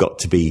 they've got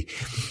to be,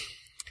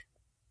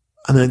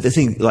 I mean, the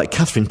thing, like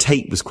Catherine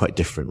Tate was quite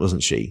different,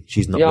 wasn't she?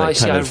 She's not. Yeah,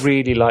 I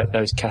really like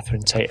those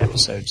Catherine Tate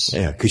episodes.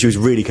 Yeah, because she was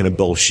really kind of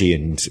bolshy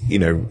and,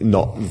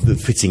 not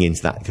fitting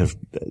into that kind of,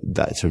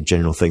 that sort of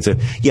general thing. So,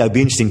 yeah, it'd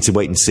be interesting to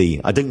wait and see.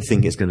 I don't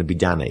think it's going to be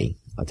Danny.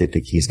 I don't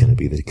think he's going to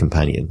be the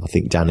companion. I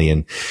think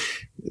Danny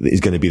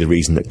is going to be the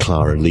reason that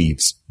Clara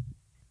leaves.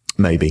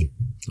 Maybe.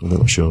 I'm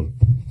not sure.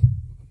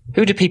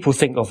 Who do people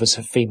think of as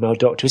a female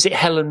Doctor? Is it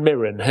Helen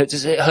Mirren?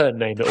 Is it her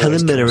name that Helen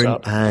always comes Mirren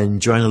up?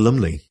 and Joanna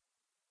Lumley.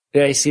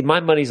 Yeah, you see,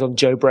 my money's on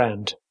Joe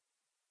Brand.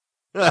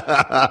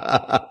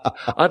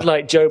 I'd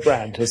like Joe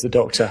Brand as the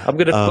Doctor. I'm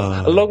going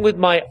to, along with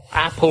my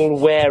Apple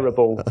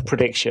wearable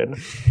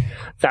prediction,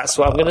 that's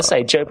what I'm going to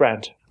say, Joe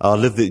Brand. I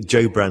love that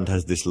Joe Brand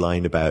has this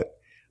line about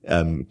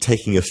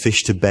taking a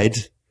fish to bed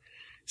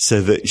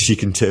so that she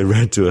can turn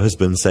around to her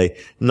husband and say,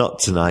 "Not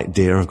tonight,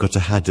 dear, I've got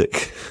a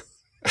haddock."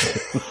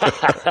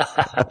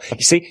 You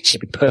see, she'd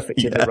be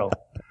perfect in the role.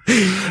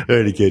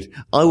 Really good.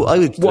 I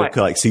would look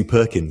like Sue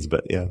Perkins,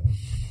 but yeah.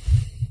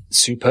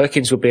 Sue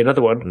Perkins would be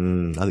another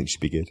one. I think she'd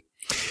be good.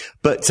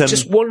 But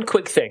just one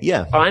quick thing.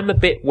 Yeah. I'm a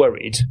bit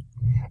worried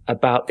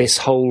about this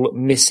whole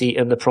Missy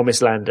and the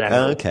Promised Land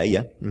angle. Okay,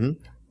 yeah.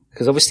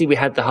 Because obviously we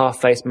had the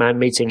half-faced man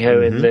meeting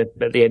her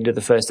at the end of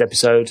the first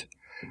episode,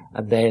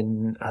 and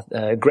then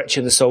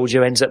Gretchen the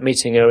soldier ends up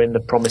meeting her in the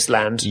Promised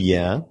Land.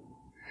 Yeah.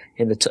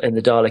 In the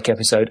Dalek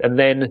episode, and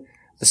then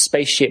the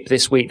spaceship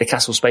this week, the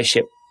Castle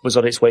spaceship, was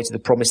on its way to the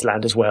Promised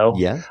Land as well.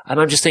 Yeah. And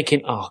I'm just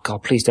thinking, oh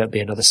God, please don't be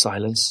another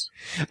Silence.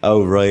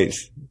 Oh, right.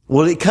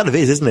 Well, it kind of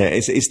is, isn't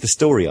it? It's the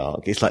story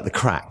arc. It's like the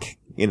Crack,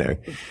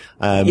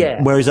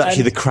 Yeah. Whereas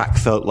actually the Crack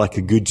felt like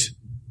a good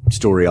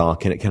story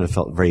arc, and it kind of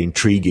felt very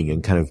intriguing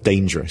and kind of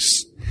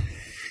dangerous.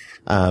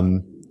 I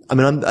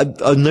mean,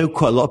 I know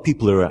quite a lot of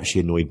people who are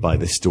actually annoyed by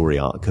this story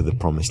arc of the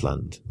Promised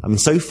Land. I mean,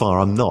 so far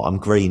I'm not.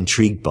 I'm very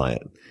intrigued by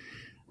it.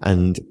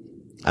 And,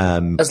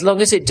 as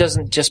long as it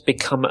doesn't just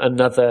become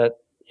another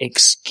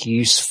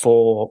excuse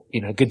for,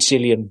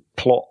 gajillion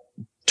plot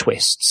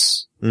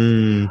twists,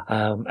 and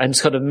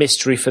kind of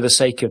mystery for the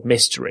sake of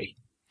mystery.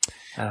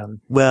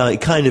 Well,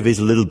 it kind of is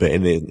a little bit,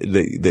 and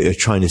they're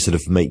trying to sort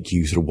of make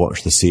you sort of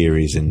watch the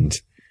series and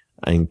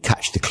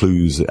catch the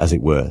clues, as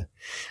it were.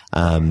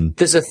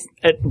 There's a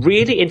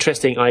really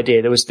interesting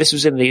idea. This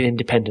was in the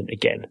Independent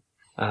again.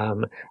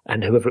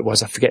 And whoever it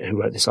was, I forget who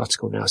wrote this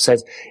article now,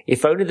 says,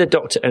 if only the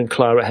Doctor and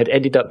Clara had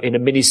ended up in a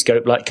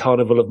miniscope like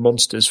Carnival of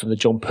Monsters from the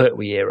John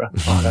Pertwee era.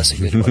 Oh, that's a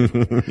good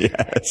one.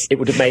 Yes. It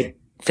would have made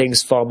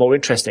things far more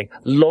interesting.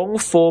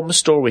 Long-form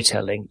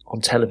storytelling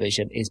on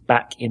television is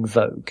back in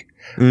vogue.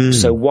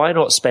 So why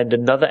not spend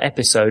another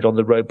episode on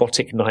the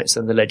robotic knights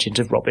and the legend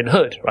of Robin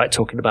Hood, right?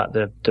 Talking about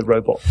the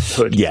robot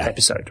Hood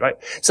episode, right?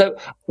 So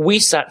we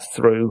sat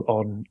through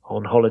on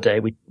holiday.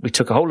 We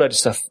took a whole load of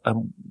stuff.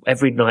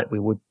 Every night we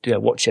would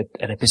watch an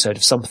episode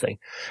of something.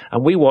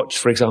 And we watched,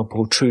 for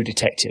example, True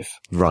Detective.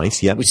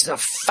 Right, yeah. Which is a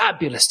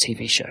fabulous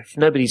TV show.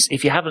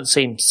 If you haven't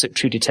seen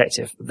True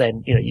Detective,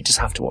 then, you just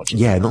have to watch it.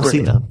 Yeah, not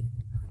seen that.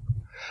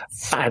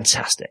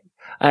 Fantastic.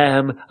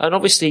 And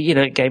obviously,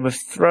 Game of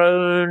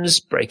Thrones,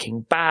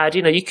 Breaking Bad,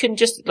 you can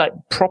just like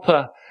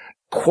proper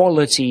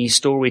quality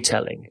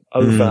storytelling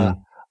over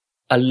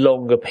a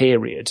longer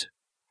period,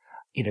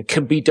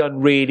 can be done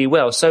really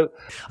well. So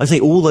I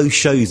think all those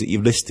shows that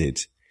you've listed,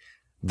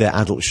 they're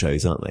adult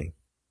shows, aren't they?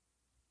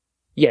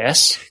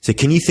 Yes. So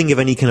can you think of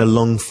any kind of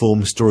long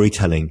form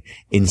storytelling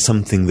in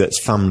something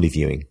that's family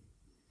viewing?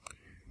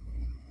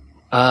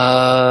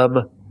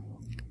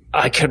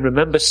 I can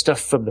remember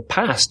stuff from the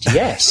past.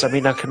 Yes. I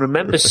mean, I can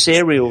remember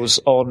serials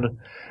on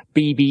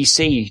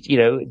BBC,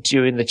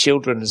 during the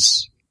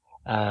children's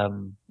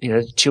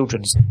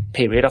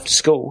period after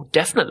school.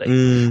 Definitely.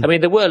 I mean,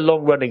 there were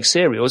long running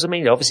serials. I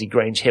mean, obviously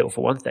Grange Hill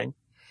for one thing.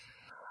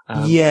 So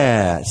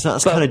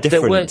that's kind of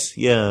different.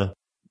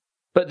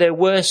 But there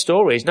were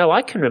stories. No,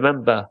 I can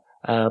remember,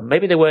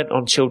 maybe they weren't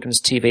on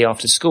children's TV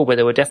after school, but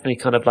they were definitely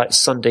kind of like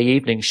Sunday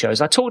evening shows.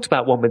 I talked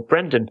about one with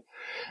Brendan,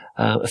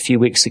 a few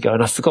weeks ago,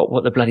 and I forgot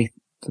what the bloody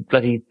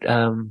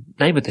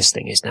name of this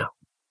thing is now.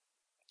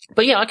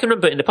 But yeah, I can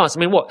remember it in the past. I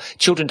mean, what?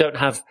 Children don't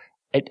have,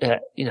 they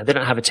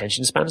don't have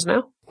attention spans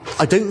now?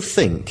 I don't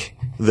think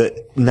that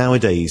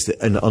nowadays,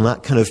 and on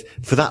that kind of,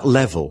 for that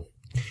level,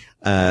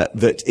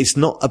 that it's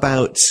not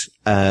about,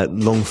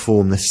 long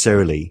form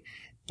necessarily.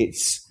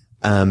 It's,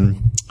 how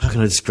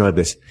can I describe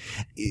this?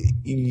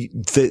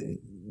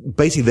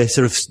 Basically,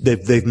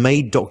 they've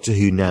made Doctor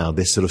Who now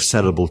this sort of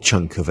sellable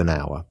chunk of an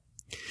hour.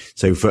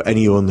 So for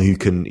anyone who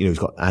can, who's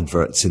got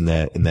adverts in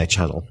their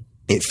channel,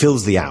 it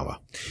fills the hour.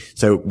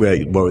 So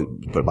we're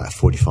about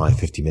 45,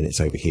 50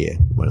 minutes over here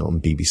on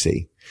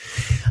BBC.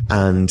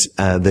 And,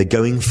 they're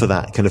going for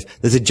that kind of,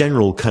 there's a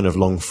general kind of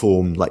long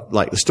form,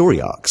 like the story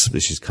arcs,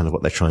 which is kind of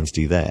what they're trying to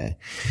do there.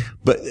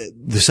 But at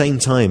the same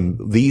time,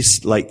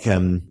 these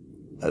kind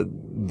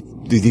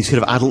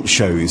of adult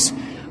shows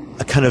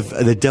are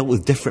they're dealt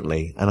with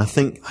differently. And I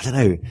think, I don't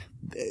know,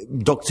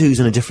 Doctor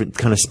Who's in a different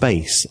kind of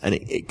space and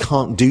it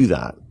can't do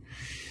that.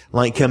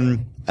 Like, do you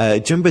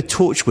remember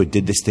Torchwood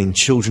did this thing,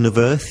 Children of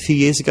Earth, a few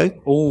years ago?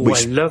 Oh,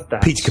 I love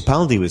that. Peter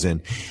Capaldi was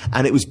in.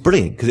 And it was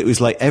brilliant because it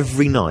was like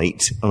every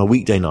night on a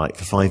weekday night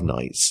for 5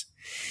 nights.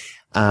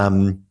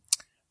 And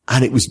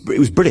it was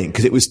brilliant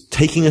because it was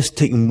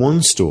taking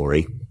one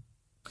story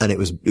and it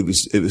was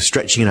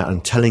stretching it out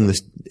and telling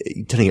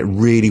it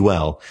really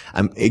well.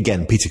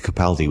 Again, Peter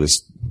Capaldi was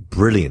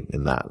brilliant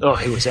in that. Oh,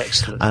 he was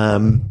excellent.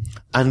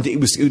 And it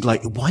was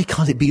like, why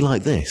can't it be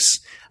like this?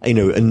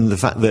 And the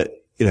fact that,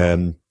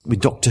 with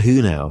Doctor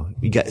Who now,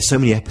 you get so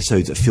many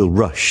episodes that feel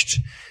rushed,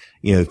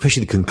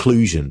 especially the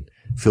conclusion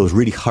feels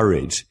really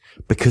hurried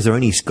because they're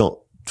only got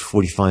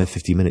 45,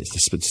 50 minutes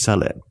to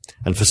sell it.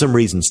 And for some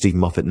reason, Stephen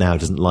Moffat now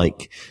doesn't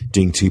like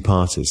doing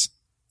 2-parters.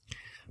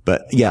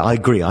 But yeah, I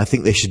agree. I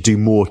think they should do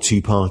more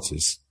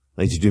 2-parters.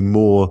 They should do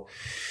more,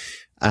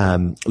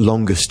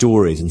 longer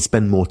stories and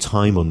spend more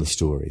time on the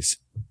stories.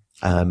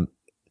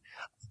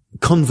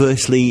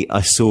 Conversely, I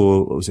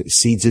saw, what was it,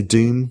 Seeds of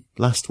Doom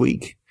last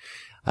week?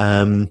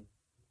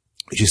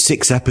 Which is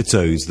 6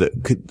 episodes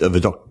of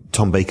a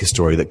Tom Baker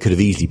story that could have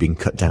easily been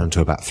cut down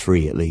to about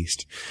 3 at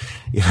least.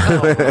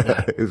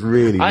 It was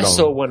really long. I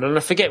saw one and I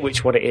forget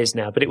which one it is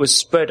now, but it was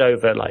spread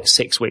over like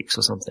 6 weeks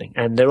or something.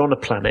 And they're on a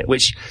planet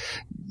which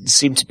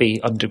seemed to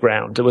be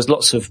underground. There was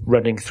lots of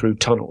running through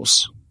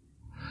tunnels.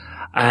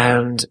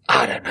 And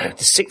I don't know,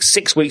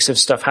 6 weeks of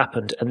stuff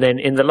happened. And then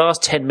in the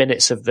last 10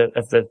 minutes of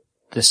the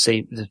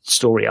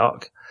story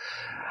arc,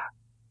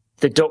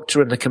 the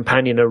Doctor and the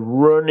companion are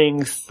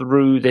running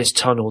through this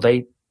tunnel.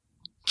 They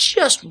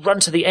just run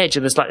to the edge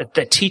and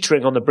they're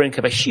teetering on the brink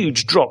of a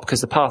huge drop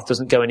because the path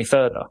doesn't go any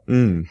further.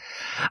 And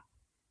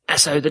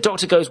so the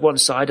Doctor goes one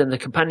side and the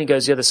companion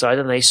goes the other side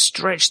and they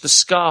stretch the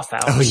scarf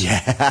out. Oh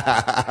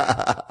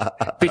yeah.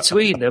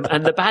 between them,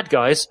 and the bad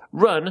guys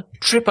run,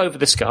 trip over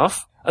the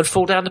scarf and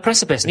fall down the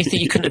precipice. And you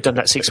think you couldn't have done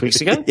that 6 weeks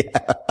ago?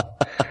 Yeah.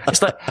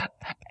 It's like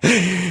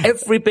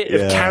every bit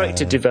of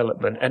character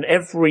development and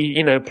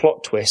every,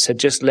 plot twist had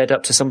just led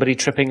up to somebody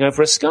tripping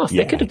over a scarf.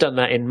 They could have done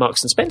that in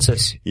Marks and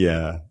Spencer's.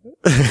 Yeah.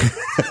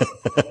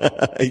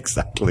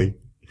 Exactly.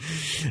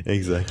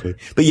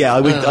 But yeah,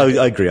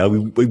 I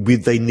agree.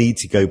 They need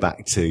to go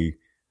back to,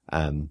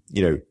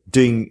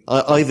 doing,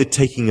 either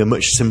taking a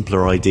much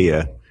simpler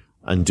idea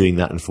and doing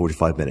that in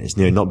 45 minutes,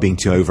 not being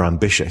too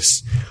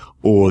overambitious,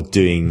 or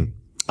doing,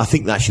 I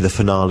think actually the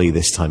finale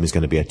this time is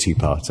going to be a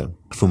 2-parter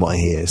from what I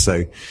hear.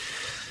 So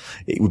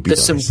it would be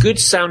There's nice. some good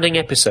sounding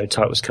episode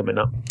titles coming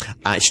up.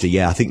 Actually,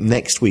 yeah, I think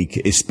next week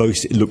is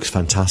it looks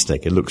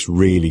fantastic. It looks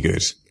really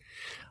good.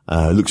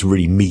 It looks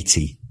really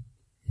meaty.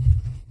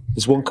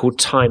 There's one called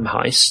Time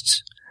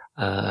Heist,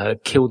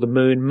 Kill the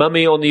Moon,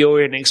 Mummy on the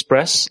Orient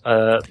Express.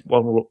 I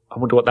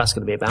wonder what that's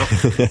going to be about.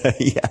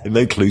 Yeah,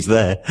 no clues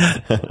there.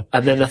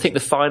 And then I think the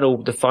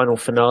final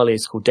finale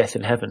is called Death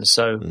in Heaven.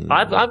 So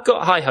I've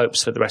got high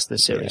hopes for the rest of the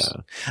series.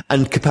 Yeah.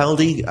 And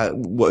Capaldi,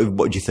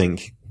 what do you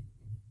think?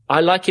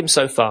 I like him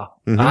so far.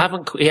 He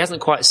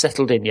hasn't quite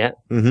settled in yet.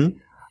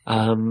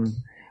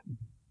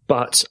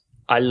 But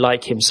I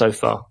like him so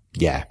far.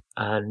 Yeah.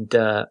 And,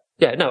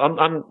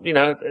 I'm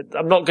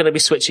not going to be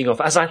switching off,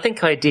 as I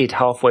think I did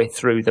halfway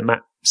through the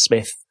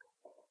Smith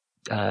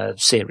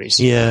series.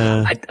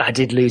 Yeah, I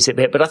did lose it a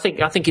bit, but I think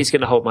it's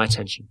going to hold my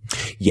attention.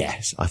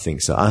 Yes, I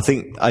think so. I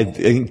think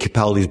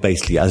Capaldi is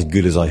basically as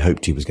good as I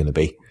hoped he was going to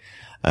be,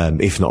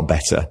 if not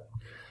better.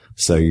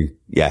 So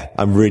yeah,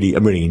 I'm really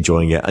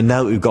enjoying it. And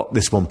now we've got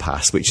this one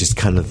past, which is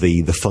kind of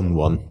the fun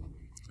one.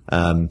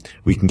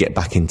 We can get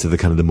back into the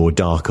kind of the more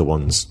darker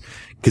ones,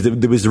 because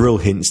there was real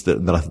hints that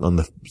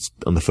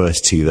on the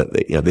first two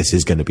that, you know, this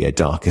is going to be a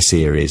darker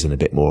series and a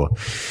bit more,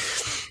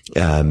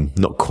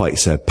 not quite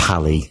so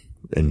pally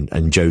and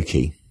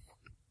jokey.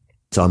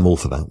 So I'm all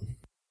for that.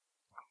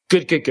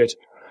 Good.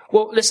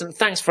 Well, listen,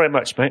 thanks very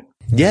much, mate.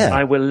 Yeah.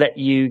 I will let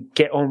you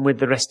get on with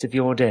the rest of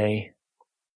your day.